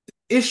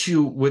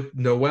 Issue with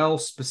Noel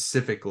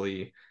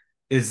specifically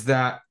is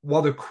that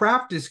while the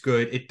craft is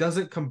good, it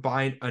doesn't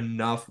combine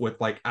enough with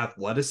like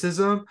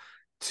athleticism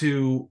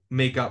to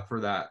make up for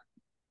that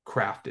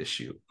craft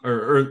issue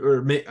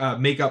or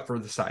make up for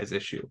the size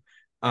issue.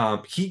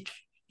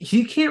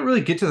 He can't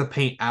really get to the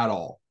paint at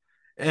all.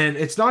 And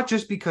it's not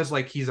just because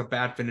like he's a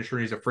bad finisher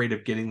and he's afraid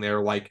of getting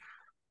there. Like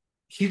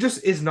he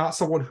just is not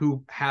someone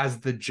who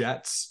has the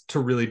jets to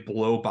really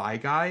blow by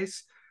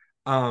guys.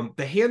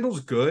 The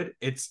handle's good.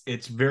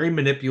 It's very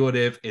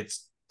manipulative.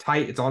 It's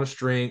tight. It's on a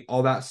string.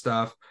 All that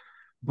stuff,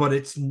 but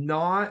it's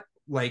not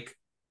like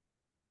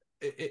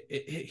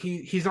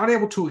he's not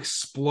able to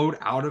explode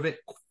out of it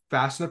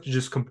fast enough to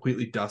just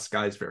completely dust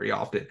guys very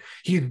often.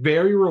 He's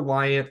very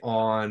reliant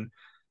on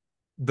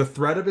the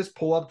threat of his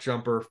pull-up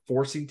jumper,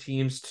 forcing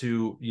teams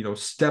to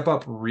step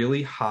up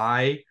really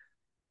high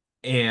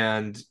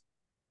and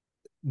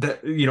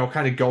that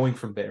kind of going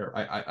from there.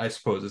 I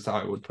suppose is how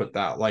I would put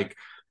that. Like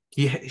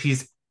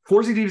he's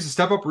forcing teams to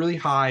step up really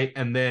high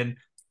and then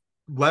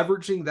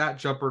leveraging that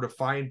jumper to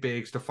find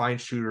bigs, to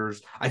find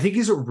shooters. I think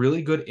he's a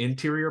really good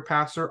interior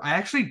passer. I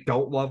actually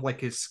don't love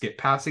like his skip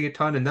passing a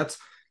ton, and that's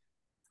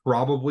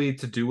probably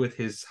to do with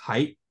his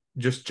height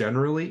just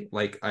generally.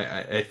 Like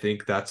I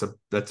think that's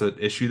an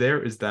issue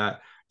there, is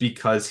that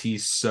because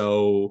he's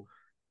so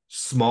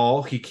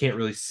small, he can't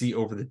really see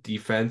over the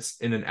defense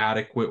in an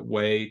adequate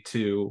way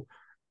to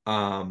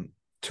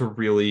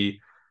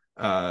really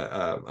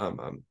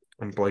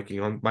I'm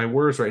blanking on my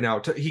words right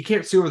now. He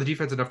can't see over the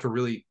defense enough to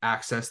really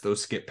access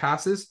those skip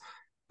passes.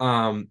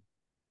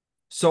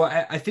 So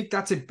I think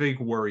that's a big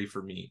worry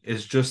for me,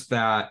 is just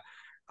that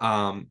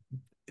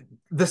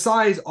the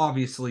size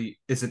obviously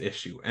is an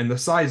issue and the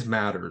size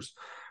matters,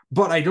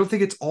 but I don't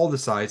think it's all the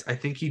size. I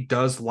think he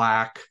does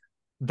lack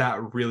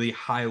that really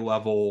high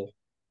level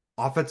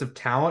offensive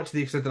talent, to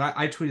the extent that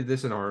I tweeted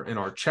this in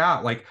our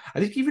chat. Like, I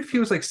think even if he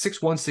was like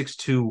 6'1",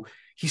 6'2",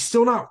 he's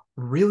still not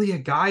really a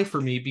guy for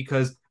me,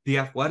 because the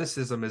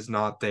athleticism is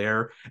not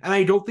there. And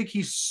I don't think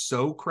he's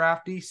so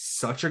crafty,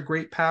 such a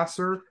great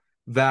passer,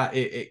 that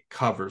it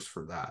covers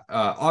for that.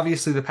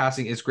 Obviously the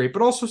passing is great,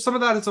 but also some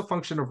of that is a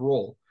function of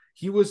role.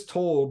 He was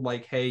told,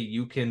 like, hey,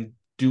 you can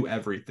do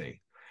everything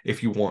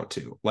if you want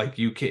to. Like,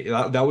 you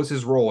can, that was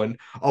his role. And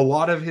a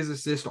lot of his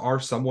assists are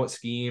somewhat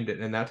schemed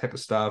and that type of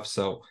stuff.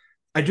 So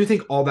I do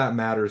think all that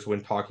matters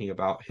when talking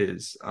about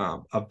his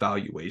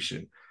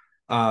evaluation.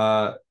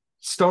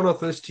 Stone,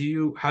 this to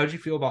you, how did you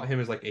feel about him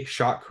as like a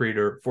shot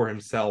creator for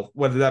himself,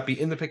 whether that be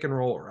in the pick and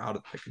roll or out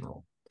of the pick and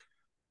roll?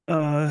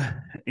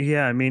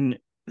 Yeah, I mean,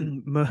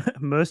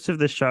 most of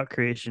the shot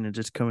creation is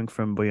just coming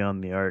from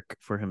beyond the arc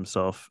for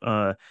himself.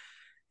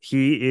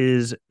 He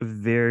is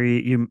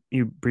very,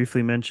 you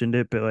briefly mentioned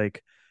it, but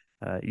like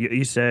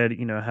you said,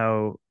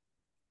 how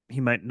he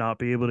might not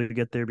be able to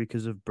get there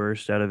because of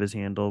burst out of his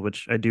handle,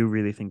 which I do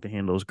really think the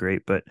handle is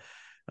great, but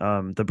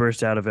the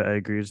burst out of it, I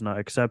agree, is not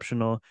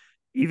exceptional.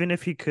 Even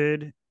if he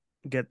could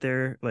get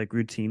there like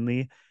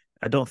routinely,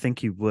 I don't think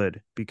he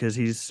would, because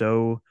he's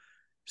so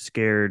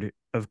scared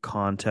of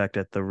contact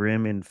at the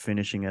rim and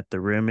finishing at the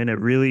rim, and it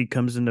really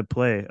comes into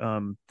play.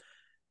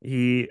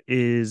 He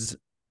is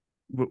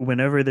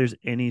whenever there's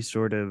any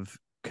sort of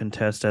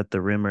contest at the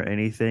rim or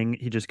anything,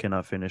 he just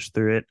cannot finish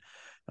through it.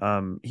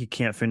 He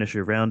can't finish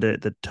around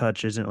it. The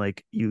touch isn't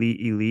like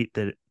elite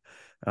that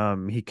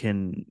he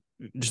can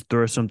just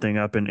throw something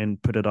up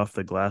and put it off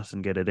the glass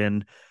and get it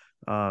in.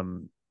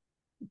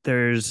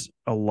 There's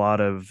a lot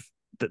of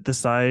the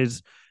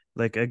size.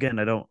 Like, again,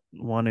 I don't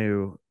want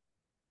to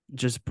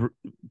just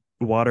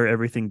water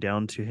everything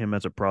down to him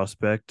as a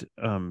prospect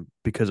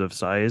because of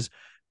size,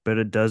 but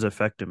it does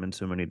affect him in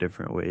so many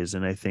different ways.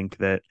 And I think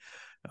that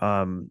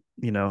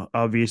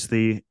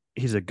obviously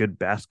he's a good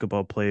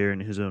basketball player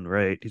in his own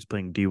right. He's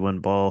playing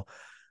D1 ball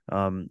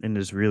and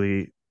is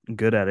really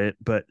good at it.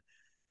 But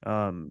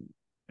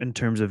in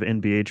terms of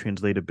NBA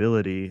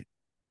translatability,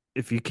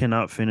 if you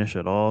cannot finish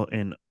at all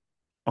and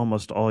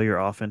almost all your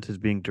offense is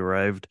being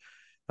derived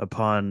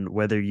upon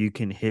whether you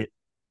can hit,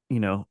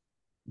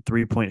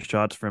 3-point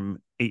shots from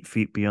 8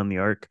 feet beyond the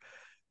arc,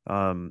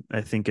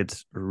 I think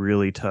it's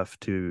really tough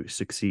to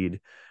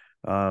succeed.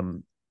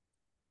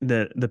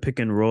 The pick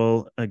and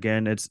roll,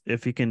 again, it's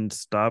if he can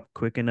stop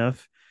quick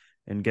enough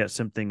and get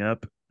something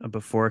up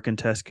before a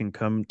contest can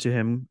come to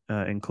him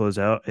and close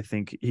out, I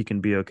think he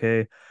can be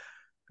okay.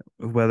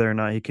 Whether or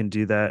not he can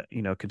do that,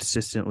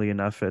 consistently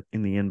enough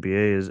in the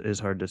NBA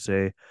is hard to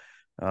say.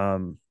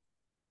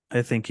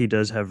 I think he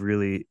does have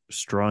really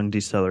strong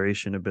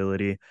deceleration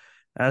ability,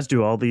 as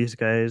do all these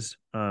guys,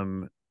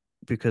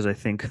 because I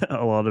think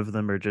a lot of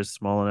them are just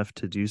small enough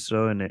to do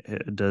so, and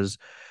it does,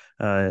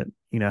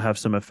 have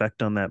some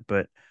effect on that.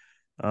 But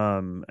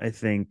I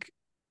think,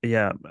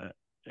 yeah,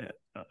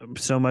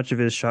 so much of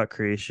his shot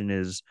creation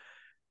is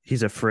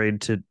he's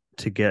afraid to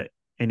get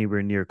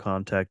anywhere near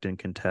contact and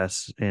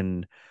contests,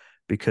 and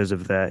because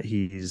of that,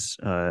 he's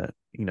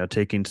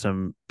taking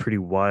some pretty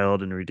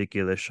wild and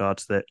ridiculous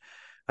shots that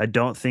I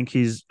don't think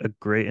he's a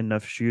great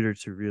enough shooter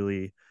to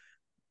really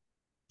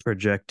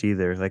project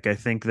either. Like, I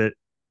think that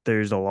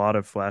there's a lot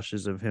of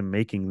flashes of him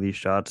making these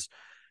shots,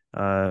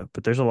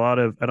 but there's a lot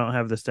of, I don't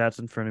have the stats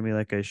in front of me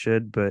like I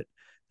should, but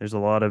there's a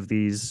lot of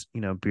these,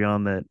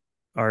 beyond that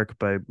arc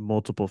by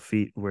multiple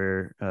feet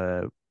where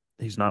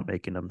he's not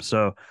making them.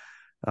 So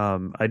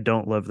I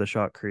don't love the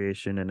shot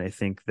creation, and I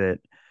think that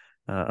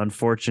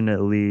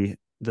unfortunately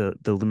the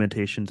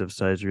limitations of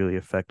size really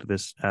affect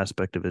this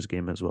aspect of his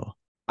game as well.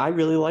 I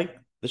really like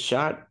the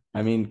shot.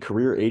 I mean,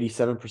 career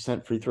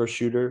 87% free throw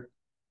shooter.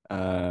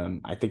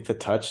 I think the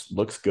touch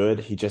looks good.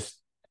 He just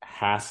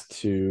has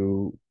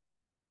to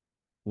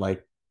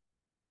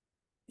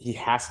he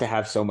has to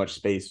have so much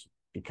space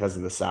because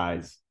of the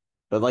size.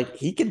 But like,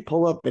 he can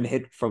pull up and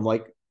hit from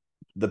like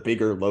the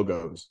bigger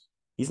logos.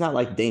 He's not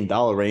like Dame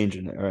Dollar range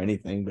or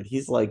anything, but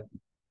he's like,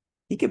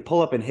 he can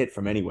pull up and hit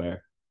from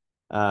anywhere.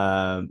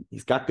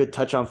 He's got good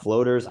touch on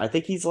floaters. I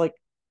think he's like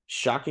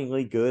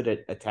shockingly good at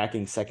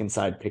attacking second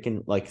side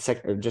picking,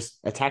 or just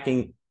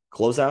attacking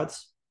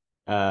closeouts,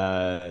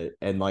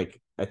 and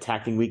like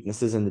attacking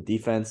weaknesses in the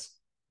defense.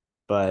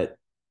 But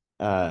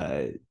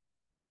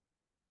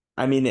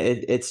I mean,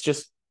 it's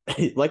just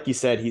like you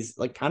said, he's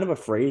like kind of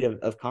afraid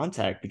of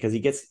contact because he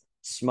gets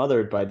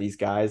smothered by these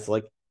guys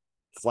like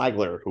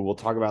Flagler, who we'll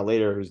talk about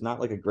later, who's not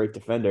like a great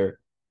defender.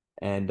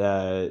 And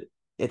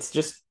it's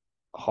just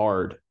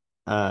hard.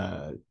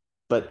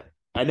 But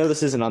I know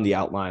this isn't on the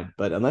outline,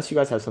 but unless you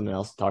guys have something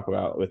else to talk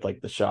about with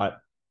like the shot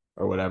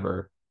or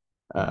whatever,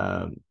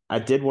 I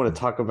did want to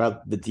talk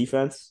about the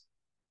defense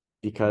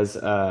because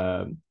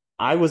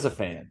I was a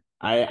fan.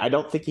 I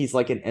don't think he's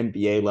like an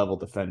NBA level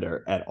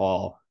defender at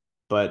all,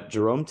 but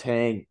Jerome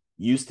Tang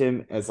used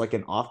him as like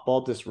an off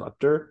ball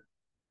disruptor,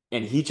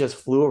 and he just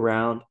flew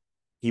around.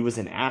 He was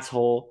an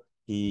asshole.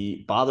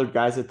 He bothered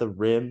guys at the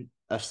rim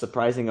a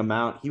surprising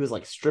amount. He was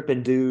like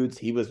stripping dudes.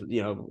 He was,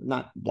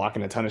 not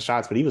blocking a ton of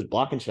shots, but he was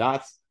blocking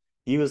shots.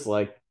 He was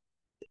like,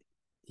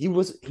 he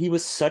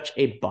was such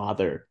a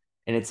bother.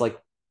 And it's like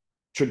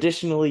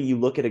traditionally you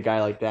look at a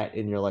guy like that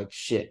and you're like,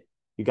 shit,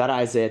 you got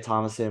Isaiah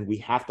Thomason. We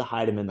have to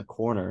hide him in the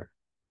corner.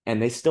 And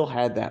they still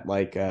had that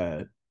like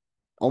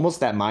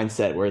almost that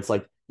mindset where it's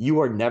like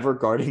you are never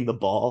guarding the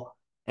ball,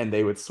 and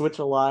they would switch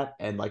a lot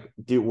and like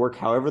do work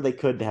however they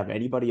could to have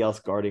anybody else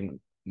guarding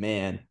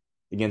man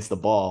against the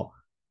ball.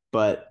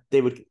 But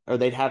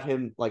they'd have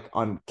him like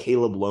on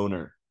Caleb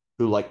Loner,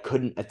 who like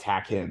couldn't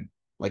attack him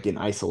like in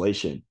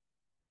isolation.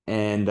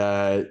 And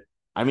I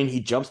mean,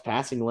 he jumps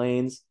passing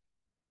lanes.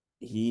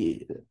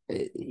 He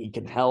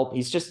can help.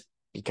 He's just,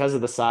 because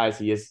of the size,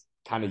 he is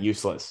kind of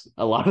useless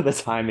a lot of the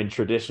time in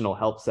traditional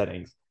help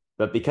settings.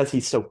 But because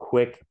he's so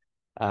quick,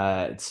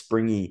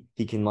 springy,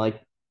 he can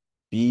like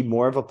be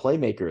more of a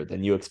playmaker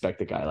than you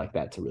expect a guy like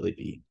that to really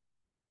be.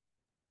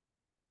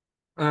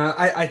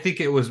 I think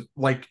it was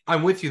like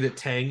I'm with you that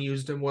Tang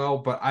used him well,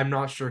 but I'm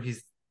not sure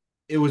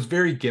it was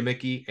very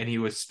gimmicky and he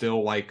was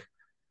still I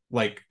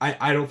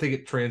don't think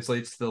it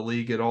translates to the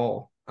league at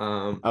all.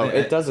 Oh,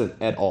 it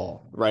doesn't at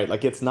all, right?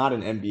 Like it's not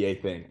an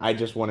NBA thing. I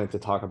just wanted to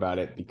talk about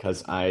it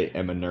because I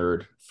am a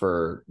nerd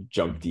for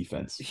junk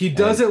defense. He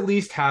does And at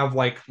least have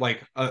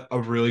a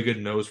really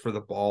good nose for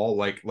the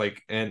ball,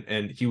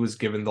 and he was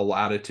given the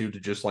latitude to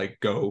just like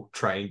go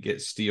try and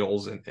get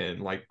steals and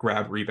like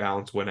grab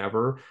rebounds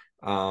whenever.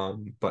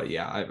 But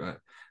yeah,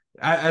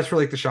 as for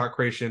like the shot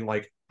creation,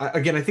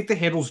 again, I think the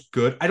handle's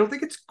good. I don't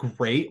think it's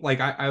great. Like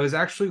I was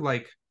actually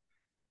like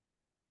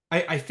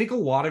I think a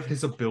lot of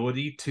his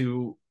ability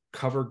to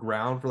cover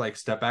ground for like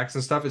step backs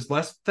and stuff is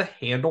less the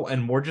handle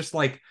and more just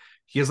like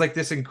he has like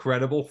this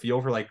incredible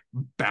feel for like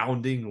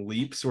bounding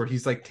leaps where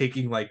he's like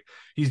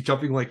he's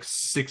jumping like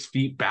 6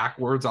 feet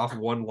backwards off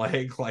one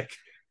leg. Like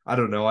I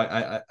don't know.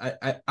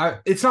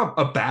 It's not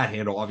a bad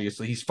handle.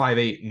 Obviously, he's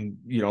 5'8"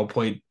 and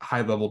played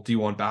high level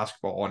D1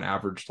 basketball on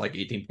average like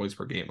 18 points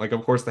per game. Like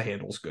of course the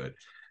handle's good,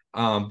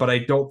 but I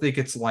don't think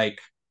it's like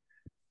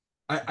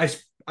I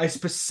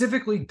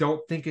specifically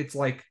don't think it's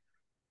like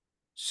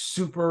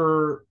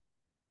super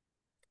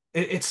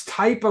it's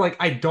tight, but like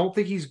I don't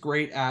think he's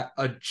great at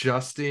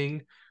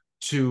adjusting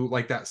to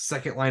like that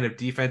second line of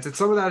defense. And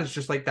some of that is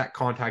just like that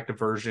contact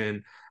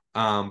aversion.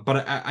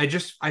 But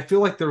I feel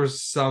like there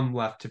was some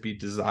left to be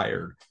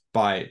desired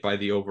by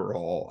the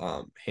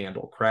overall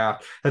handle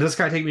craft. That does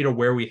kind of take me to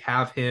where we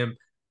have him.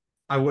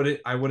 I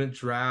wouldn't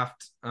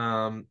draft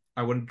him.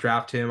 I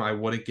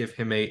wouldn't give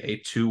him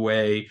a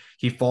two-way.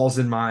 He falls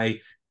in my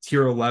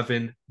tier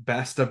 11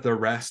 best of the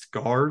rest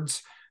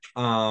guards.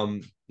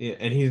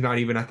 And he's not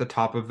even at the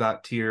top of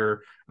that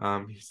tier.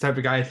 He's the type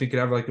of guy I think could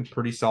have like a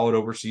pretty solid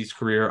overseas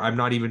career. I'm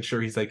not even sure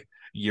he's like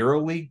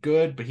EuroLeague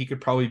good, but he could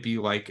probably be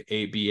like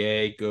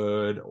ABA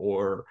good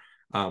or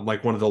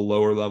like one of the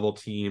lower level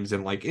teams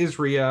in like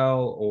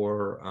Israel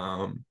or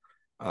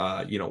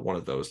one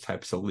of those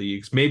types of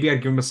leagues. Maybe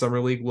I'd give him a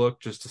summer league look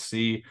just to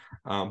see,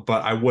 but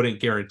I wouldn't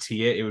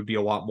guarantee it. It would be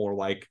a lot more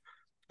like,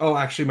 oh,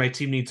 actually, my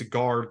team needs a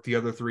guard. The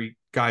other three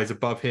guys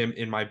above him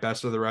in my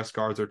best of the rest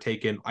guards are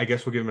taken. I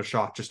guess we'll give him a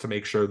shot just to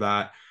make sure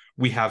that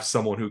we have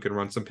someone who can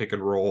run some pick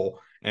and roll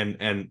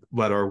and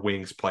let our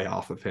wings play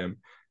off of him.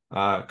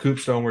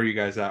 Coopstone, where are you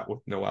guys at with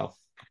Nowell?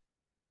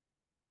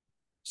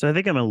 So I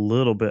think I'm a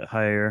little bit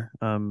higher,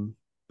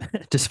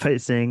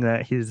 despite saying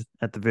that he's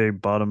at the very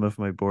bottom of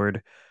my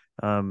board.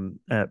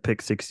 At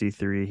pick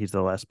 63, he's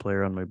the last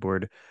player on my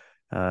board.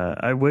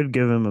 I would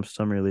give him a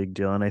summer league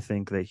deal, and I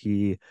think that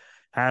he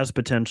has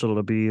potential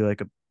to be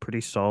like a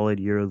pretty solid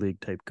EuroLeague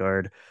type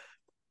guard,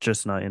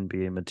 just not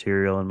NBA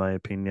material in my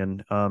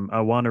opinion. I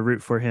want to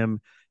root for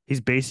him.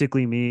 He's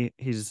basically me.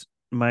 He's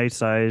my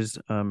size.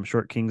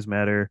 Short kings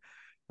matter.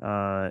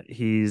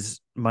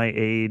 He's my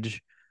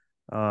age.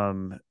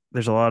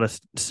 There's a lot of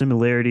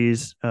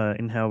similarities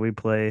in how we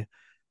play,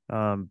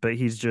 but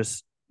he's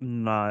just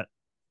not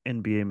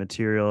NBA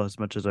material as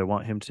much as I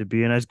want him to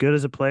be, and as good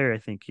as a player I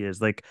think he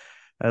is. Like,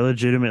 I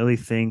legitimately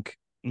think,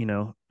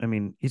 I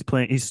mean,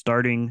 he's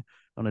starting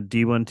on a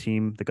D1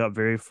 team that got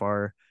very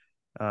far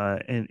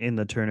in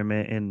the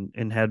tournament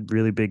and had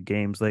really big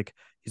games. Like,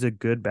 he's a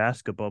good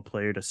basketball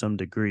player to some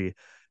degree.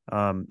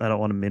 I don't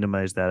want to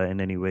minimize that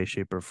in any way,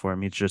 shape, or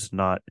form. He's just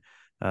not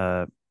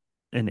an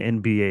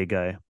NBA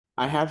guy.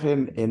 I have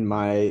him in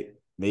my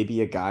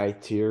maybe a guy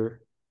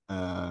tier.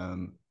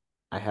 I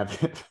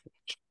have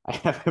I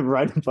have him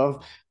right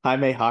above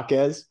Jaime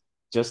Jaquez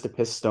just to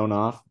piss Stone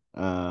off.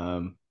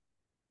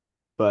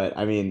 But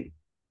I mean,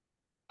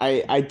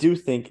 I do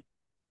think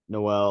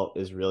Nowell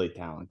is really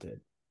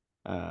talented.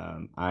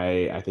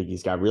 I think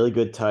he's got really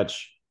good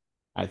touch.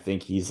 I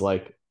think he's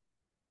got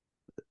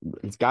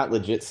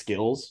legit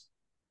skills.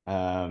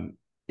 It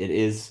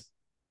is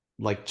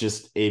like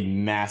just a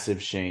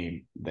massive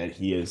shame that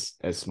he is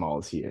as small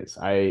as he is.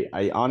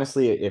 I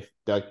honestly, if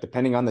like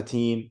depending on the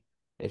team,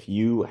 if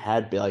you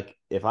had like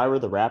if I were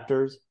the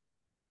Raptors,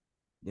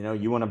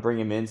 you want to bring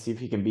him in, see if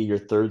he can be your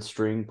third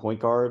string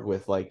point guard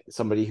with like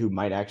somebody who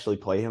might actually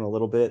play him a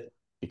little bit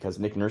because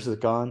Nick Nurse is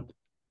gone.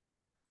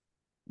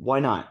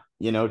 Why not?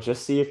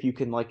 Just see if you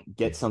can like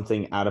get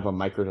something out of a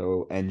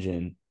micro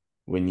engine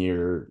when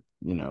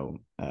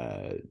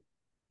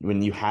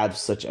when you have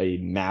such a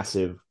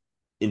massive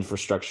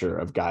infrastructure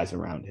of guys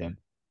around him.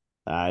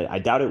 I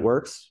doubt it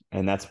works,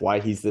 and that's why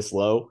he's this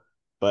low.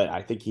 But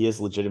I think he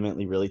is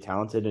legitimately really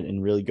talented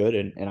and really good,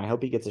 and I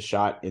hope he gets a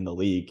shot in the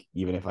league,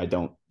 even if I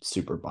don't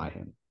super buy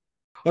him.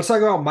 Let's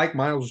talk about Mike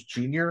Miles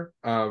Jr.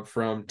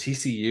 From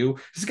TCU.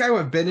 This is a guy who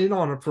I've been in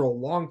on for a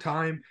long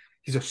time.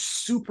 He's a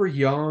super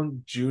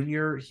young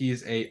junior.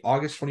 He's a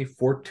August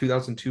 24th,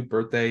 2002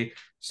 birthday.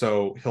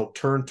 So he'll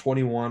turn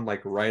 21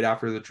 like right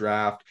after the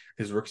draft.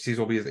 His rookie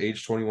season will be his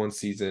age 21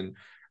 season.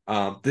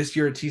 This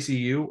year at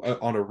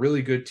TCU, on a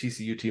really good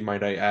TCU team,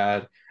 might I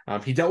add.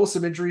 He dealt with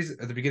some injuries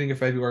at the beginning of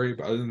February,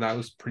 but other than that,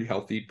 was pretty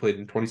healthy. Played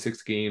in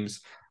 26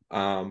 games.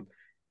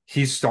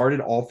 He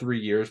started all 3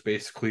 years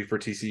basically for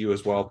TCU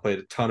as well. Played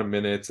a ton of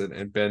minutes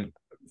and been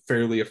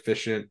fairly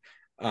efficient.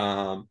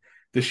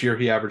 This year,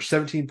 he averaged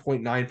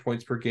 17.9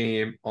 points per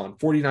game on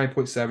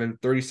 49.7,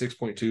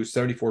 36.2,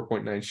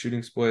 74.9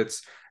 shooting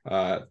splits,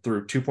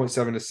 through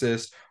 2.7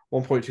 assists,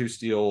 1.2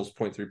 steals,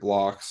 0.3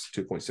 blocks,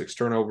 2.6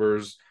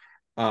 turnovers.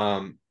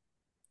 At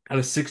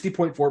a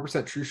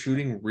 60.4% true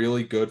shooting,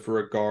 really good for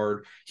a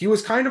guard. He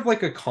was kind of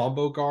like a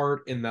combo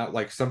guard in that,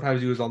 like,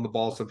 sometimes he was on the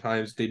ball,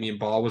 sometimes Damian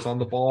Baugh was on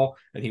the ball,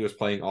 and he was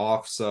playing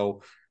off.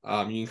 So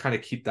you can kind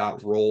of keep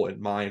that role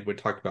in mind when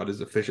talking about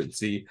his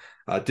efficiency.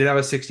 Did have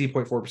a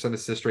 16.4%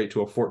 assist rate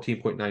to a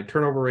 14.9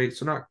 turnover rate,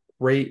 so not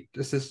great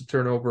assist to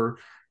turnover.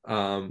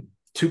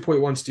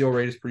 2.1 steal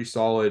rate is pretty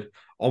solid.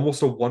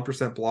 Almost a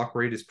 1% block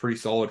rate is pretty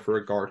solid for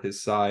a guard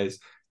his size.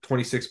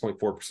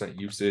 26.4%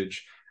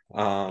 usage.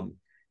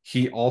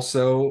 He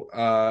also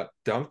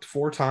dunked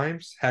 4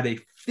 times, had a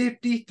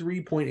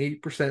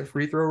 53.8%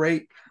 free throw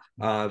rate.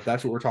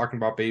 That's what we're talking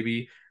about,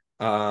 baby.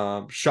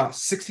 Shot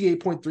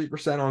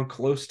 68.3% on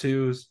close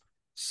twos,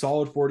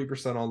 solid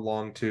 40% on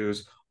long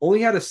twos.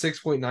 Only had a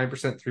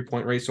 6.9%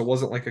 three-point rate, so it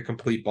wasn't like a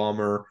complete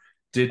bomber.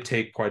 Did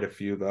take quite a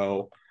few,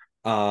 though.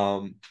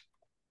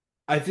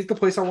 I think the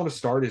place I want to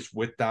start is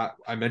with that.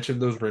 I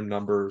mentioned those rim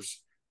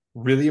numbers.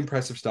 Really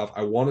impressive stuff.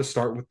 I want to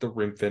start with the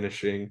rim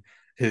finishing,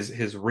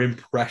 his rim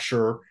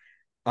pressure.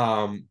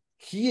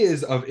 He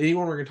is, of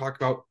anyone we're going to talk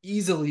about,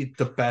 easily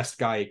the best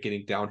guy at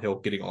getting downhill,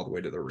 getting all the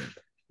way to the rim.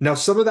 Now,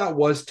 some of that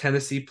was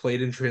Tennessee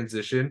played in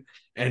transition,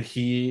 and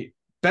he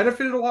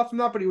benefited a lot from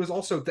that, but he was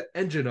also the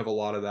engine of a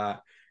lot of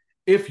that.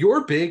 If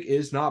your big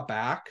is not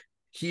back,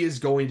 he is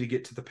going to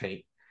get to the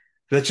paint.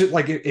 That's just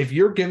like, if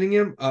you're giving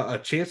him a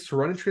chance to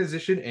run in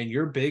transition and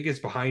your big is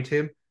behind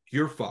him,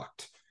 you're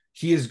fucked.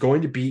 He's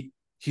going to beat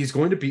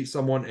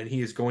someone, and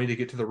he is going to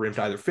get to the rim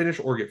to either finish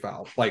or get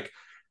fouled. Like,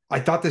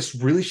 I thought this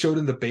really showed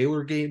in the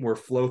Baylor game where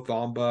Flo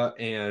Thamba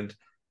and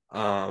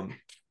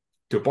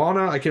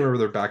Dubana, I can't remember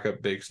their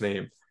backup big's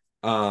name.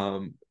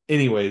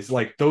 Anyways,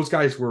 like, those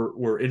guys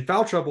were in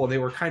foul trouble, and they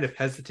were kind of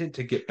hesitant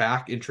to get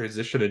back in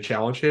transition and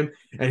challenge him,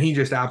 and he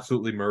just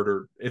absolutely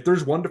murdered. If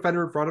there's one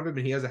defender in front of him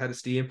and he has a head of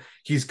steam,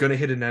 he's going to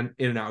hit an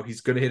in and out.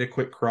 He's going to hit a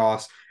quick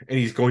cross, and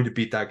he's going to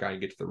beat that guy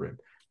and get to the rim.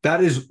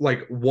 That is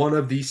like one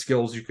of these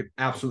skills you could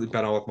absolutely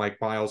bet on with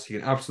Mike Miles. He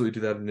can absolutely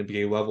do that at an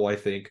NBA level, I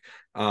think.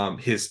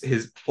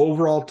 His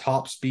overall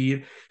top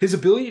speed, his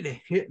ability to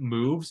hit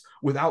moves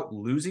without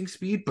losing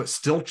speed but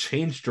still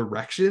change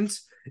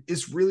directions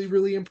is really,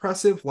 really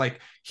impressive. Like,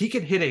 he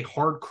can hit a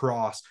hard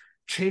cross,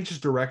 change his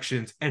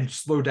directions, and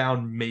slow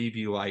down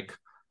maybe like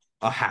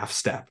a half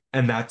step,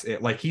 and that's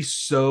it. Like, he's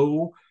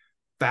so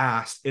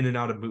fast in and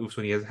out of moves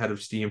when he has a head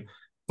of steam.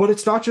 But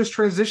it's not just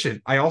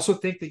transition. I also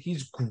think that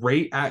he's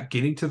great at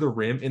getting to the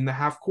rim in the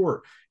half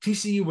court.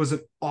 TCU was an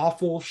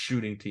awful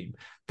shooting team.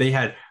 They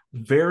had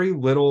very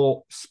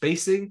little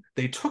spacing.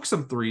 They took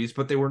some threes,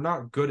 but they were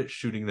not good at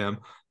shooting them.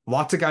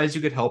 Lots of guys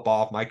you could help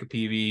off: Micah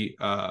Peavy,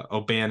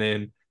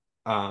 O'Bannon,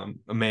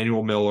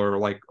 Emmanuel Miller.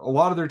 Like, a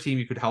lot of their team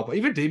you could help.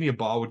 Even Damian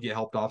Baugh would get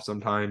helped off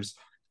sometimes.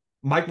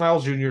 Mike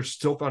Miles Jr.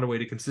 still found a way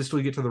to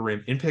consistently get to the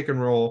rim in pick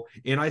and roll,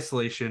 in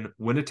isolation,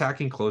 when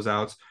attacking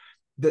closeouts.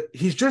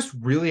 He's just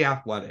really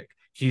athletic.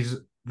 He's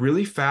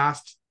really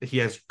fast. He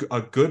has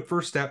a good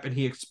first step, and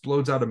he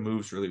explodes out of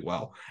moves really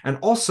well. And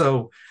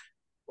also,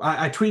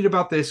 I tweeted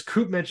about this.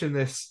 Coop mentioned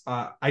this.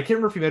 I can't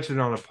remember if he mentioned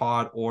it on a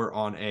pod or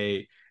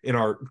in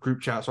our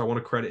group chat, so I want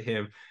to credit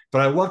him.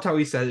 But I loved how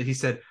he said it. He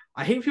said,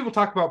 "I hate people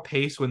talk about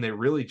pace when they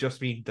really just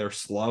mean they're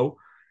slow."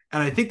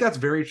 And I think that's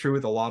very true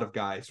with a lot of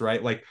guys,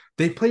 right? Like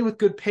they play with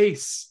good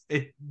pace.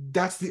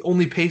 That's the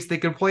only pace they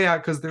can play at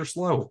because they're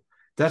slow.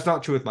 That's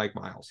not true with Mike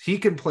Miles. He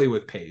can play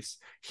with pace.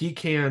 He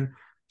can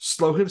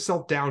slow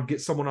himself down,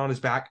 get someone on his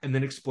back, and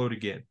then explode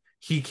again.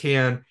 He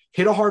can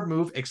hit a hard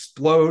move,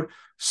 explode,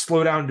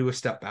 slow down, do a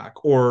step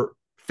back, or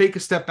fake a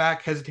step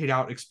back, hesitate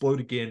out, explode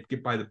again,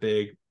 get by the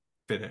big,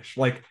 finish.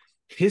 Like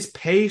his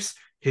pace,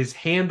 his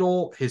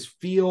handle, his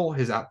feel,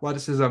 his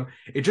athleticism,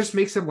 it just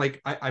makes him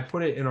like I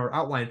put it in our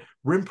outline,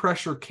 rim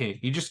pressure king.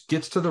 He just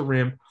gets to the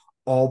rim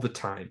all the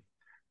time.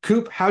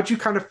 Coop, how'd you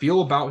kind of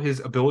feel about his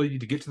ability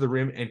to get to the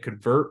rim and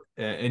convert?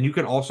 And you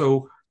can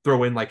also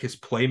throw in like his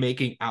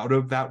playmaking out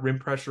of that rim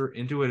pressure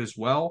into it as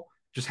well.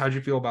 Just how'd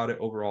you feel about it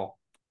overall?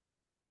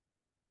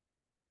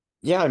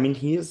 Yeah, I mean,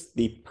 he is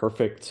the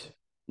perfect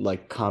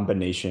like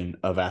combination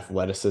of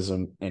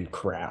athleticism and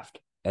craft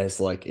as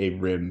like a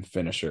rim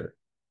finisher,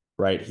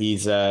 right? He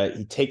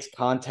takes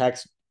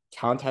contact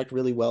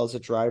really well as a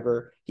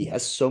driver. He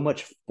has so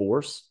much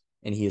force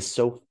and he is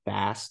so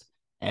fast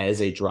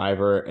as a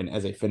driver and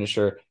as a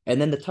finisher.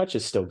 And then the touch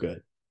is still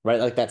good,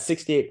 right? Like that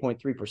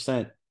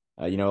 68.3%,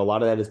 a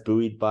lot of that is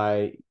buoyed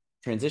by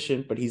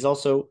transition, but he's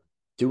also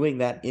doing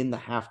that in the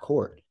half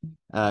court.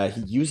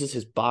 He uses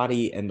his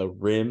body and the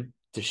rim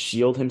to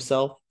shield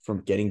himself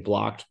from getting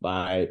blocked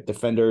by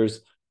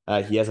defenders.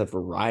 He has a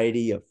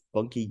variety of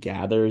funky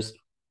gathers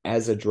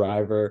as a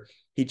driver.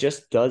 He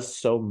just does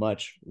so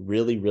much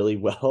really, really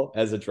well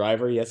as a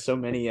driver. He has so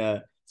many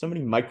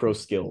micro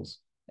skills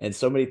and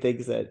so many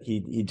things that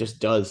he just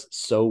does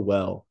so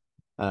well.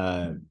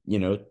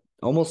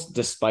 Almost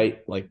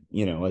despite like, a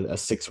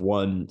 6'1",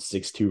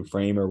 6'2"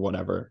 frame or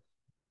whatever.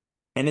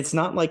 And it's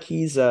not like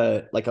he's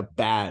like a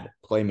bad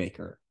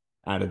playmaker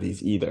out of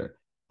these either.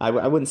 I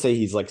wouldn't say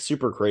he's like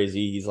super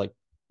crazy. He's like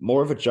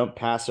more of a jump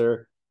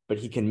passer, but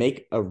he can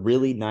make a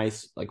really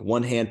nice like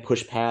one hand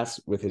push pass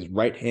with his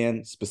right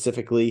hand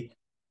specifically.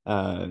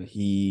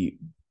 He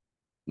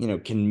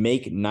can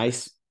make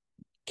nice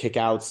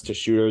kickouts to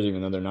shooters,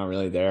 even though they're not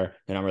really there.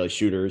 They're not really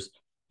shooters.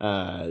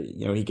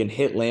 He can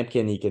hit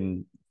Lampkin. He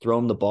can throw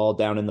him the ball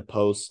down in the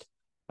post.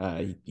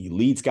 He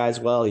leads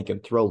guys well. He can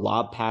throw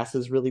lob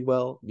passes really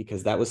well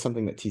because that was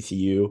something that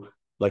TCU,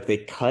 like they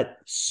cut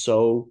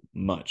so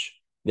much.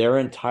 Their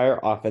entire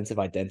offensive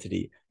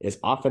identity is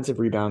offensive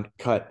rebound,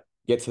 cut,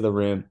 get to the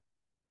rim,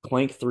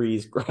 clank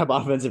threes, grab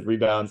offensive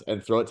rebounds,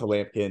 and throw it to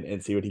Lampkin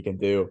and see what he can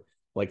do.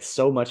 Like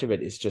so much of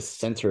it is just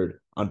centered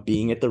on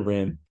being at the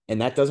rim,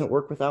 and that doesn't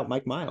work without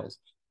Mike Miles.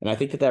 And I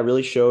think that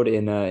really showed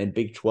in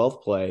Big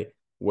 12 play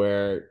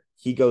where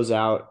he goes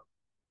out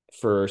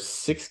for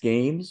 6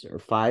 games or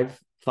five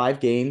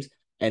games,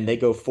 and they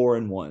go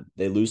 4-1.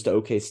 They lose to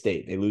OK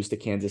State, they lose to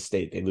Kansas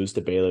State, they lose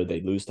to Baylor, they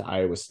lose to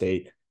Iowa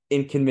State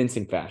in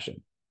convincing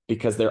fashion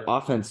because their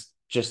offense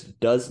just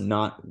does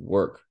not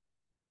work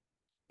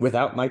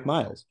without Mike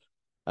Miles.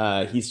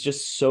 He's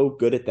just so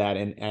good at that.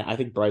 And I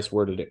think Bryce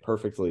worded it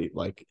perfectly.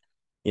 Like,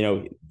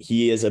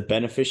 he is a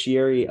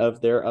beneficiary of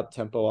their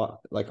up-tempo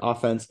like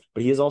offense,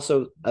 but he is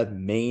also a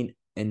main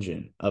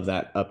engine of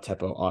that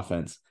up-tempo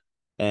offense.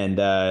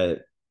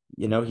 And,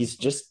 he's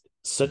just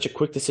such a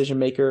quick decision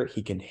maker.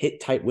 He can hit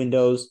tight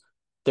windows.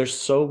 There's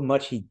so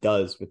much he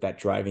does with that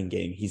driving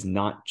game. He's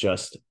not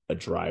just a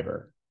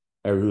driver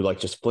or who like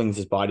just flings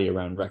his body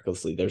around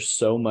recklessly. There's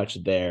so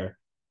much there.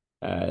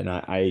 And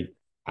I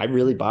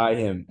really buy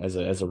him as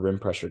a rim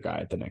pressure guy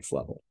at the next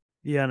level.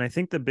 Yeah, and I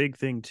think the big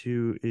thing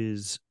too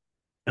is,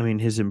 I mean,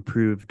 his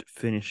improved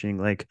finishing.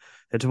 Like,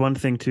 it's one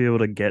thing to be able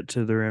to get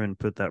to the rim and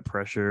put that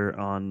pressure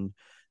on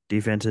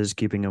defenses,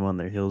 keeping them on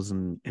their heels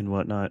and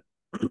whatnot.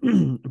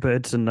 But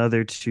it's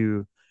another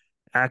to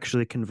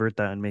actually convert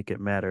that and make it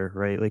matter,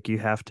 right? Like, you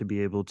have to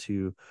be able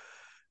to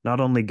not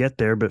only get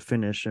there but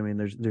finish. I mean,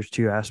 there's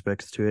two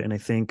aspects to it, and I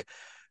think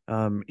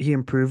he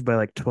improved by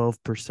like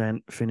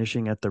 12%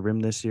 finishing at the rim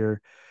this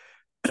year.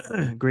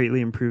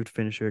 Greatly improved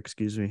finisher,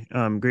 excuse me.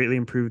 Greatly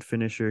improved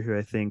finisher who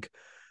I think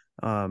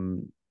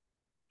um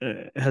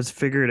has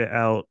figured it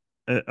out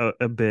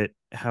a bit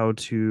how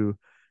to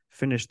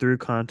finish through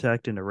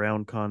contact and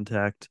around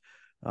contact.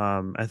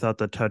 I thought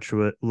the touch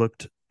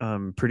looked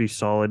pretty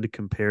solid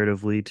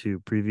comparatively to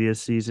previous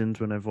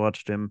seasons when I've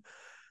watched him.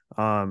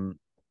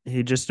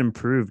 He just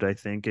improved, I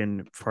think,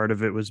 and part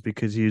of it was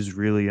because he was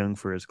really young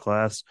for his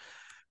class.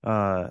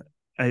 Uh,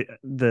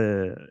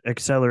 the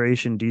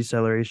acceleration,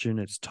 deceleration,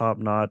 it's top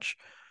notch,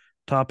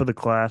 top of the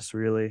class,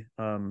 really.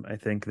 I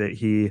think that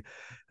he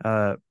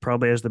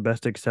probably has the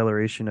best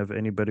acceleration of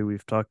anybody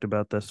we've talked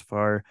about thus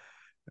far,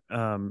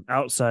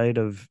 outside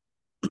of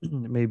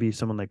maybe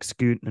someone like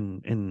Scoot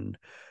and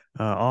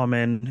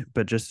Amen,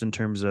 but just in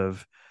terms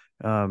of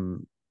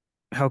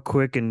how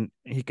quick and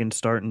he can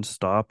start and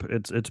stop,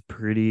 it's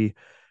pretty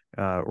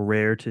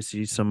rare to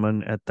see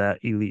someone at that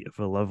elite of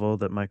a level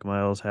that Mike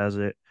Miles has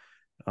it.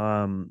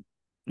 Um,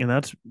 and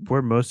that's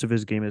where most of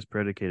his game is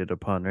predicated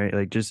upon, right?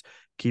 Like just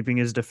keeping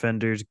his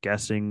defenders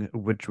guessing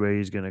which way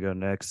he's going to go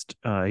next.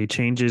 He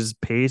changes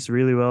pace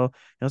really well.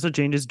 He also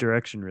changes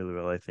direction really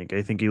well. I think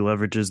he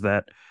leverages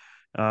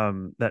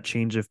that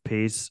change of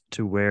pace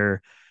to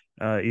where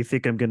you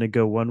think I'm going to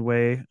go one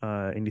way,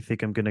 and you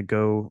think I'm going to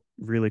go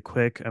really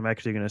quick, I'm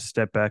actually going to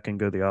step back and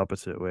go the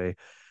opposite way.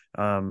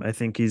 I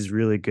think he's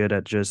really good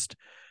at just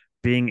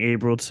being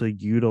able to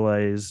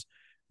utilize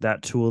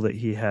that tool that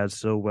he has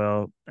so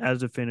well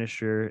as a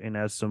finisher and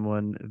as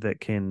someone that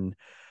can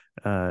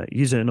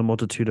use it in a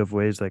multitude of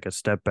ways, like a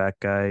step back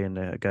guy and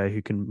a guy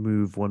who can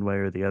move one way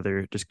or the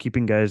other, just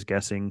keeping guys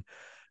guessing.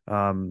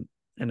 And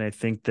I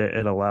think that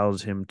it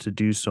allows him to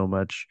do so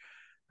much.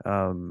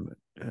 Um,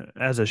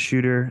 as a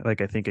shooter,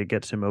 like I think it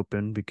gets him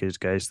open because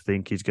guys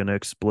think he's going to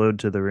explode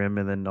to the rim,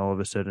 and then all of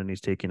a sudden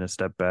he's taking a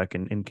step back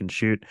and can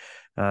shoot.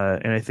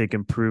 And I think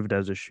improved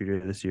as a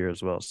shooter this year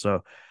as well. So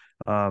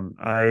um,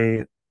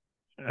 I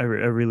I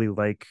really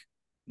like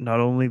not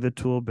only the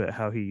tool but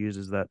how he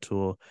uses that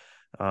tool,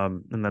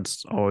 and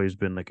that's always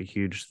been like a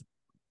huge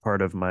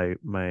part of my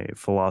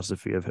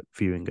philosophy of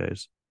viewing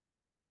guys.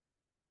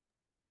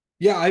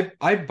 Yeah,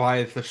 I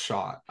buy the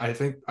shot. I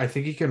think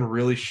he can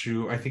really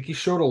shoot. I think he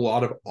showed a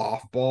lot of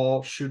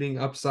off-ball shooting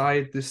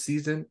upside this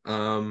season.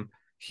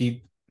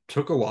 He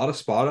took a lot of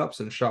spot ups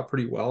and shot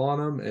pretty well on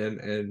them,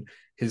 and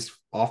his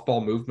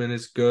off-ball movement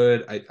is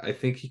good. I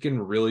think he can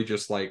really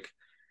just like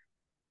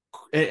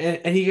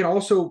and he can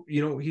also,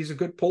 he's a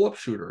good pull-up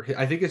shooter.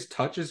 I think his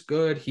touch is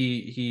good.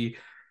 He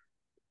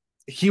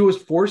was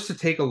forced to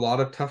take a lot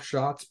of tough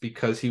shots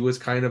because he was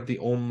kind of the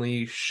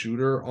only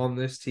shooter on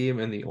this team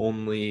and the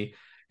only,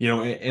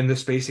 and the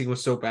spacing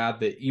was so bad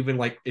that even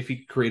like if he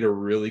could create a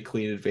really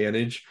clean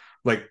advantage,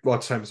 like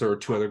lots of times there were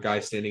two other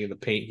guys standing in the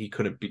paint, he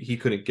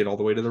couldn't get all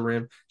the way to the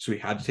rim, so he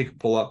had to take a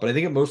pull up. But I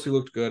think it mostly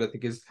looked good. I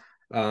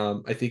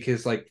think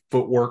his like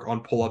footwork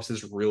on pull ups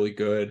is really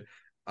good.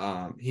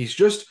 He's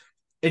just,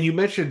 and you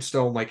mentioned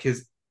Stone, like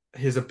his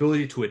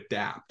ability to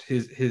adapt,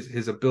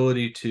 his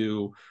ability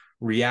to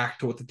react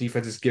to what the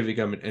defense is giving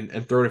him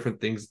and throw different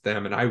things at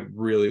them. And I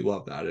really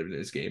love that in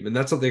his game. And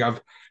that's something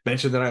I've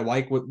mentioned that I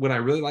like when I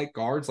really like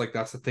guards. Like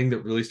that's the thing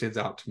that really stands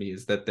out to me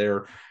is that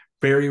they're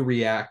very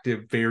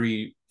reactive,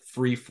 very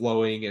free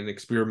flowing and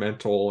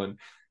experimental. And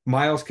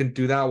Miles can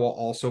do that while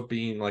also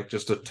being like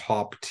just a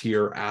top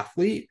tier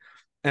athlete.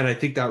 And I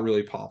think that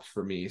really pops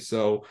for me.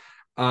 So,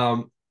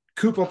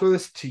 Coop, I'll throw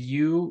this to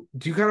you.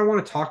 Do you kind of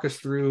want to talk us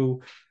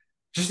through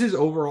just his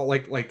overall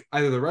like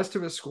either the rest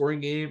of his scoring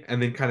game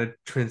and then kind of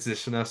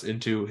transition us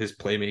into his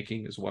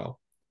playmaking as well?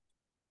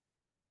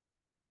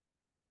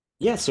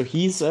 Yeah, so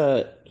he's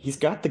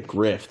got the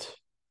grift,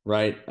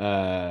 right?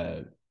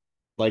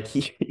 Like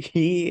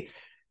he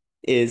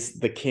is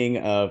the king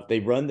of, they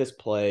run this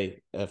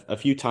play a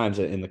few times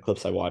in the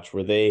clips I watch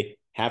where they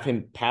have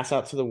him pass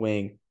out to the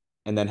wing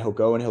and then he'll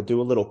go and he'll do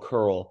a little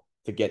curl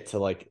to get to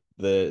like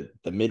the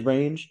mid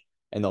range,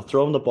 and they'll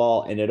throw him the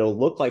ball and it'll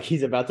look like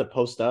he's about to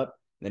post up.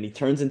 And then he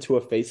turns into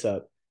a face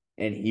up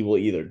and he will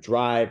either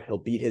drive, he'll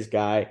beat his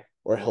guy,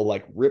 or he'll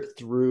like rip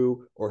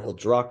through, or he'll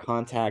draw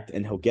contact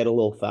and he'll get a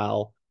little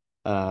foul.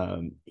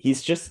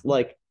 He's just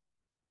like,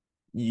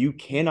 you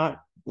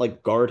cannot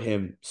like guard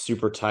him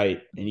super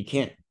tight, and you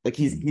can't like,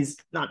 he's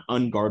not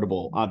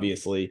unguardable,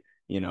 obviously,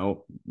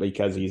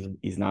 because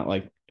he's not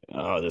like,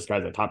 oh, this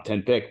guy's a top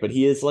 10 pick, but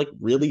he is like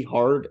really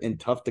hard and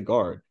tough to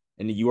guard,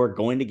 and you are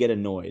going to get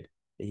annoyed.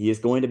 He is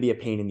going to be a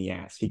pain in the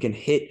ass. He can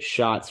hit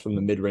shots from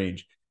the mid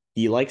range.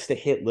 He likes to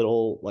hit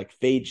little like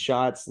fade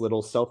shots,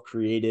 little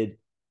self-created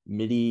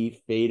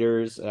midi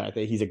faders. I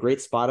think he's a great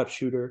spot up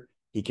shooter.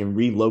 He can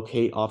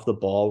relocate off the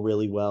ball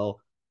really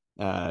well.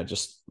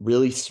 Just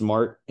really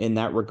smart in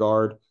that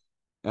regard.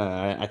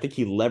 I think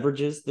he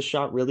leverages the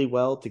shot really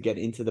well to get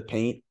into the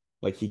paint.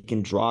 Like he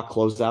can draw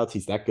closeouts.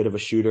 He's that good of a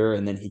shooter,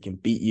 and then he can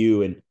beat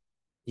you. And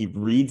he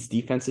reads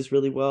defenses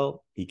really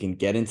well. He can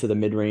get into the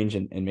mid range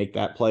and make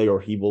that play,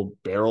 or he will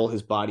barrel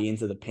his body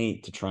into the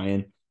paint to try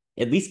and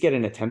at least get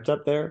an attempt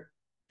up there.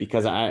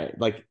 Because I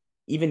like,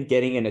 even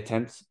getting an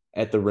attempt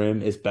at the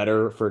rim is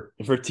better for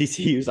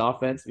TCU's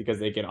offense because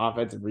they can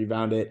offensive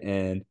rebound it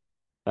and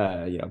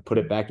put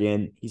it back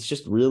in. He's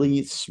just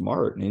really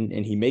smart,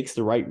 and he makes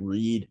the right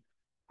read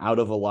out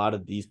of a lot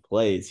of these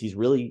plays. He's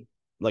really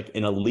like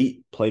an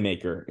elite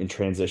playmaker in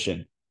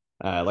transition.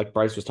 Like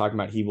Bryce was talking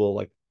about, he will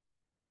like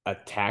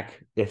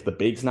attack if the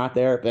big's not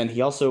there. Then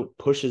he also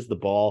pushes the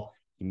ball.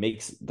 He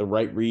makes the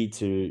right read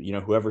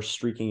to, whoever's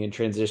streaking in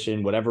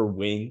transition, whatever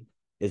wing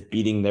is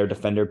beating their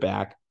defender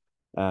back.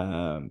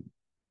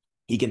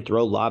 He can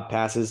throw lob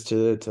passes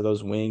to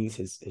those wings.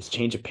 His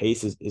change of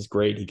pace is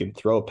great. He can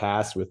throw a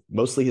pass with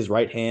mostly his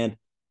right hand.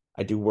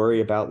 I do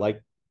worry about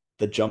like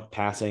the jump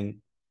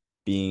passing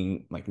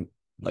being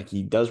like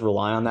he does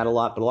rely on that a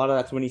lot, but a lot of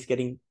that's when he's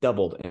getting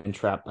doubled and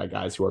trapped by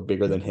guys who are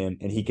bigger than him,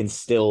 and he can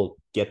still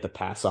get the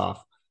pass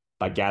off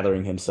by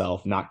gathering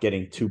himself, not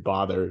getting too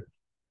bothered.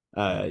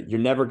 You're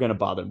never going to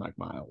bother Mike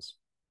Miles.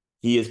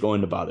 He is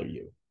going to bother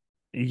you.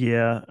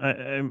 Yeah,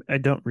 I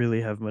don't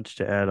really have much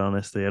to add,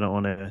 honestly. I don't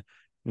want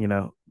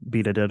to,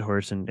 beat a dead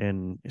horse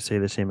and say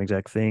the same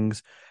exact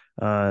things.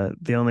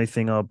 The only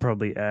thing I'll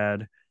probably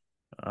add,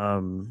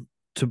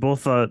 to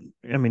both,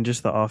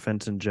 just the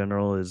offense in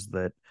general is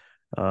that,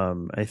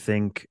 I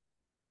think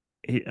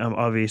he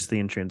obviously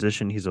in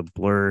transition, he's a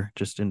blur,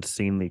 just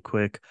insanely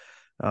quick.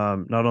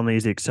 Not only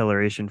is the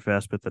acceleration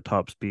fast, but the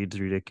top speed's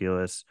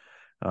ridiculous.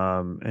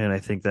 And I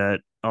think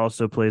that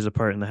also plays a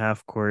part in the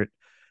half court.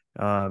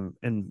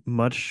 And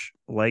much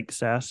like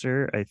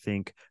Sasser, I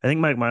think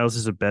Mike Miles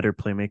is a better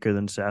playmaker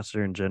than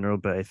Sasser in general,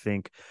 but I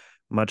think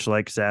much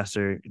like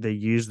Sasser, they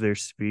use their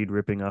speed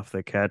ripping off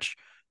the catch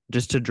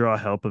just to draw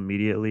help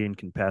immediately and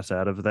can pass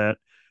out of that.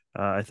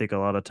 I think a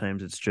lot of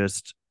times it's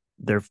just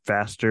they're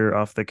faster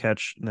off the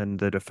catch than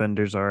the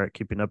defenders are at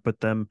keeping up with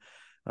them.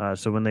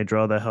 So when they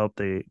draw the help,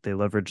 they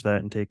leverage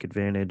that and take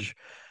advantage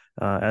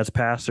as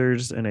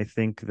passers. And I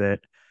think that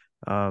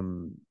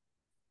um,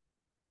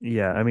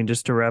 yeah, I mean,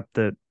 just to wrap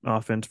the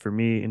offense for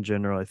me in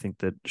general, I think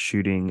that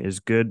shooting is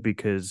good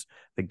because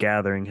the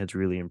gathering has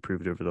really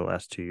improved over the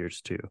last 2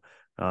 years too.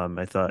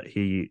 I thought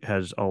he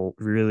has all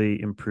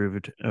really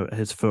improved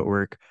his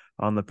footwork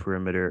on the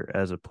perimeter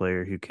as a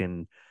player who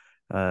can,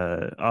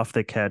 off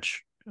the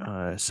catch,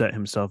 set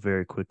himself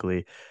very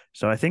quickly.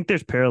 So I think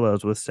there's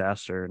parallels with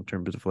Sasser in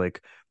terms of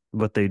like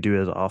what they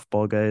do as off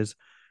ball guys.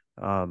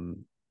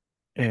 Um,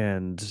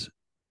 and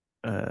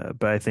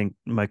but I think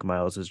Mike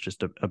Miles is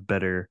just a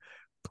better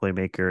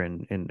playmaker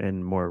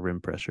and more rim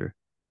pressure.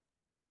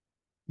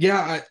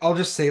 Yeah, I'll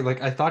just say,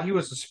 like, I thought he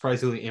was a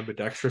surprisingly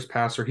ambidextrous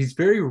passer. He's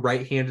very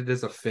right-handed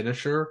as a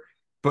finisher,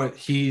 but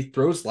he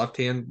throws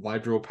left-hand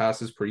live dribble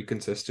passes pretty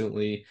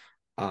consistently.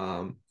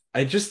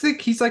 I just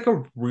think he's like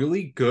a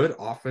really good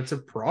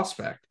offensive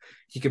prospect.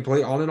 He can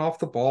play on and off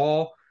the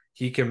ball.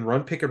 He can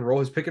run pick and roll.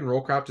 His pick and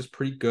roll craft is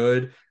pretty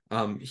good.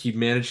 He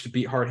managed to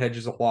beat hard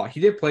hedges a lot. He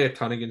did play a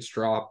ton against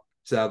drop.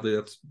 Sadly,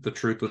 that's the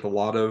truth with a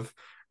lot of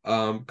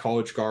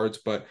college guards,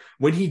 but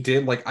when he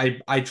did, like,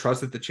 I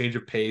trust that the change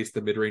of pace, the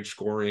mid-range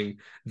scoring,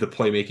 the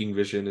playmaking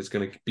vision is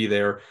going to be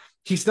there.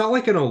 He's not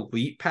like an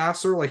elite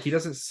passer. Like, he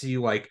doesn't see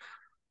like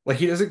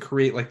he doesn't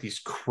create like these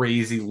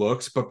crazy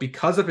looks, but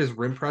because of his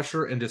rim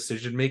pressure and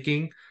decision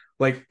making,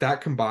 like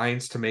that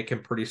combines to make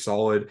him pretty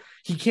solid.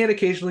 He can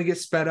occasionally get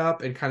sped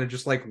up and kind of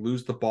just like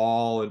lose the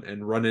ball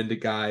and run into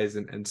guys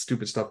and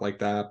stupid stuff like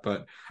that.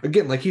 But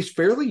again, like he's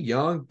fairly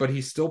young, but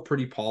he's still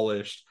pretty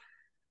polished.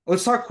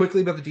 Let's talk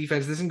quickly about the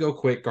defense. This can go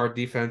quick. Guard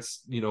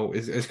defense,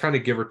 is kind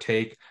of give or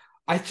take.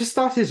 I just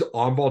thought his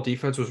on-ball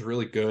defense was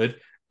really good.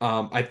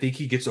 I think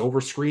he gets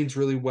over screens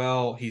really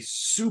well. He's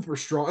super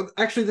strong.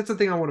 Actually, that's the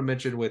thing I want to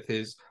mention with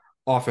his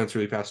offense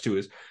really fast too,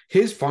 is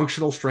his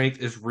functional strength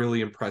is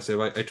really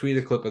impressive. I tweeted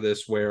a clip of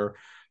this where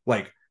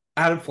like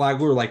Adam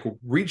Flagler like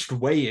reached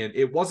way in.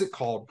 It wasn't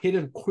called, hit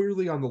him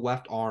clearly on the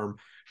left arm,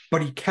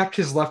 but he kept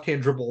his left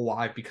hand dribble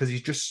alive because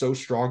he's just so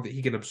strong that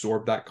he can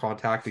absorb that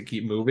contact and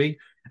keep moving.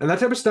 And that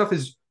type of stuff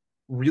is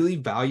really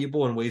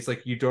valuable in ways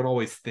like you don't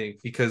always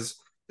think, because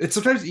it's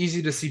sometimes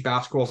easy to see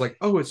basketball as like,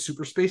 oh, it's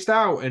super spaced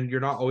out and you're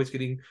not always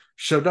getting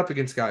shoved up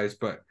against guys.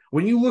 But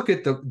when you look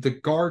at the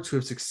guards who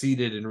have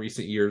succeeded in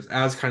recent years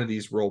as kind of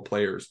these role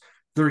players,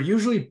 they're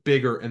usually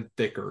bigger and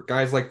thicker.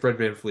 Guys like Fred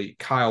VanVleet,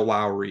 Kyle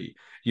Lowry,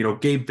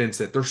 Gabe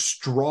Vincent, they're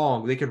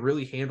strong. They can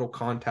really handle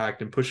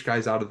contact and push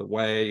guys out of the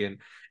way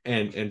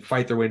and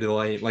fight their way into the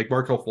lane. Like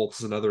Markelle Fultz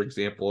is another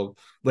example of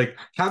like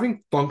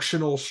having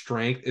functional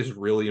strength is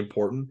really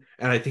important.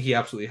 And I think he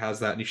absolutely has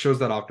that. And he shows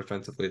that off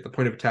defensively at the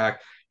point of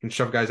attack, can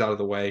shove guys out of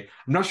the way.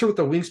 I'm not sure what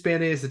the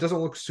wingspan is. It doesn't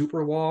look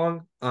super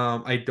long.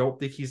 I don't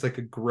think he's like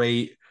a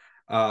great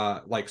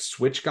like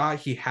switch guy.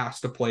 He has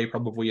to play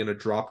probably in a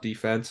drop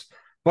defense.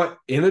 But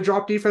in a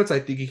drop defense, I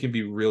think he can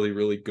be really,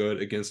 really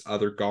good against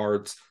other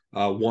guards,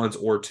 ones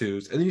or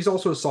twos. And then he's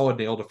also a solid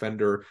nail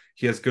defender.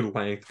 He has good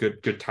length,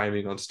 good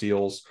timing on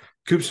steals.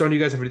 Coopstone, you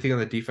guys have anything on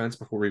the defense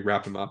before we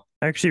wrap him up?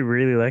 I actually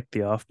really like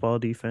the off-ball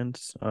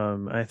defense.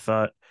 I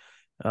thought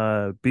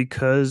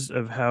because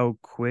of how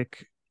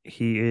quick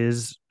he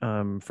is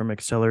from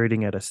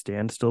accelerating at a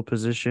standstill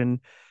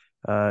position,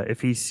 if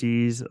he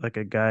sees like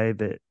a guy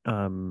that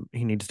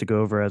he needs to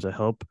go over as a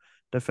help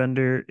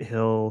defender,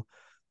 he'll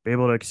be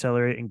able to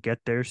accelerate and get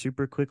there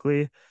super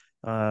quickly.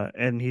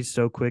 And he's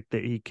so quick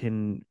that he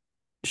can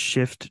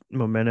shift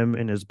momentum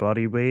in his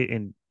body weight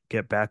and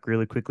get back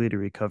really quickly to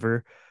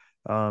recover.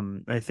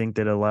 I think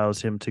that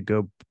allows him to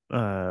go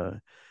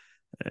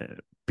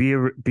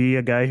be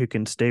a guy who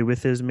can stay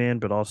with his man,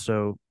 but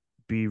also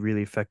be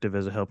really effective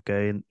as a help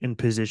guy and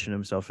position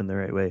himself in the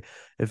right way.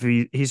 If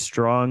he's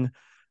strong,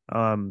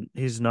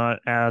 he's not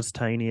as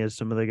tiny as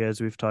some of the guys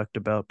we've talked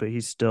about, but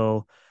he's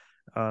still,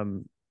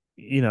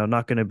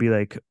 not going to be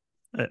like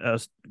a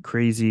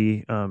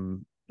crazy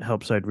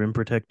help side rim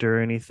protector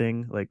or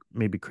anything like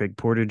maybe Craig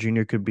Porter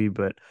Jr. could be,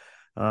 but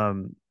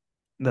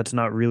that's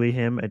not really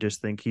him. I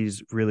just think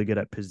he's really good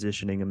at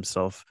positioning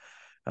himself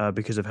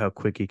because of how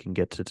quick he can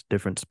get to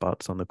different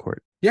spots on the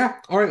court. Yeah.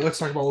 All right. Let's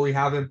talk about where we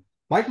have him.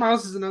 Mike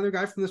Miles is another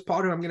guy from this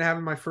pod who I'm going to have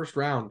in my first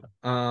round.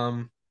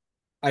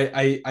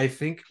 I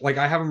think like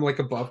I have him like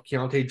above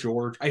Keontae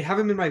George. I have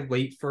him in my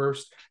late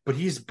first, but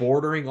he's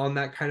bordering on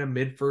that kind of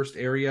mid first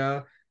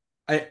area.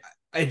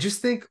 I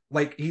just think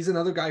like he's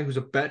another guy who's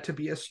a bet to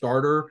be a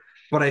starter.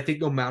 but I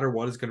think no matter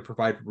what is going to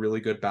provide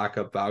really good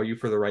backup value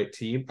for the right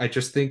team. I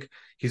just think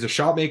he's a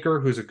shot maker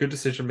who's a good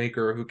decision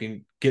maker who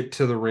can get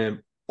to the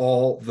rim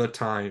all the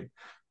time.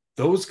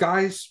 Those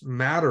guys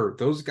matter.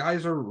 Those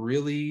guys are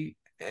really,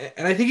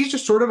 and I think he's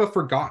just sort of a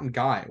forgotten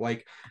guy.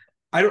 Like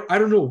I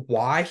don't know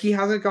why he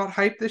hasn't got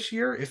hyped this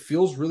year. It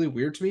feels really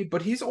weird to me,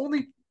 but he's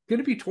only going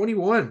to be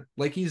 21.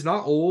 Like he's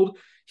not old.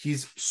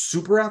 He's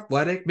super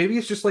athletic. Maybe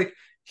it's just like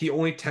he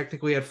only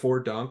technically had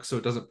 4 dunks, so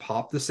it doesn't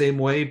pop the same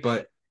way,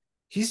 but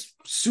he's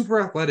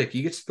super athletic.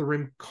 He gets to the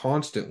rim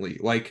constantly.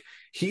 Like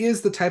he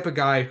is the type of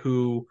guy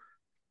who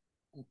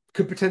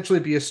could potentially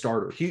be a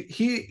starter.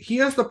 He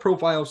has the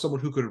profile of someone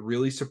who could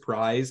really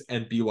surprise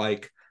and be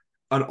like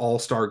an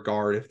all-star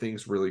guard if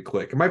things really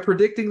click. Am I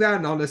predicting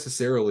that? Not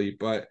necessarily,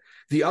 but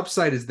the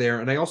upside is there.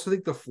 And I also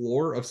think the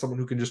floor of someone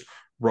who can just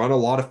run a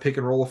lot of pick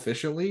and roll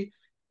efficiently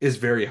is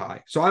very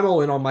high. So I'm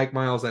all in on Mike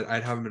Miles.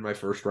 I'd have him in my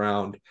first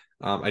round.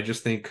 I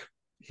just think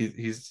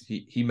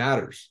he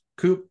matters.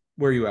 Coop,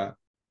 where are you at?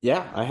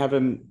 Yeah, I have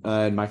him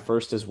in my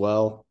first as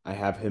well. I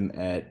have him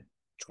at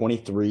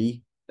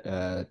 23,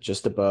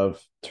 just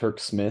above Turk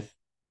Smith.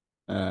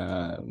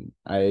 I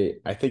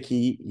think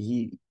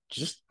he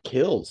just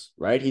kills,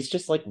 right? He's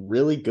just like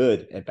really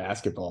good at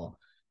basketball.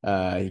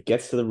 He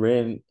gets to the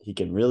rim, he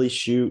can really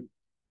shoot.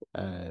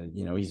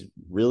 He's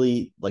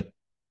really like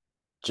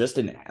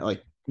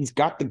he's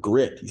got the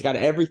grit. He's got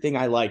everything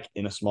I like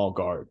in a small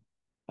guard.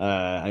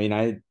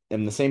 I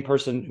am the same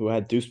person who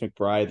had Deuce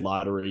McBride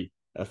lottery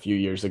a few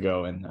years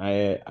ago, and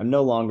I'm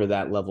no longer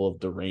that level of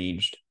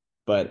deranged.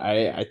 But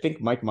I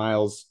think Mike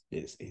Miles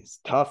is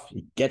tough.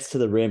 He gets to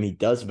the rim. He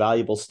does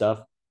valuable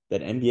stuff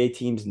that NBA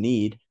teams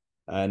need,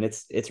 and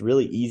it's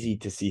really easy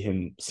to see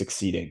him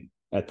succeeding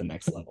at the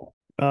next level.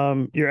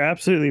 You're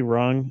absolutely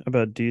wrong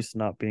about Deuce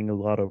not being a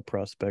lotto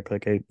prospect.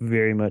 Like I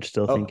very much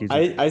still think he's.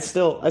 I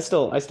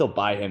still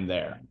buy him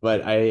there,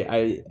 but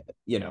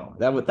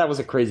that was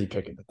a crazy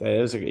pick. It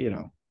was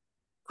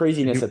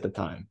craziness at the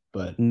time,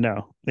 but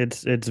no,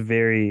 it's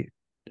very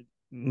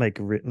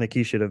like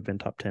he should have been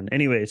top 10.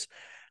 Anyways,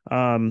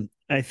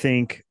 I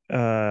think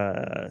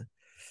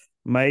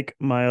Mike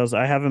Miles,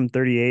 I have him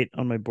 38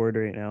 on my board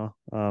right now.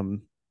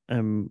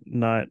 I'm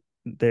not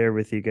there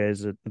with you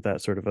guys at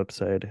that sort of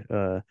upside.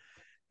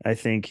 I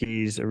think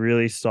he's a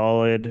really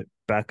solid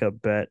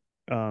backup bet.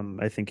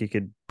 I think he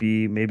could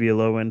be maybe a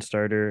low end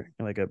starter,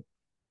 like a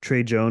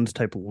Trey Jones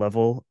type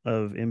level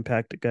of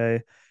impact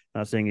guy.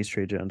 Not saying he's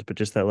Trey Jones, but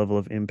just that level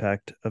of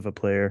impact of a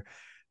player,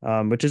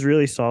 which is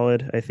really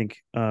solid. I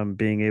think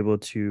being able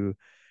to,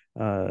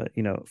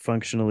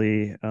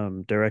 functionally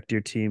direct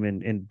your team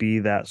and be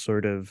that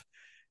sort of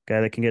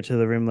guy that can get to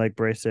the rim, like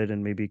Bryce said,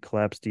 and maybe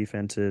collapse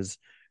defenses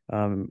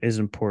is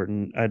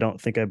important. I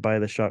don't think I buy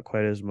the shot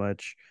quite as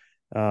much.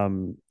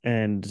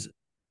 And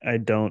I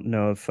don't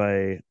know if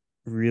I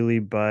really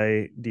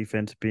buy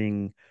defense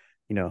being,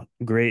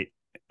 great.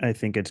 I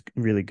think it's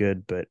really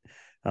good, but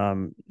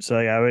so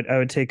yeah, I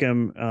would take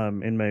him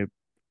in my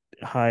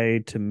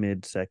high to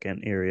mid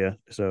second area.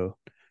 So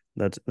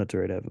that's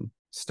where I'd have him.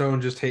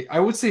 I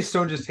would say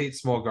Stone just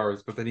hates small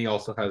guards, but then he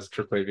also has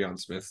Tre'Quavion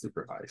Smith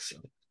super high. So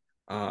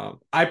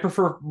I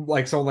prefer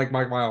like someone like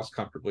Mike Miles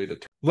comfortably to.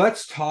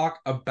 Let's talk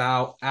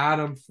about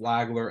Adam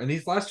Flagler. And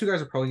these last two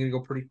guys are probably going to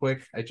go pretty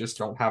quick. I just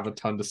don't have a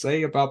ton to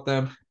say about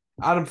them.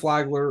 Adam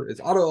Flagler is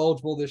auto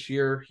eligible this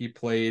year. He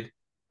played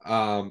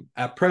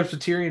at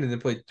Presbyterian and then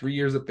played 3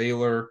 years at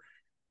Baylor.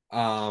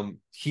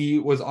 He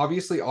was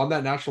obviously on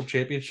that national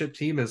championship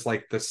team as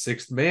like the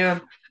 6th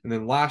man. And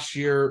then last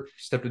year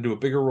stepped into a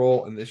bigger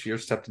role, and this year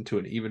stepped into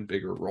an even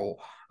bigger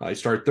role. He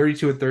started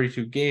 32 and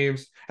 32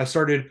 games, has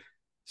started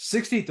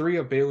 63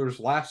 of Baylor's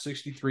last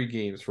 63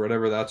 games, for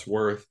whatever that's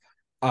worth.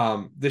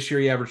 This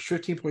year he averaged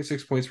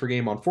 15.6 points per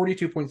game on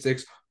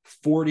 42.6,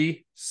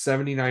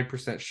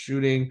 79%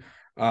 shooting.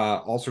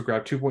 Also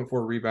grabbed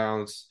 2.4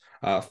 rebounds,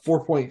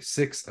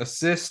 4.6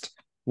 assists,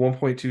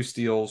 1.2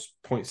 steals,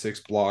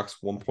 0.6 blocks,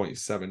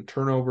 1.7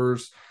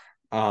 turnovers.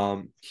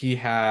 He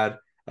had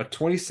a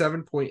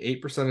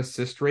 27.8%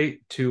 assist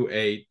rate to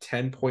a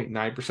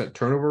 10.9%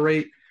 turnover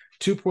rate,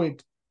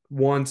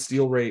 2.1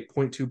 steal rate,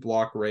 0.2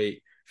 block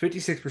rate,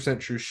 56%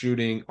 true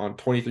shooting on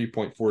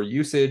 23.4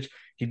 usage.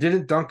 He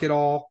didn't dunk at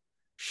all.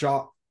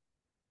 Shot,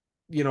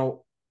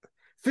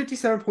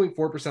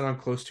 57.4% on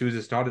close twos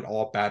is not at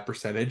all a bad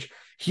percentage.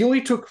 He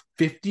only took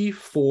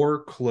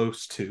 54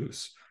 close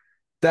twos.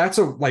 That's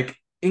a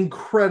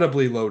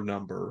incredibly low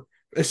number,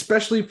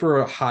 especially for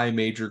a high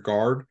major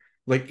guard.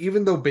 Like,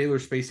 even though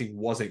Baylor's spacing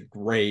wasn't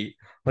great,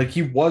 like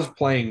he was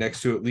playing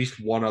next to at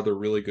least one other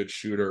really good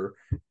shooter.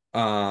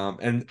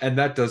 And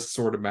that does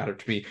sort of matter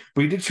to me.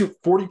 But he did shoot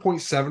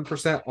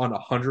 40.7% on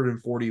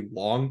 140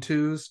 long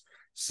twos.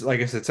 So,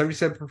 like I said,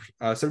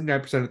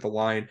 79% at the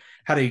line,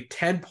 had a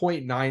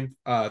 10.9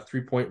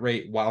 3-point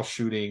rate while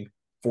shooting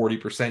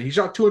 40%. He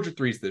shot 200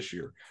 threes this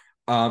year.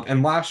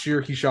 And last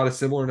year, he shot a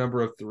similar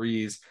number of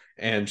threes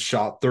and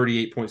shot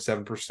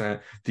 38.7%.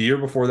 The year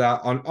before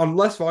that, on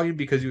less volume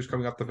because he was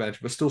coming off the bench,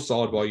 but still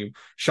solid volume,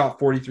 shot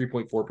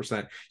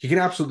 43.4%. He can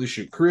absolutely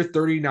shoot. Career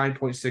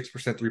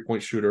 39.6%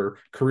 three-point shooter,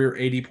 career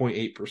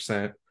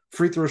 80.8%.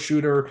 Free throw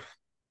shooter,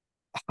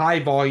 high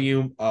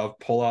volume of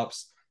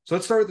pull-ups. So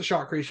let's start with the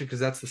shot creation because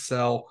that's the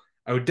sell.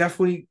 I would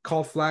definitely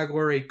call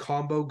Flagler a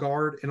combo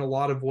guard in a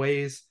lot of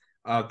ways.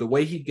 The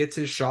way he gets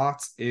his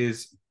shots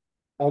is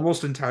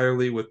almost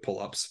entirely with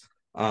pull-ups.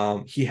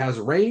 He has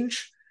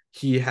range.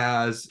 He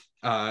has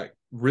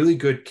really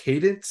good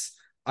cadence.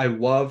 I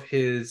love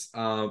his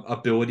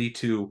ability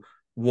to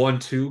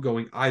 1-2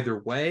 going either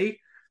way.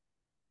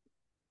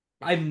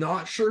 I'm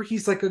not sure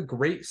he's like a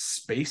great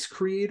space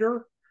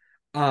creator.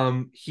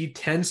 He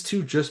tends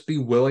to just be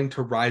willing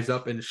to rise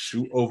up and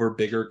shoot over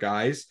bigger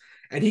guys,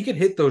 and he can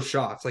hit those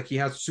shots. Like he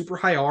has super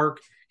high arc.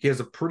 He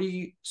has a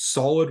pretty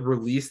solid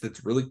release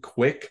that's really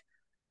quick.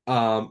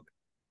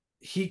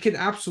 He can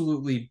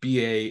absolutely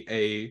be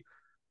a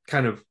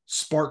kind of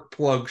spark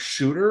plug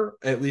shooter,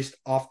 at least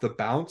off the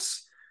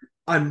bounce.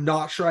 I'm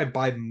not sure I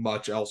buy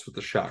much else with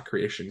the shot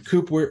creation.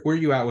 Coop, where are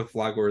you at with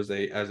Flagler as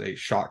a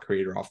shot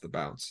creator off the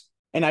bounce?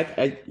 And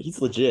he's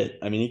legit.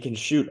 I mean, he can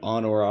shoot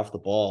on or off the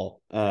ball.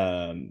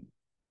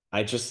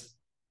 I just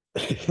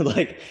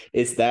like,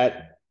 is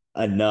that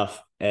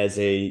enough as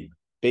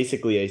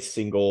basically a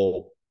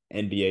single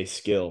NBA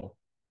skill?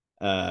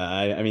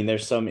 I mean,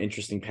 there's some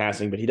interesting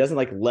passing, but he doesn't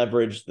like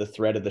leverage the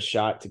threat of the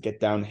shot to get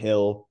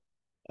downhill.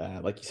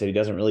 Like you said, he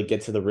doesn't really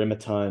get to the rim a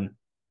ton.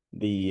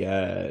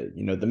 The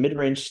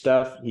mid-range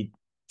stuff, he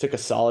took a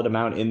solid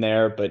amount in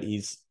there, but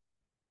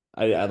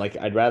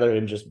I'd rather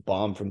him just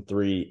bomb from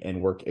three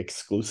and work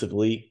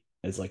exclusively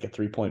as like a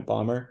 3-point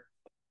bomber,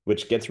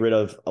 which gets rid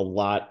of a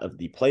lot of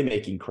the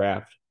playmaking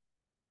craft.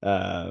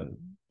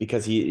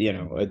 Because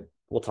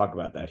we'll talk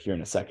about that here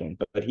in a second,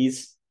 but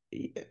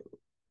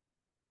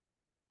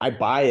I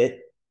buy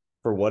it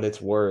for what it's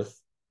worth,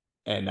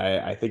 and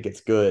I think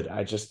it's good.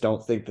 I just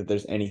don't think that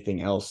there's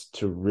anything else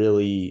to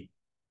really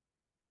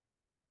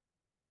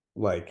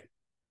like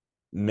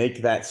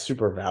make that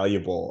super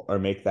valuable or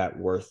make that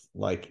worth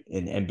like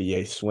an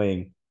NBA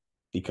swing,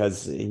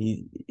 because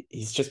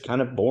he's just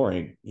kind of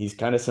boring. He's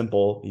kind of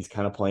simple. He's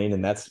kind of plain,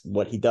 and that's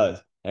what he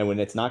does. And when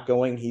it's not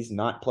going, he's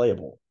not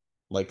playable,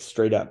 like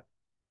straight up.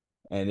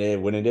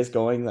 And when it is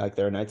going, like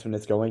there are nights when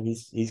it's going,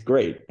 he's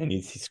great, and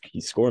he's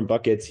scoring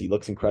buckets. He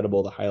looks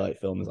incredible. The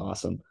highlight film is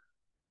awesome,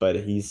 but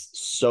he's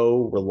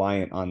so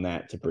reliant on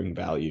that to bring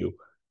value,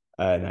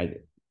 and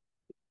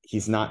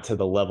he's not to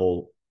the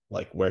level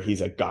like where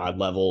he's a god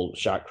level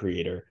shot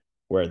creator,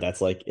 where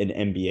that's like an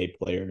NBA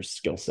player's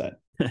skill set.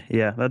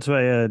 Yeah, that's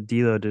why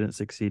D'Lo didn't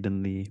succeed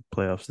in the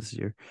playoffs this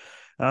year.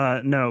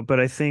 No, but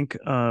I think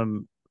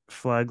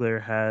Flagler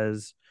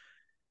has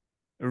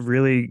a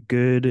really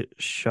good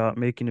shot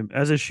making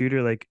as a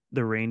shooter. Like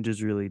the range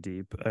is really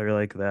deep. I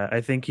like that.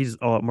 I think he's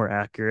a lot more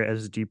accurate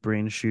as a deep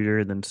range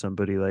shooter than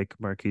somebody like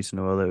Markquis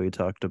Nowell that we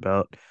talked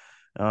about.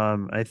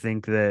 I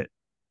think that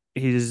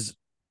he's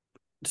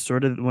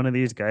sort of one of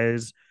these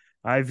guys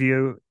I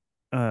view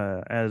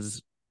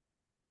as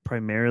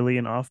primarily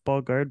an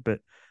off-ball guard, but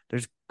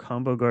there's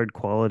combo guard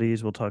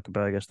qualities. We'll talk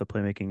about, I guess, the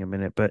playmaking in a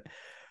minute, but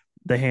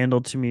the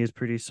handle to me is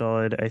pretty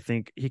solid. I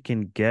think he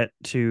can get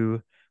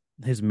to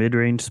his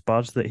mid-range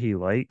spots that he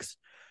likes.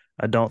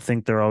 I don't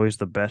think they're always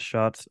the best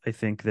shots. I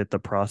think that the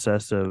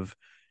process of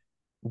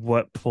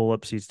what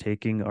pull-ups he's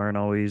taking aren't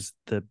always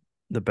the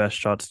best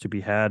shots to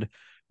be had,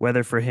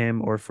 whether for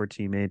him or for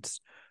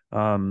teammates.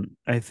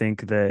 I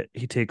think that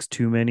he takes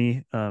too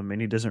many, and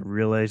he doesn't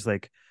realize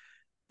like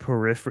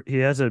he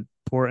has a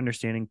poor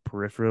understanding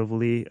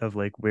peripherally of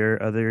like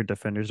where other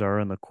defenders are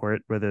on the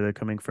court, whether they're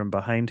coming from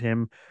behind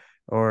him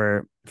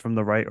or from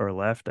the right or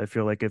left. I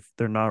feel like if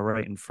they're not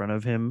right in front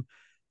of him,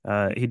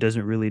 he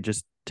doesn't really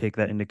just take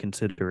that into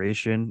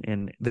consideration,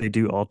 and they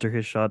do alter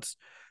his shots.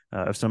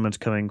 If someone's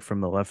coming from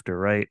the left or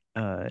right,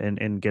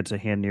 and gets a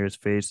hand near his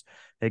face,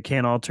 it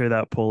can alter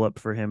that pull up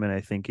for him, and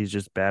I think he's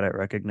just bad at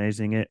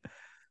recognizing it.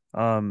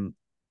 Um,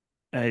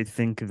 I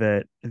think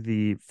that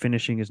the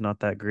finishing is not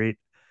that great.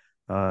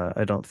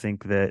 I don't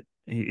think that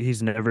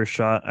he's never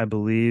shot, I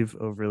believe,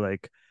 over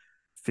like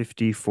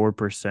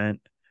 54%.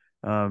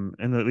 And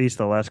at least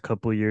the last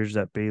couple of years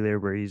at Baylor,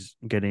 where he's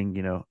getting,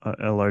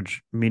 a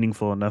large,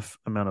 meaningful enough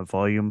amount of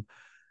volume.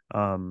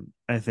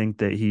 I think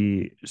that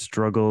he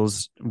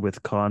struggles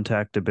with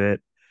contact a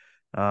bit.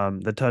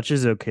 The touch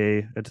is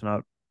okay. It's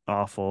not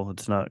awful.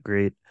 It's not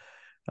great.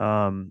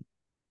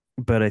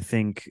 But I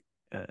think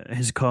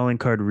his calling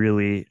card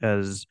really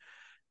as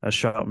a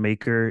shot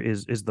maker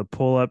is the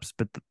pull ups.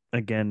 But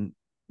again,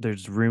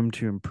 there's room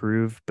to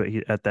improve. But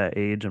at that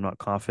age, I'm not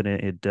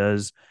confident it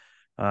does.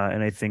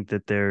 And I think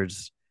that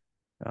there's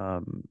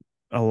a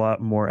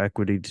lot more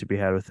equity to be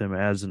had with him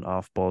as an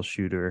off ball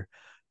shooter,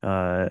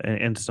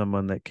 and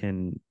someone that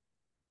can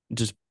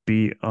just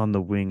be on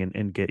the wing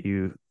and get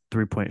you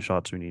 3-point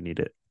shots when you need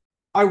it.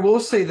 I will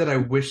say that I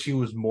wish he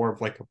was more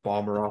of like a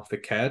bomber off the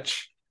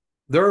catch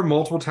there are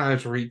multiple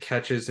times where he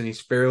catches and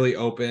he's fairly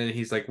open. And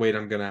he's like, wait,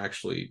 I'm going to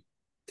actually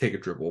take a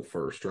dribble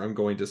first, or I'm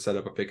going to set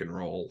up a pick and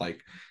roll. Like,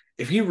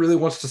 if he really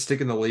wants to stick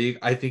in the league,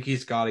 I think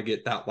he's got to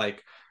get that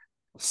like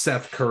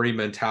Seth Curry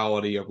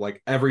mentality of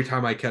like, every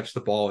time I catch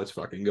the ball, it's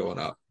fucking going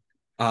up.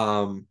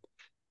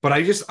 But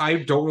I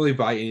don't really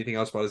buy anything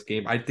else about his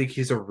game. I think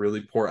he's a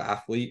really poor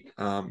athlete.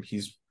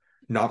 He's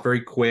not very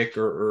quick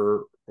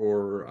or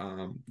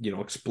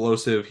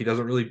explosive. He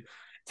doesn't really.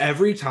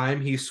 Every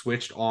time he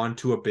switched on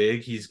to a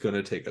big, he's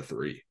gonna take a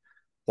three.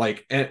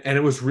 Like, and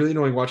it was really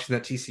annoying watching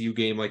that TCU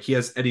game. Like, he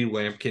has Eddie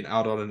Lampkin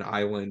out on an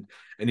island,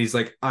 and he's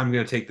like, I'm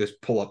gonna take this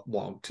pull up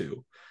long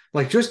too.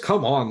 Like, just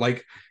come on.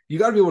 Like, you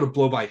got to be able to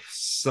blow by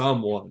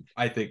someone,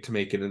 I think, to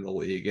make it in the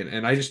league.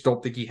 And I just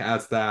don't think he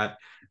has that.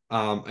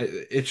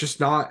 It's just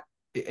not,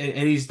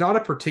 and he's not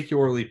a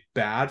particularly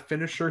bad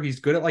finisher. He's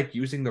good at like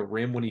using the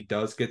rim when he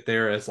does get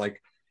there as like,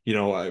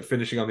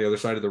 finishing on the other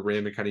side of the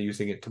rim and kind of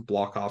using it to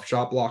block off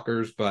shot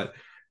blockers. But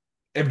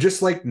I'm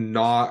just like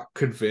not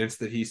convinced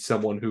that he's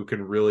someone who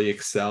can really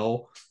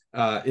excel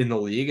in the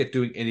league at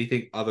doing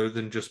anything other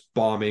than just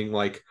bombing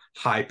like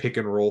high pick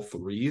and roll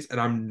threes. And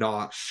I'm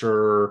not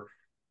sure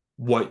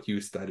what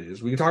use that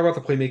is. We can talk about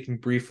the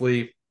playmaking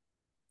briefly.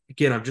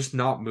 Again, I'm just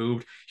not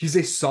moved. He's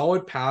a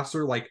solid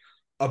passer, like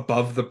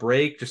above the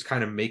break, just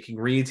kind of making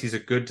reads. He's a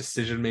good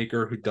decision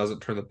maker who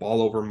doesn't turn the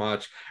ball over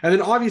much. And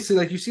then obviously,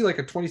 like, you see like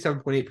a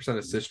 27.8%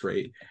 assist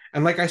rate.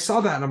 And like I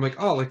saw that and I'm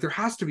like, oh, like there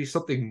has to be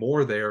something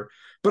more there.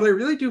 But I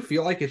really do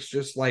feel like it's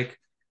just like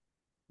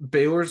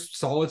Baylor's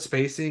solid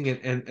spacing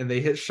and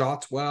they hit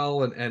shots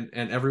well and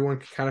everyone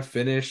can kind of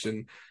finish.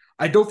 And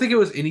I don't think it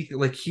was anything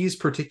like he's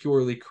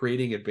particularly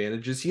creating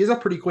advantages. He is a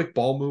pretty quick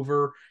ball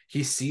mover.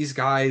 He sees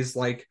guys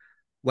like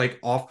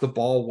off the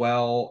ball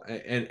well,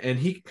 and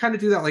he can kind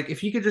of do that. Like, if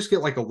he could just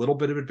get like a little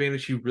bit of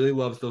advantage, he really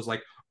loves those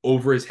like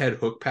over his head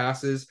hook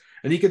passes,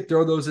 and he can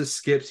throw those as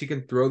skips. He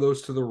can throw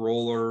those to the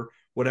roller,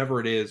 whatever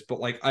it is. But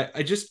like,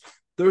 I just,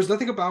 there was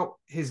nothing about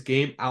his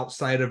game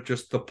outside of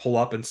just the pull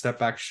up and step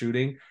back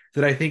shooting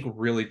that I think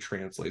really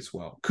translates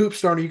well. Coop,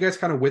 Star, are you guys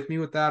kind of with me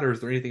with that, or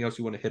is there anything else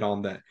you want to hit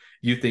on that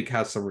you think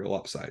has some real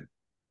upside?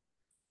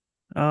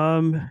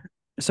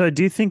 So I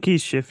do think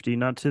he's shifty,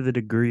 not to the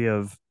degree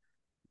of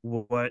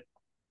what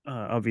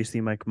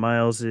obviously Mike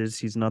Miles is.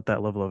 He's not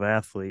that level of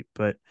athlete,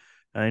 but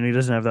and he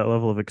doesn't have that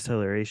level of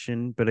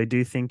acceleration. But I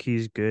do think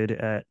he's good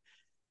at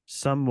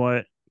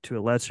somewhat, to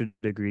a lesser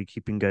degree,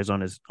 keeping guys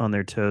on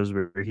their toes,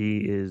 where he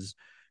is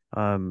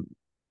um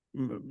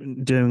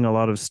doing a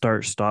lot of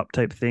start stop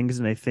type things.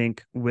 And I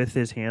think with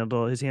his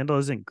handle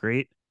isn't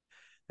great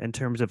in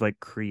terms of like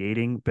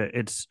creating, but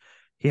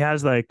he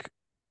has like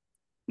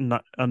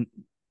not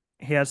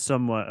he has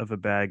somewhat of a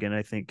bag, and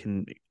I think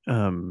can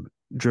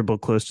dribble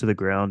close to the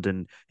ground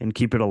and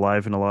keep it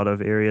alive in a lot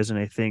of areas. And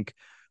I think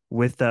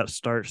with that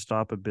start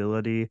stop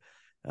ability,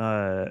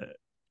 uh,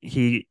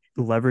 he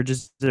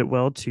leverages it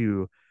well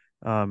to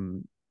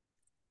um,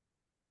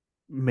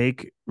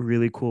 make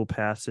really cool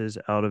passes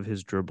out of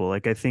his dribble.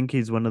 Like, I think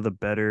he's one of the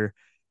better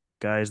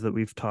guys that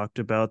we've talked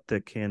about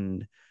that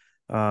can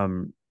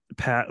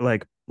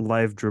like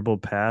live dribble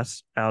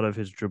pass out of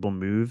his dribble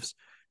moves.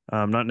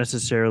 Not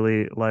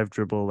necessarily live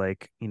dribble,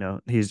 like,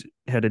 he's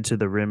headed to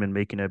the rim and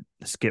making a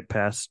skip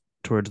pass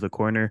towards the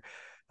corner.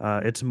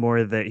 It's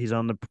more that he's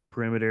on the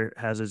perimeter,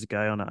 has his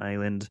guy on an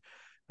island.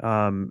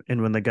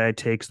 And when the guy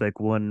takes like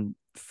 1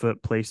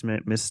 foot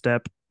placement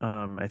misstep,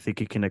 I think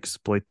he can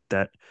exploit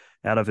that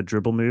out of a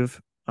dribble move.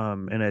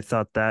 And I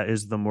thought that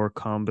is the more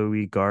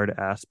combo-y guard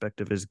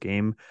aspect of his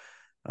game.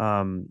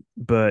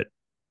 But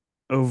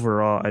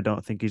overall, I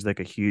don't think he's like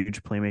a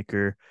huge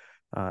playmaker.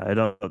 I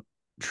don't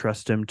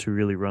trust him to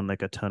really run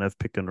like a ton of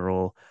pick and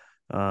roll.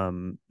 I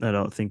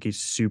don't think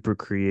he's super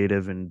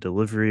creative in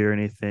delivery or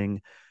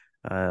anything.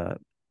 I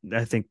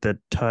think the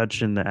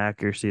touch and the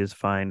accuracy is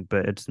fine,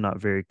 but it's not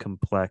very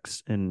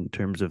complex in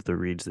terms of the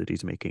reads that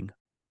he's making.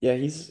 Yeah,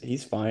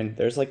 he's fine.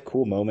 There's like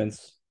cool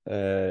moments.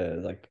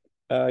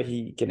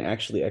 He can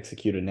actually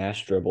execute a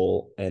Nash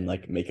dribble and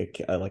like make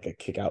like a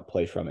kick out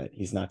play from it.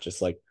 He's not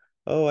just like,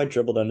 oh, I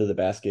dribbled under the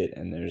basket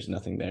and there's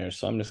nothing there,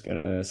 so I'm just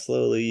gonna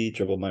slowly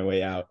dribble my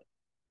way out.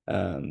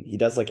 He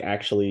does like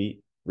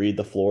actually read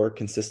the floor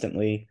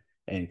consistently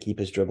and keep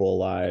his dribble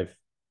alive.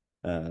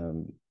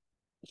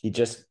 He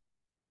just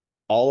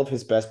All of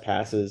his best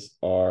passes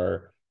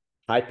are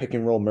high pick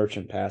and roll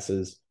merchant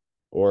passes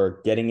or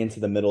getting into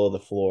the middle of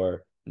the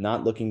floor,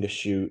 not looking to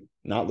shoot,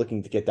 not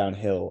looking to get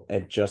downhill,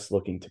 and just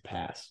looking to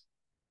pass.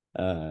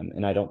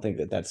 And I don't think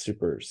that that's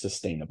super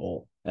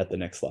sustainable at the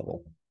next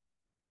level.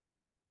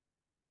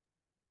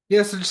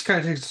 Yeah, so it just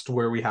kind of takes us to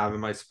where we have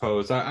him, I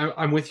suppose.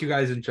 I'm with you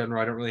guys in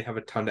general. I don't really have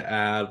a ton to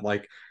add.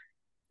 Like,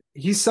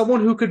 he's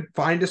someone who could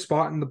find a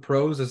spot in the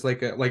pros as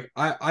like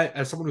I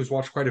as someone who's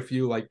watched quite a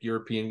few like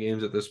European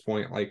games at this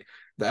point, like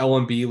the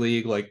LMB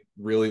league like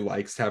really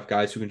likes to have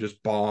guys who can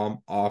just bomb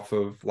off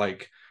of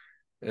like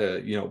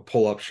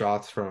pull up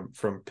shots from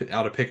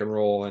out of pick and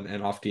roll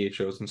and off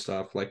DHOs and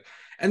stuff. Like,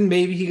 and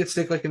maybe he could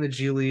stick like in the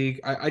G League.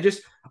 I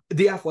just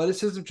the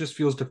athleticism just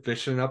feels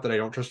deficient enough that I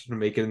don't trust him to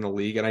make it in the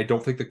league, and I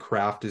don't think the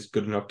craft is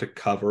good enough to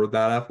cover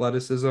that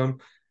athleticism.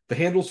 The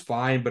handle's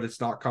fine, but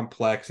it's not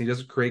complex. He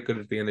doesn't create good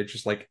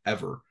advantages like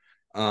ever.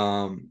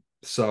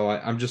 So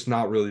I'm just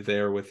not really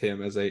there with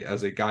him as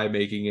a guy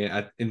making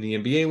it in the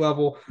NBA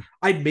level.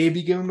 I'd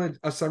maybe give him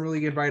a summer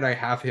league invite. I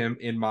have him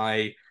in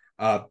my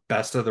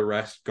best of the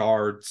rest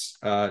guards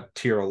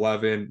tier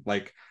 11.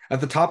 Like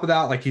at the top of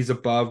that, like he's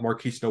above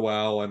Markquis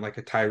Nowell and like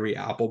a Tyree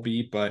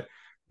Appleby, but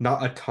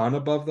not a ton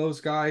above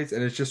those guys.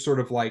 And it's just sort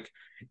of like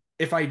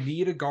if I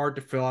need a guard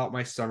to fill out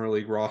my summer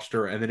league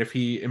roster, and then if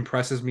he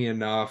impresses me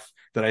enough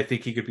that I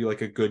think he could be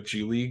like a good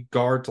G League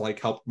guard to like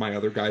help my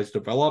other guys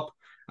develop,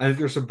 I think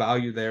there's some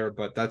value there.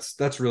 But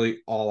that's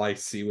really all I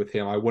see with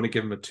him. I wouldn't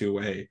give him a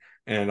 2A,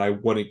 and I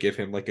wouldn't give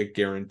him like a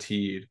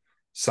guaranteed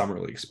summer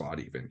league spot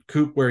even.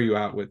 Coop, where are you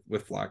at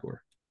with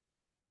Flagler?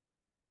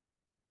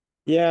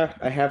 Yeah,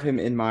 I have him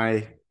in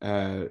my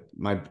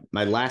my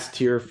last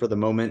tier for the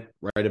moment,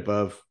 right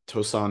above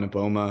Tosan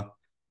Aboma.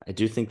 I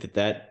do think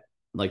that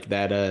like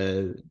that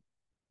the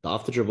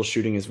off the dribble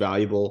shooting is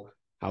valuable.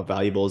 How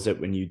valuable is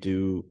it when you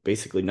do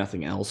basically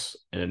nothing else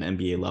at an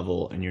NBA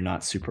level and you're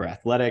not super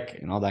athletic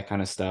and all that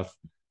kind of stuff?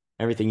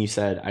 Everything you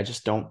said, I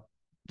just don't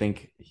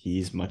think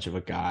he's much of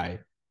a guy,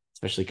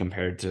 especially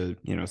compared to,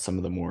 you know, some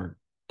of the more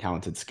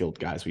talented, skilled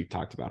guys we've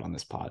talked about on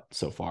this pod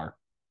so far.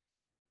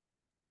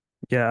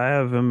 Yeah, I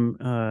have him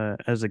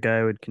as a guy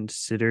I would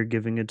consider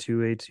giving a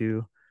 2A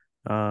to,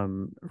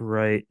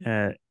 right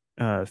at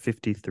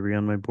 53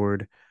 on my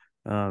board.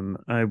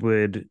 I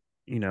would,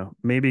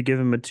 maybe give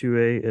him a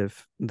 2A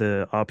if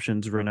the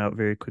options run out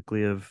very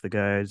quickly of the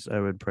guys I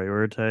would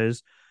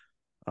prioritize.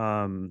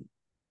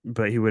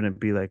 But he wouldn't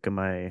be like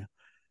my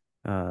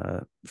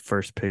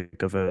first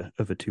pick of a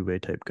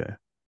 2A type guy.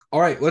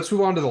 All right, let's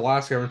move on to the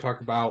last guy we're going to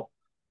talk about.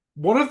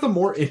 One of the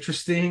more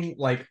interesting,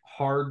 like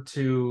hard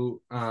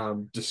to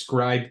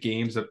describe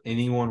games of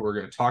anyone we're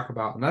going to talk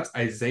about, and that's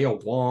Isaiah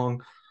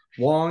Wong.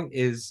 Wong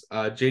is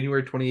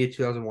January 28,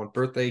 2001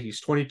 birthday.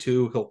 He's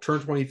 22. He'll turn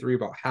 23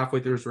 about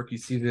halfway through his rookie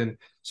season.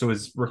 So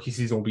his rookie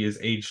season will be his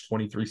age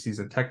 23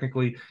 season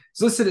technically.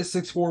 He's listed at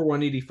 6'4",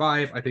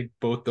 185. I think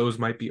both those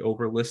might be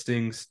over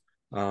listings.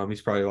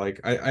 He's probably like,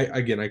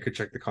 I could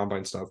check the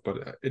combine stuff,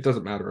 but it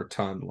doesn't matter a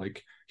ton.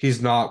 Like he's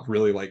not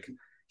really like,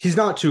 he's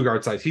not two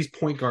guard size. He's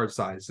point guard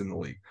size in the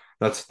league.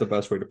 That's the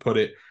best way to put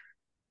it.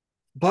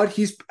 But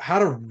he's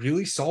had a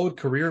really solid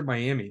career in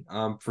Miami.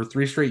 For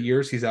 3 straight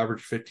years, he's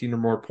averaged 15 or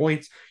more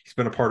points. He's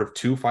been a part of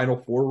 2 Final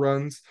Four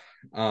runs.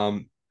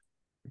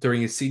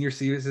 During his senior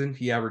season,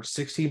 he averaged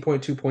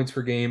 16.2 points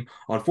per game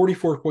on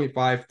 44.5,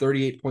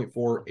 38.4,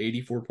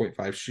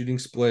 84.5 shooting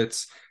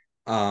splits.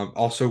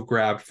 Also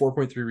grabbed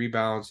 4.3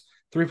 rebounds,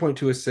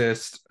 3.2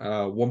 assists,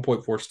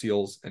 1.4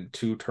 steals, and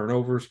 2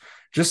 turnovers.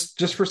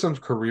 Just for some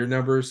career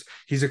numbers,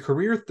 he's a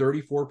career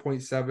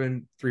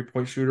 34.7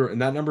 3-point shooter,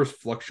 and that number's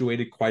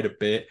fluctuated quite a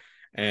bit,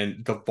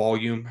 and the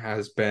volume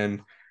has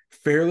been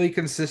fairly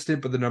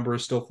consistent, but the number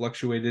is still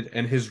fluctuated,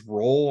 and his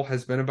role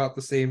has been about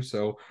the same.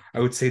 So I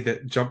would say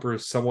that jumper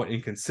is somewhat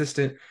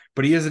inconsistent,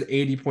 but he is an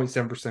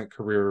 80.7%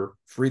 career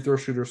free throw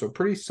shooter, so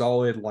pretty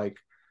solid, like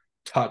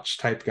touch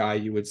type guy,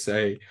 you would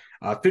say.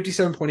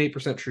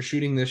 57.8% true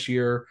shooting this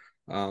year,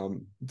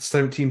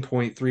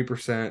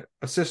 17.3%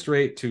 assist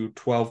rate to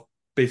 12,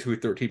 basically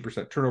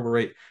 13% turnover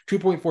rate,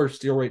 2.4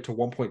 steal rate to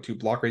 1.2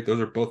 block rate.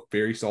 Those are both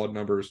very solid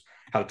numbers.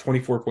 Had a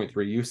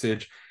 24.3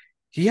 usage.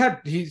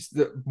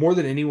 More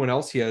than anyone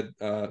else. He had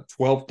 12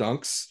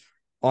 dunks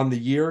on the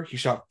year. He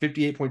shot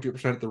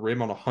 58.2% at the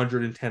rim on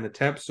 110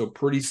 attempts, so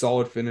pretty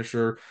solid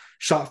finisher.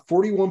 Shot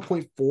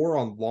 41.4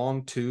 on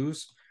long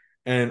twos,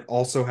 and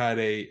also had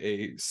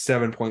a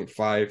 7.5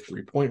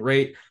 3-point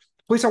rate.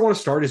 The place I want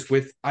to start is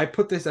with, I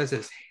put this as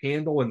his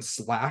handle and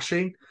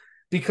slashing,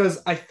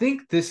 because I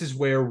think this is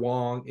where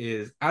Wong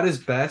is at his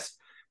best,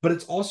 but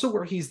it's also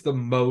where he's the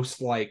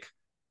most like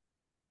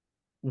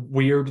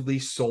weirdly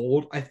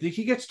sold. I think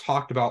he gets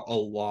talked about a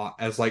lot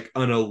as like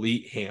an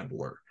elite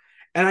handler,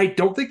 and I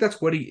don't think that's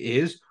what he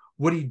is.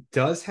 What he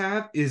does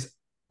have is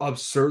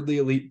absurdly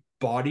elite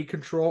body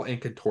control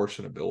and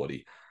contortion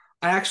ability.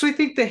 I actually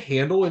think the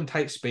handle in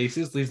tight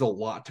spaces leaves a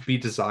lot to be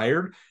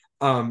desired.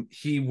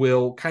 He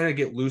will kind of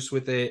get loose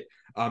with it.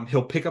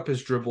 He'll pick up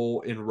his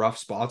dribble in rough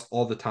spots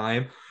all the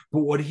time. But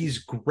what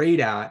he's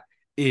great at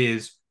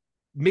is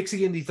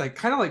mixing in these like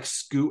kind of like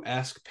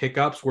Scoot-esque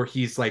pickups where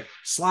he's like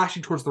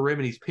slashing towards the rim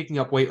and he's picking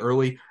up way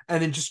early,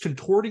 and then just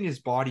contorting his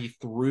body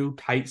through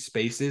tight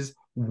spaces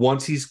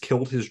once he's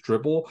killed his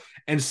dribble,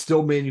 and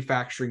still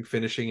manufacturing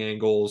finishing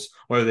angles,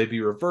 whether they be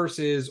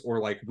reverses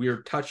or like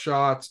weird touch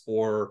shots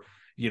or,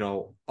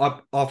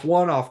 up off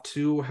 1, off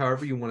 2,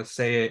 however you want to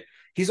say it.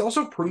 He's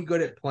also pretty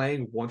good at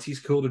playing once he's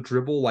killed a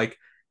dribble. Like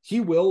he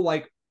will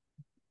like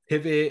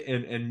pivot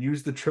and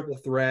use the triple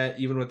threat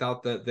even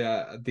without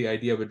the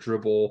idea of a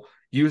dribble.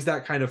 Use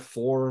that kind of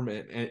form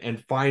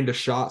and find a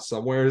shot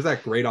somewhere. Is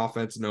that great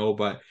offense? No,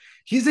 but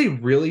he's a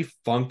really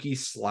funky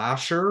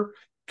slasher.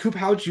 Coop,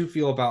 how'd you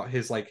feel about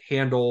his like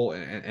handle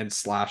and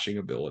slashing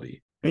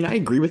ability? I mean, I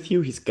agree with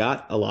you. He's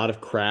got a lot of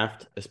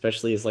craft,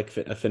 especially as like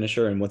a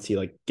finisher. And once he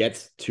like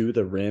gets to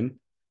the rim,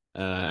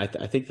 I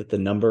think that the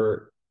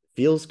number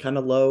feels kind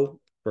of low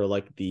for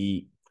like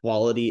the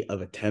quality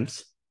of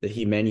attempts that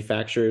he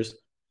manufactures.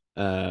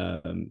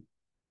 Um,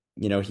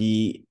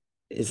 he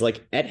is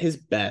like at his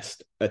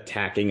best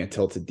attacking a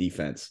tilted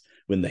defense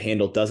when the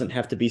handle doesn't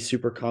have to be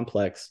super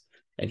complex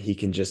and he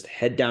can just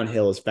head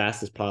downhill as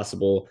fast as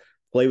possible,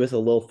 play with a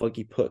little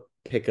funky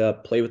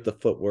pickup, play with the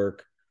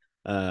footwork.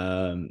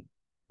 Um,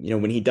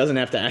 when he doesn't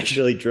have to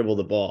actually dribble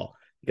the ball.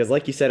 Because,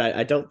 like you said,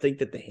 I don't think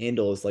that the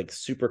handle is like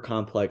super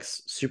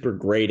complex, super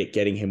great at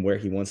getting him where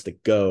he wants to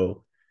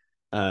go.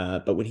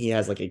 But when he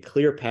has like a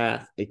clear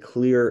path, a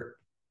clear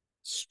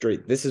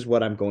straight, this is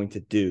what I'm going to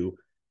do.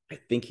 I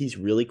think he's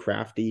really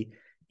crafty.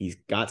 He's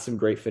got some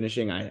great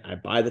finishing. I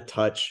buy the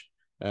touch.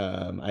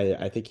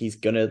 I think he's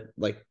gonna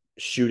like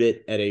shoot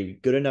it at a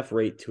good enough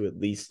rate to at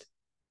least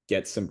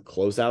get some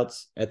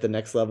closeouts at the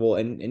next level.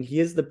 And he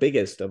is the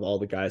biggest of all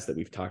the guys that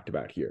we've talked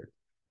about here,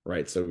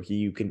 right? So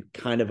you can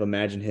kind of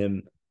imagine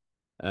him.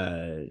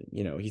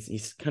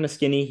 He's kind of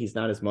skinny. He's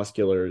not as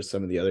muscular as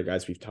some of the other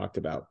guys we've talked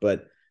about,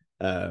 but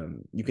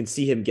you can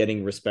see him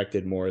getting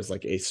respected more as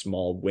like a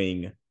small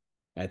wing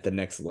at the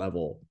next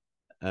level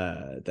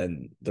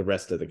than the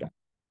rest of the guys.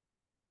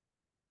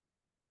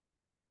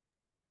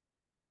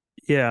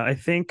 Yeah, I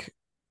think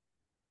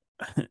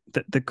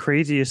the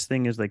craziest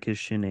thing is like his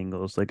shin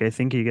angles. Like I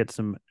think he gets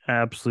some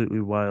absolutely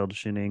wild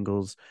shin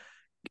angles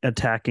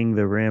attacking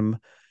the rim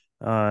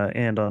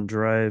and on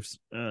drives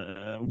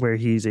where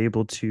he's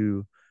able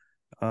to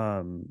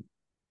um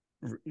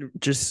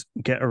just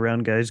get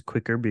around guys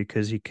quicker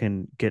because he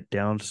can get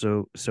down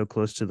so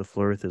close to the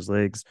floor with his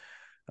legs.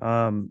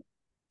 Um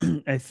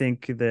I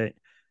think that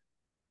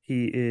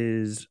he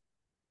is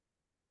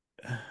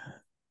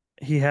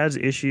he has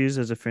issues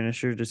as a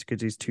finisher just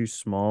because he's too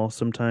small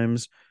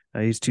sometimes.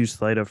 He's too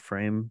slight of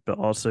frame, but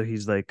also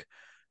he's like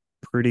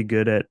pretty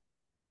good at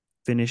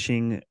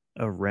finishing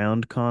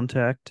around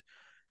contact.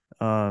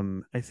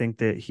 I think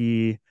that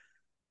he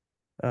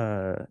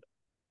uh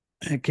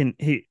can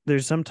he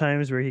there's some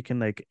times where he can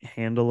like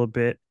handle a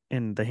bit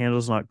and the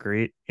handle's not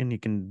great and he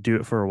can do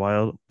it for a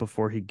while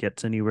before he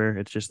gets anywhere.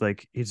 It's just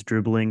like he's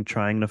dribbling,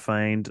 trying to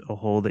find a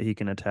hole that he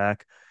can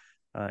attack,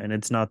 and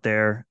it's not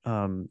there.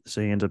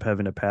 So he ends up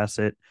having to pass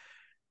it.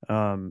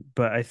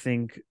 But I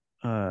think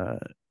uh,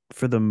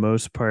 for the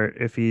most part,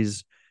 if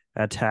he's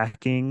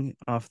attacking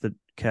off the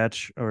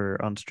catch or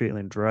on straight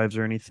line drives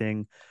or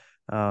anything,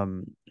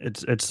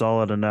 it's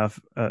solid enough,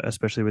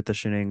 especially with the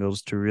shin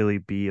angles, to really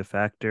be a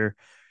factor.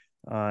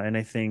 And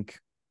I think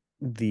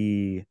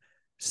the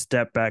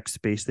step back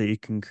space that you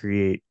can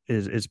create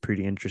is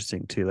pretty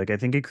interesting too. Like I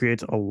think he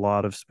creates a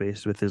lot of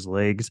space with his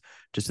legs,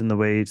 just in the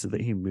ways that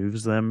he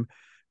moves them,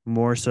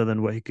 more so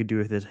than what he could do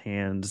with his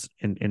hands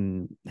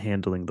in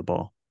handling the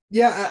ball.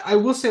 Yeah, I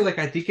will say, like,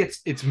 I think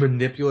it's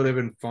manipulative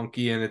and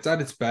funky, and it's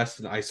at its best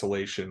in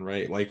isolation,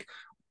 right? Like,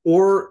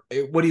 or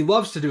what he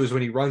loves to do is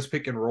when he runs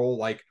pick and roll,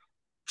 like,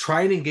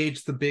 try and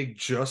engage the big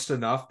just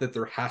enough that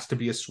there has to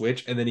be a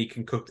switch, and then he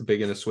can cook the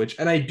big in a switch.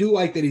 And I do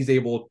like that he's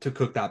able to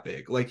cook that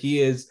big. Like,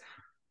 he's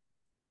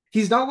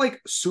not like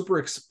super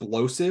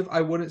explosive, I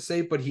wouldn't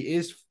say, but he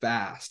is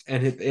fast,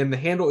 and the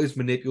handle is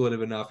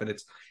manipulative enough, and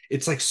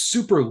it's like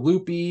super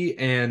loopy,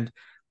 and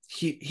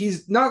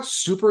he's not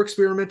super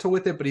experimental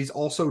with it, but he's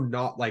also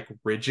not like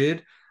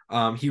rigid.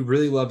 He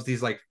really loves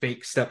these like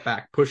fake step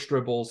back push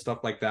dribbles, stuff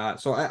like that.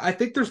 So I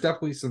think there's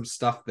definitely some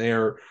stuff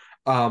there.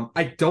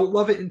 I don't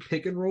love it in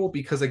pick and roll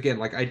because again,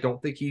 like I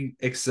don't think he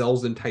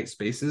excels in tight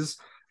spaces.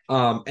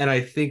 And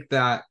I think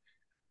that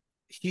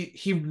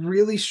he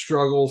really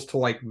struggles to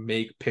like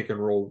make pick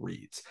and roll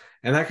reads.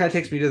 And that kind of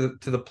takes me to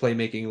the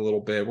playmaking a little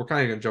bit. We're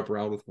kind of gonna jump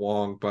around with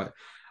Wong, but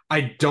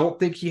I don't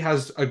think he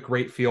has a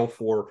great feel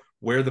for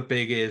where the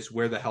big is,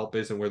 where the help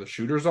is, and where the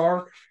shooters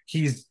are.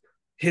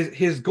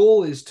 His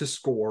goal is to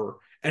score,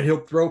 and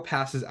he'll throw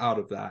passes out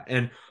of that.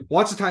 And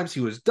lots of times he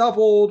was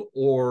doubled,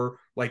 or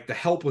like the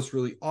help was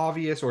really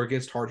obvious, or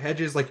against hard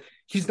hedges. Like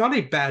he's not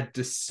a bad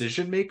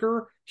decision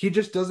maker. He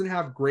just doesn't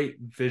have great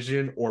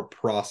vision or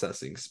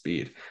processing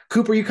speed.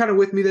 Cooper, you kind of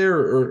with me there,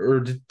 or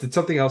did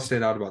something else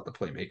stand out about the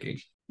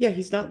playmaking? Yeah,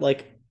 he's not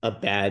like a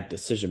bad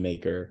decision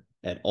maker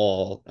at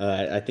all.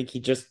 I think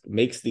he just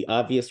makes the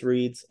obvious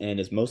reads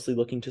and is mostly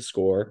looking to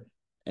score.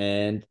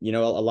 And, a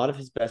lot of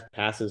his best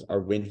passes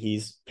are when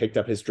he's picked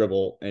up his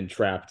dribble and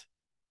trapped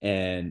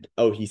and,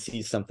 oh, he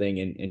sees something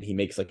and he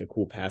makes like a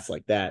cool pass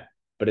like that.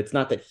 But it's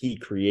not that he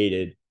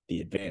created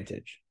the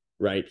advantage,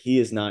 right? He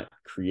is not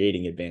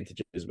creating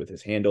advantages with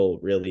his handle,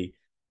 really.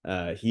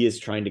 He is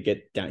trying to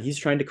get down. He's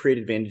trying to create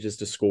advantages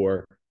to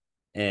score.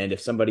 And if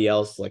somebody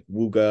else like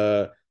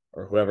Wuga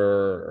or whoever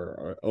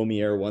or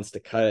Omier wants to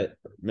cut it,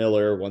 or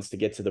Miller wants to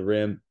get to the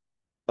rim,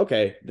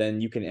 okay,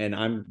 then you can, and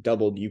I'm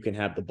doubled, you can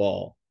have the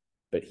ball.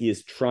 But he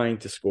is trying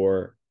to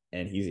score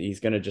and he's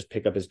going to just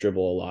pick up his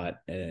dribble a lot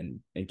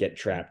and get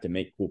trapped and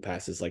make cool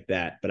passes like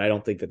that. But I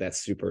don't think that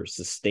that's super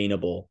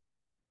sustainable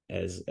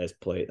as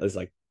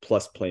like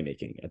plus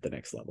playmaking at the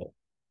next level.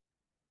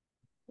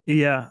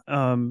 Yeah,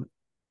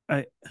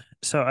 I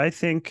so I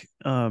think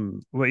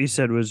what you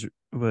said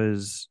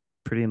was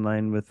pretty in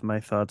line with my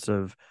thoughts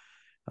of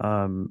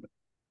um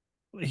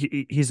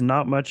he's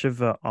not much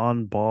of a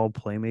on ball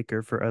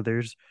playmaker for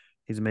others.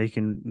 He's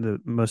making the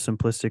most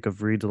simplistic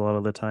of reads a lot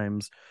of the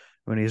times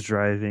when he's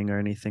driving or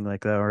anything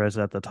like that, or as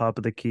at the top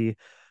of the key.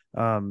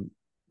 Um,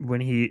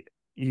 when he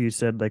you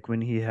said like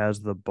when he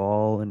has the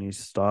ball and he's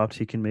stopped,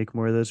 he can make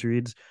more of those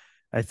reads.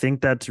 I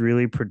think that's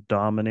really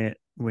predominant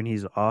when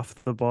he's off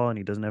the ball and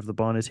he doesn't have the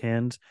ball in his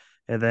hands.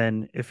 And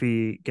then if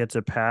he gets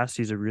a pass,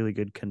 he's a really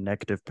good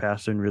connective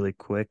passer and really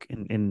quick.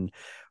 And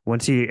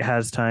once he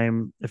has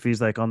time, if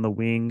he's like on the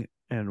wing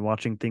and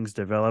watching things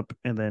develop,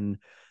 and then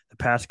the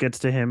pass gets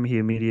to him, he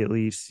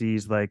immediately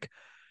sees like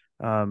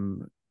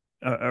um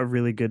a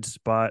really good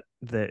spot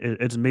that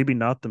it's maybe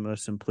not the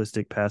most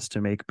simplistic pass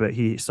to make, but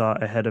he saw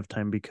ahead of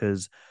time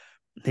because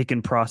he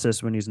can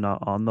process when he's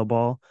not on the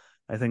ball.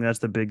 I think that's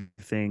the big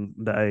thing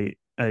that I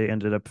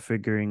ended up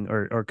figuring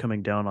or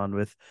coming down on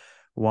with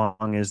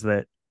Wong is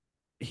that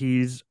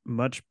he's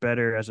much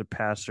better as a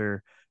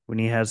passer when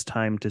he has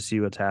time to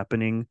see what's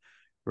happening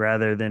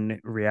rather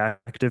than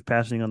reactive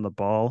passing on the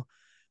ball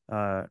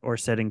or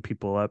setting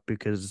people up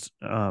because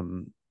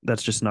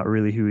that's just not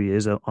really who he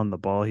is on the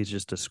ball. He's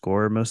just a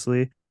scorer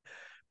mostly.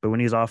 But when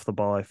he's off the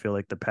ball, I feel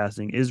like the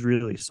passing is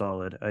really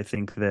solid. I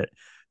think that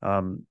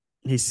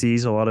he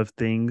sees a lot of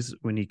things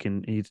when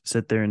he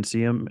sit there and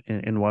see them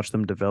and watch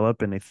them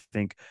develop. And I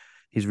think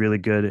he's really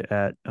good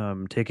at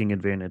taking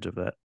advantage of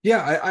that.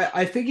 Yeah,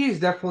 I think he's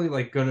definitely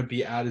like going to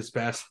be at his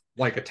best,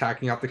 like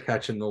attacking out the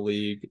catch in the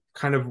league,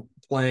 kind of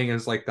playing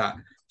as like that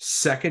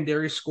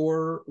secondary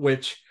scorer,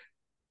 which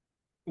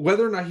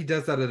whether or not he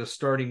does that at a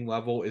starting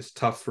level is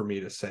tough for me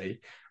to say.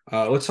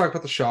 Let's talk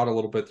about the shot a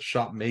little bit, the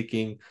shot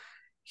making.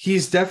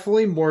 He's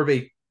definitely more of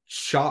a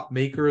shot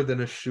maker than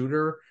a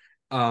shooter.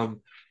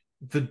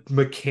 The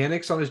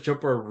mechanics on his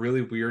jumper are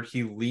really weird.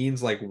 He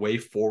leans like way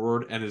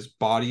forward and his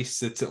body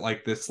sits at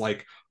like this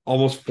like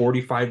almost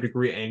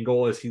 45-degree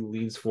angle as he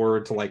leans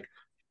forward to like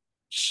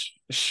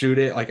shoot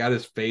it like at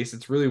his face.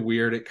 It's really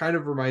weird. It kind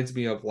of reminds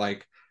me of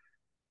like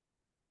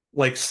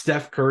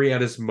Steph Curry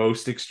at his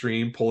most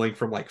extreme, pulling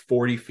from like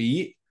 40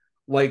 feet.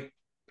 Like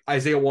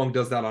Isaiah Wong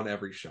does that on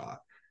every shot.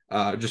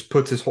 Just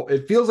puts his whole,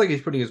 it feels like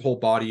he's putting his whole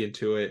body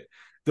into it.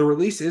 The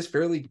release is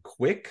fairly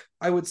quick,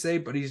 I would say,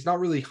 but he's not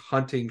really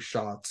hunting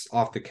shots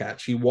off the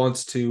catch. He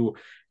wants to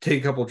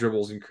take a couple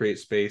dribbles and create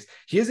space.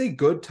 He is a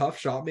good, tough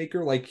shot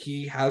maker. Like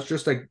he has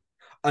just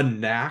a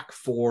knack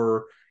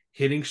for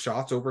hitting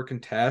shots over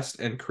contest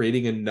and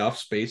creating enough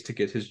space to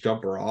get his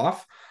jumper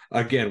off.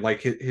 Again,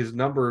 like his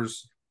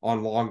numbers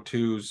on long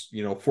twos,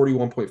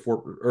 41.4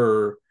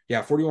 or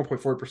yeah,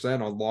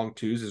 41.4% on long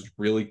twos is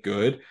really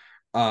good.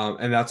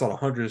 And that's on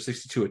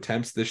 162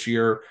 attempts this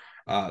year.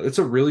 It's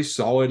a really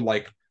solid,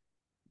 like,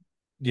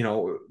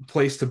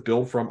 place to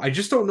build from. I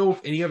just don't know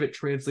if any of it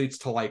translates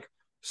to like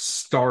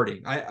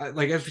starting. I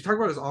like as we talk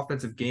about his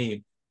offensive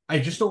game, I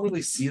just don't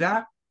really see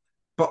that.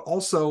 But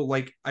also,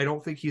 like, I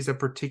don't think he's a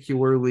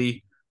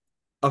particularly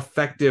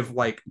effective,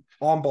 like,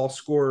 on ball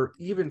scorer,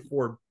 even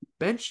for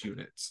bench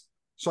units.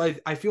 So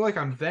I feel like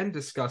I'm then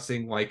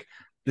discussing like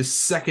the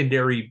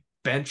secondary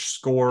bench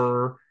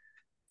scorer.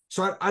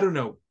 So I don't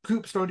know.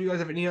 Coop, Stone, do you guys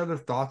have any other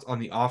thoughts on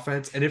the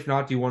offense? And if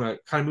not, do you want to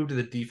kind of move to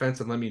the defense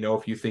and let me know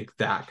if you think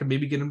that could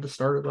maybe get him to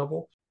start at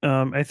level?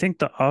 I think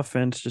the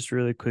offense just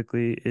really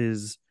quickly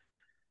is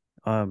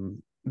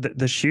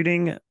the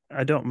shooting.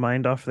 I don't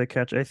mind off the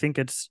catch. I think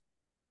it's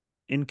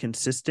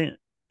inconsistent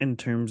in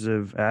terms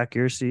of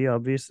accuracy,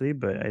 obviously,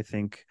 but I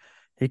think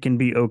he can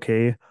be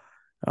okay.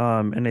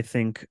 And I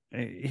think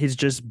he's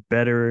just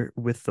better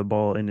with the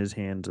ball in his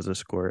hands as a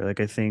scorer. Like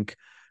I think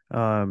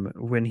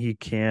when he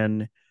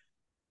can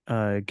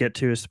get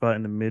to a spot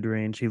in the mid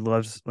range, he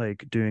loves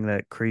like doing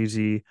that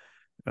crazy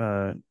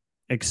uh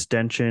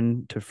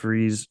extension to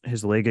freeze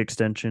his leg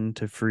extension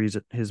to freeze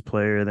his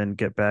player, then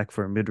get back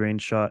for a mid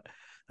range shot.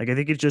 Like I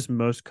think he's just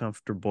most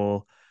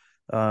comfortable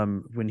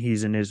when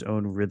he's in his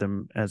own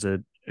rhythm as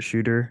a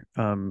shooter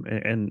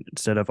and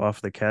instead of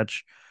off the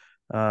catch.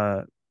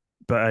 Uh,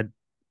 but I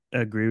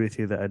agree with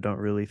you that I don't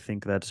really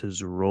think that's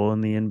his role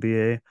in the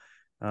NBA.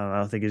 I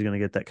don't think he's going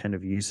to get that kind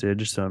of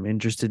usage. So I'm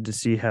interested to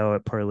see how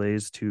it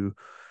parlays to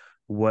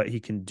what he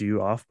can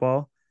do off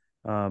ball.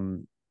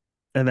 Um,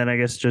 and then I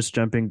guess just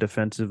jumping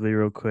defensively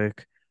real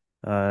quick,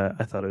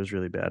 I thought it was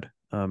really bad.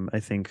 I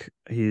think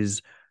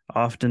he's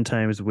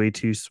oftentimes way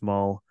too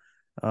small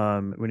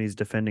when he's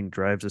defending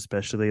drives,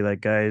 especially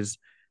like guys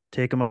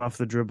take him off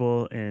the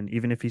dribble, and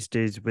even if he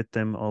stays with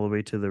them all the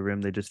way to the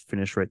rim, they just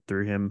finish right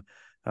through him.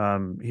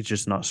 He's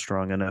just not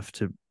strong enough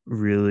to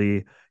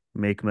really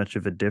make much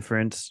of a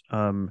difference.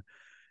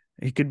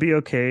 He could be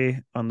okay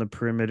on the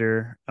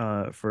perimeter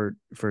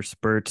for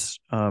spurts,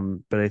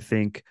 but I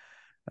think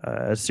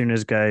as soon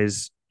as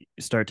guys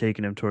start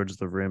taking him towards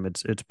the rim,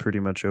 it's pretty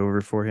much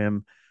over for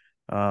him.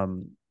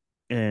 Um,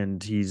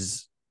 and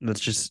that's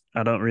just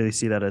I don't really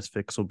see that as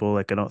fixable.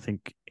 Like I don't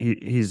think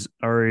he's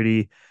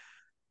already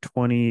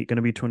 20,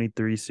 gonna be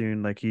 23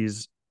 soon. Like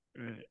he's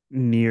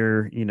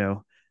near,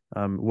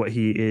 what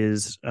he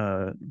is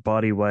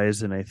body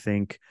wise, and I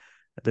think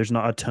there's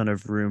not a ton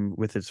of room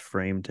with his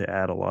frame to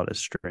add a lot of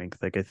strength.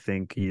 Like I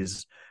think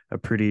he's a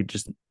pretty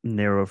just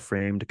narrow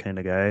framed kind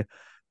of guy,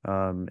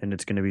 and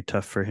it's going to be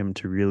tough for him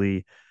to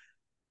really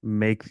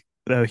make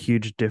a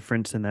huge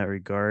difference in that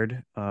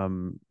regard.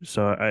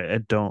 So I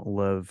don't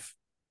love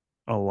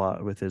a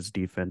lot with his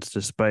defense,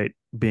 despite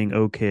being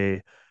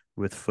okay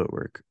with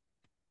footwork.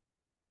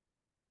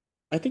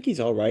 I think he's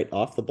all right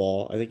off the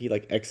ball. I think he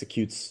like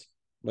executes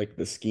like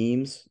the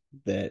schemes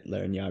that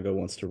Larinaga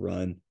wants to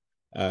run.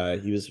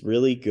 He was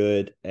really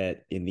good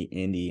at in the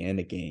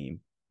Indiana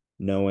game,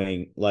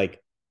 knowing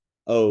like,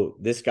 oh,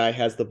 this guy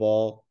has the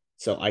ball,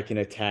 so I can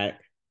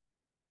attack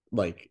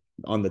like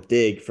on the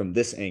dig from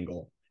this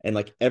angle. And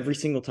like every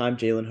single time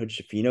Jalen Hood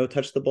Schifino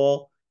touched the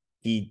ball,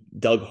 he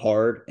dug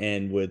hard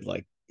and would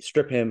like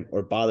strip him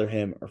or bother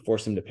him or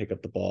force him to pick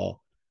up the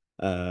ball.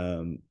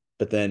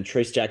 But then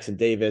Trace Jackson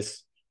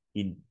Davis,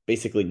 he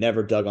basically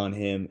never dug on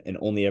him and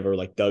only ever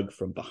like dug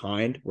from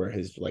behind where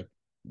his like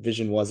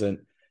vision wasn't.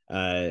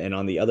 And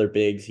on the other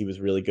bigs, he was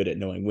really good at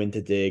knowing when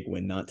to dig,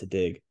 when not to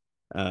dig.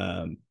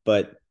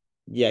 But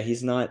yeah,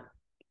 he's not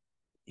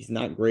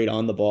great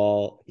on the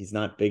ball. He's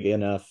not big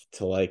enough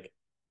to like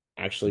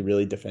actually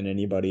really defend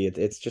anybody.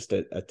 It's just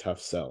a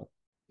tough sell.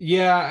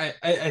 Yeah,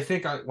 I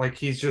think like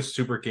he's just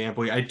super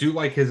gambly. I do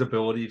like his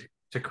ability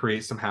to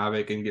create some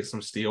havoc and get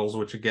some steals,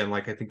 which again,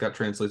 like I think that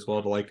translates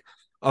well to like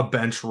a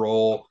bench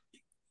role.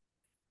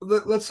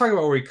 Let's talk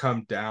about where we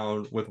come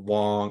down with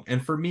Wong.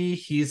 And for me,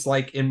 he's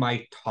like in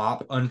my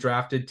top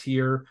undrafted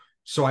tier.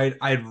 So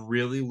I'd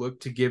really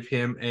look to give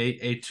him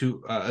a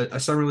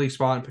summer league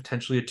spot and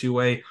potentially a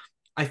two-way.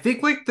 I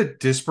think like the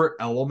disparate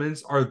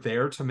elements are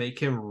there to make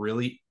him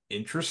really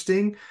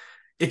interesting.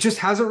 It just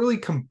hasn't really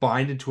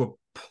combined into a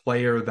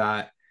player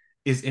that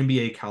is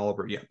NBA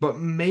caliber yet. But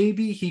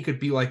maybe he could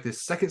be like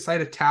this second side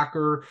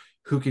attacker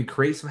who can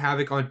create some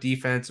havoc on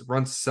defense,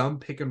 run some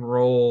pick and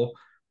roll,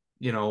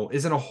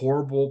 isn't a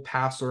horrible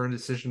passer and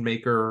decision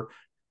maker.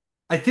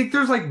 I think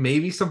there's like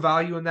maybe some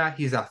value in that.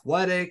 He's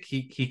athletic.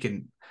 He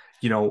can,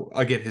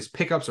 again, his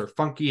pickups are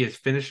funky. His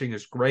finishing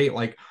is great.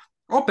 Like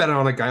I'll bet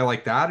on a guy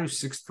like that who's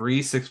 6'3",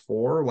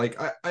 6'4". Like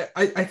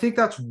I think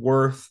that's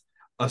worth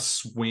a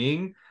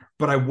swing,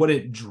 but I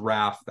wouldn't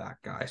draft that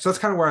guy. So that's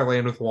kind of where I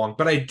land with Wong.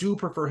 But I do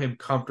prefer him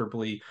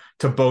comfortably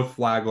to both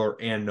Flagler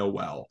and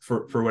Nowell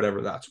for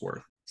whatever that's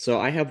worth. So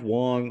I have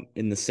Wong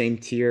in the same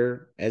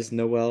tier as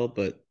Noel,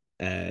 but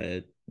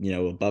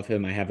above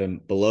him, I have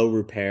him below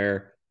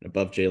Repair,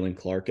 above Jalen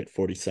Clark at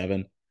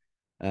 47.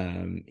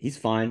 He's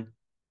fine.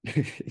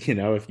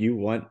 If you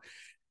want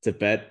to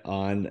bet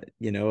on,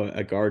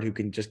 a guard who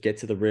can just get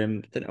to the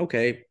rim, then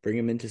okay, bring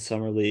him into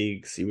summer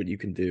league, see what you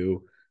can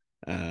do.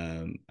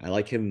 I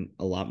like him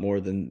a lot more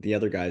than the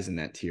other guys in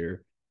that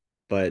tier,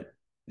 but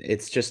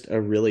it's just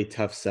a really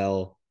tough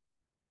sell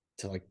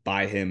to like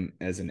buy him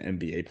as an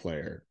NBA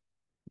player,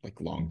 like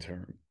long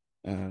term.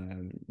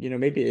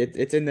 Maybe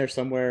it's in there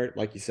somewhere.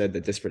 Like you said,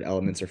 the disparate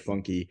elements are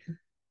funky,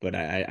 but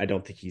I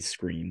don't think he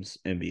screams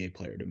NBA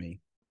player to me.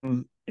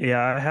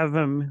 Yeah, I have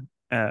him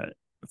at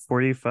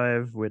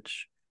 45,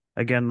 which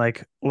again,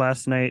 like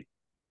last night,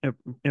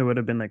 it would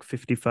have been like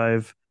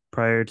 55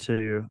 prior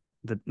to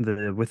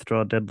the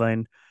withdrawal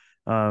deadline.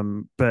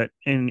 But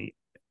in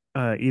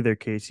either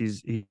case,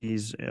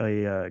 he's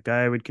a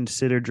guy I would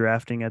consider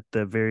drafting at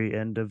the very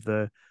end of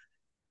the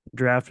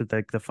draft with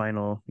like the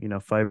final,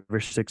 5 or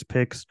 6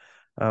 picks,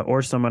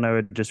 or someone I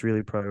would just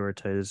really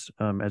prioritize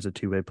as a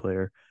two-way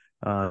player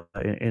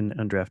in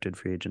undrafted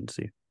free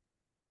agency.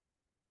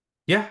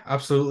 Yeah,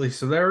 absolutely.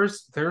 So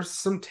there's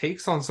some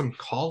takes on some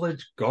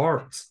college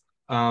guards.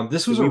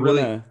 This Do was a we want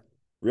really to,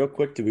 real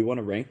quick, do we want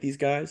to rank these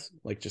guys?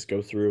 Like just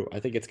go through. I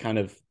think it's kind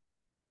of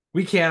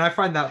we can. I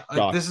find that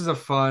shock. this is a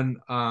fun.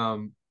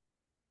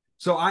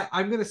 So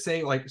I'm gonna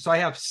say like so I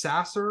have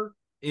Sasser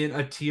in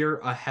a tier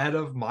ahead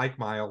of Mike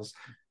Miles.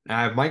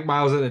 I have Mike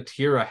Miles in a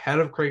tier ahead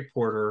of Craig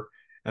Porter,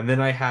 and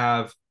then I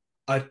have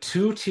a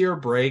 2-tier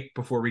break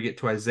before we get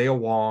to Isaiah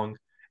Wong,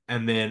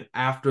 and then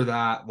after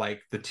that,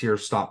 like the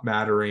tiers stop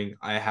mattering.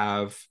 I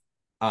have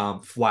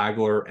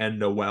Flagler and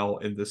Noel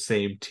in the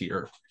same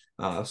tier.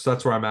 So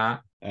that's where I'm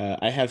at.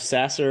 I have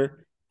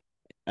Sasser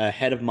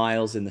ahead of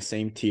Miles in the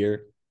same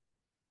tier,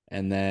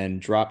 and then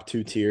drop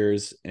 2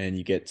 tiers, and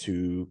you get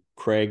to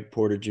Craig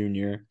Porter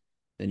Jr.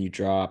 Then you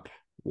drop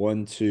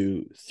 1,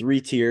 2,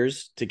 3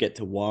 tiers to get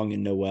to Wong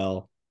and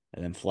Noel,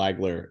 and then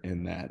Flagler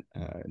in that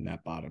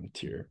bottom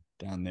tier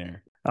down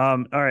there.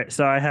 All right,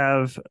 so I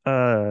have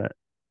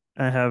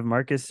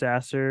Marcus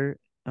Sasser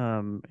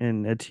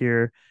in a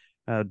tier,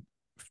 uh,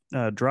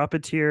 drop a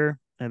tier,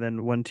 and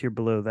then 1 tier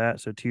below that.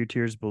 So 2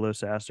 tiers below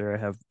Sasser, I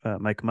have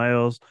Mike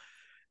Miles.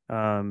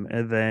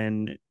 And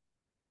then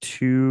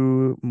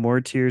 2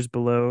 more tiers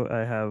below, I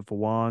have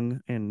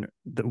Wong, and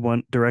the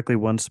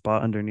one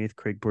spot underneath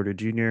Craig Porter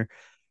Jr.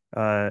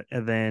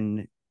 And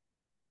then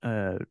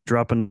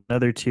drop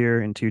another tier,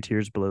 and 2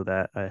 tiers below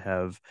that, I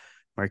have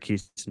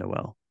Markquis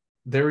Nowell.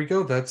 There we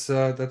go. That's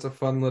a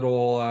fun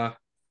little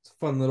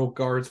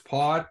guards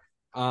pod.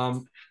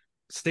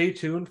 stay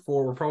tuned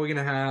for, we're probably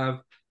going to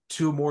have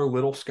 2 more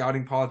little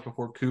scouting pods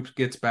before Coop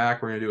gets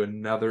back. We're going to do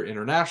another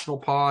international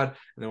pod, and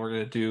then we're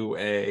going to do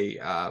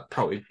a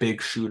probably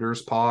big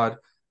shooters pod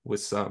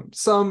with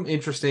some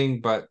interesting,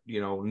 but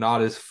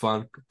not as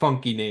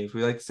funky names.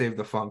 We like to save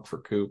the funk for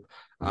Coop.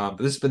 But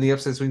this has been the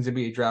Upside Swings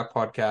NBA Draft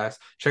Podcast.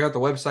 Check out the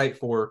website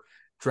for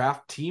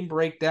draft team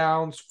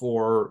breakdowns,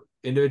 for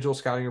individual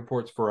scouting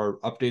reports, for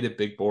our updated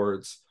big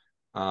boards.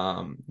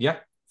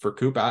 For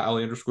Coop at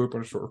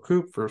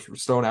 @Ali_Coop, for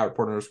Stone at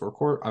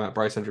report_court. I'm at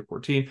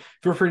Bryce114.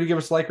 Feel free to give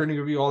us a like or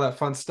review, all that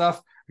fun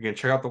stuff. Again,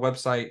 check out the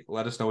website.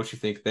 Let us know what you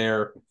think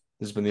there.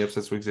 This has been the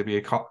Upset Swings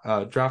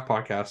NBA Draft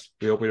Podcast.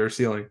 We hope we are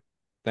ceiling.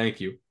 Thank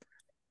you.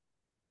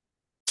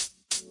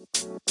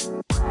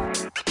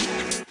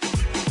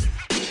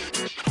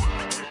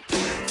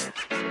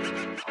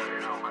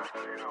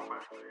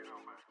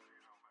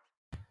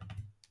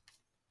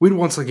 We'd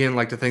once again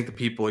like to thank the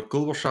people at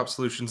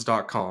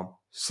globalshopsolutions.com.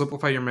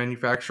 Simplify your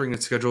manufacturing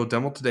and schedule a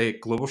demo today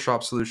at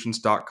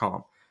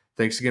globalshopsolutions.com.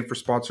 Thanks again for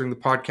sponsoring the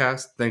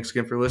podcast. Thanks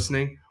again for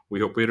listening. We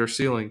hope we hit our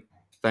ceiling.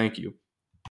 Thank you.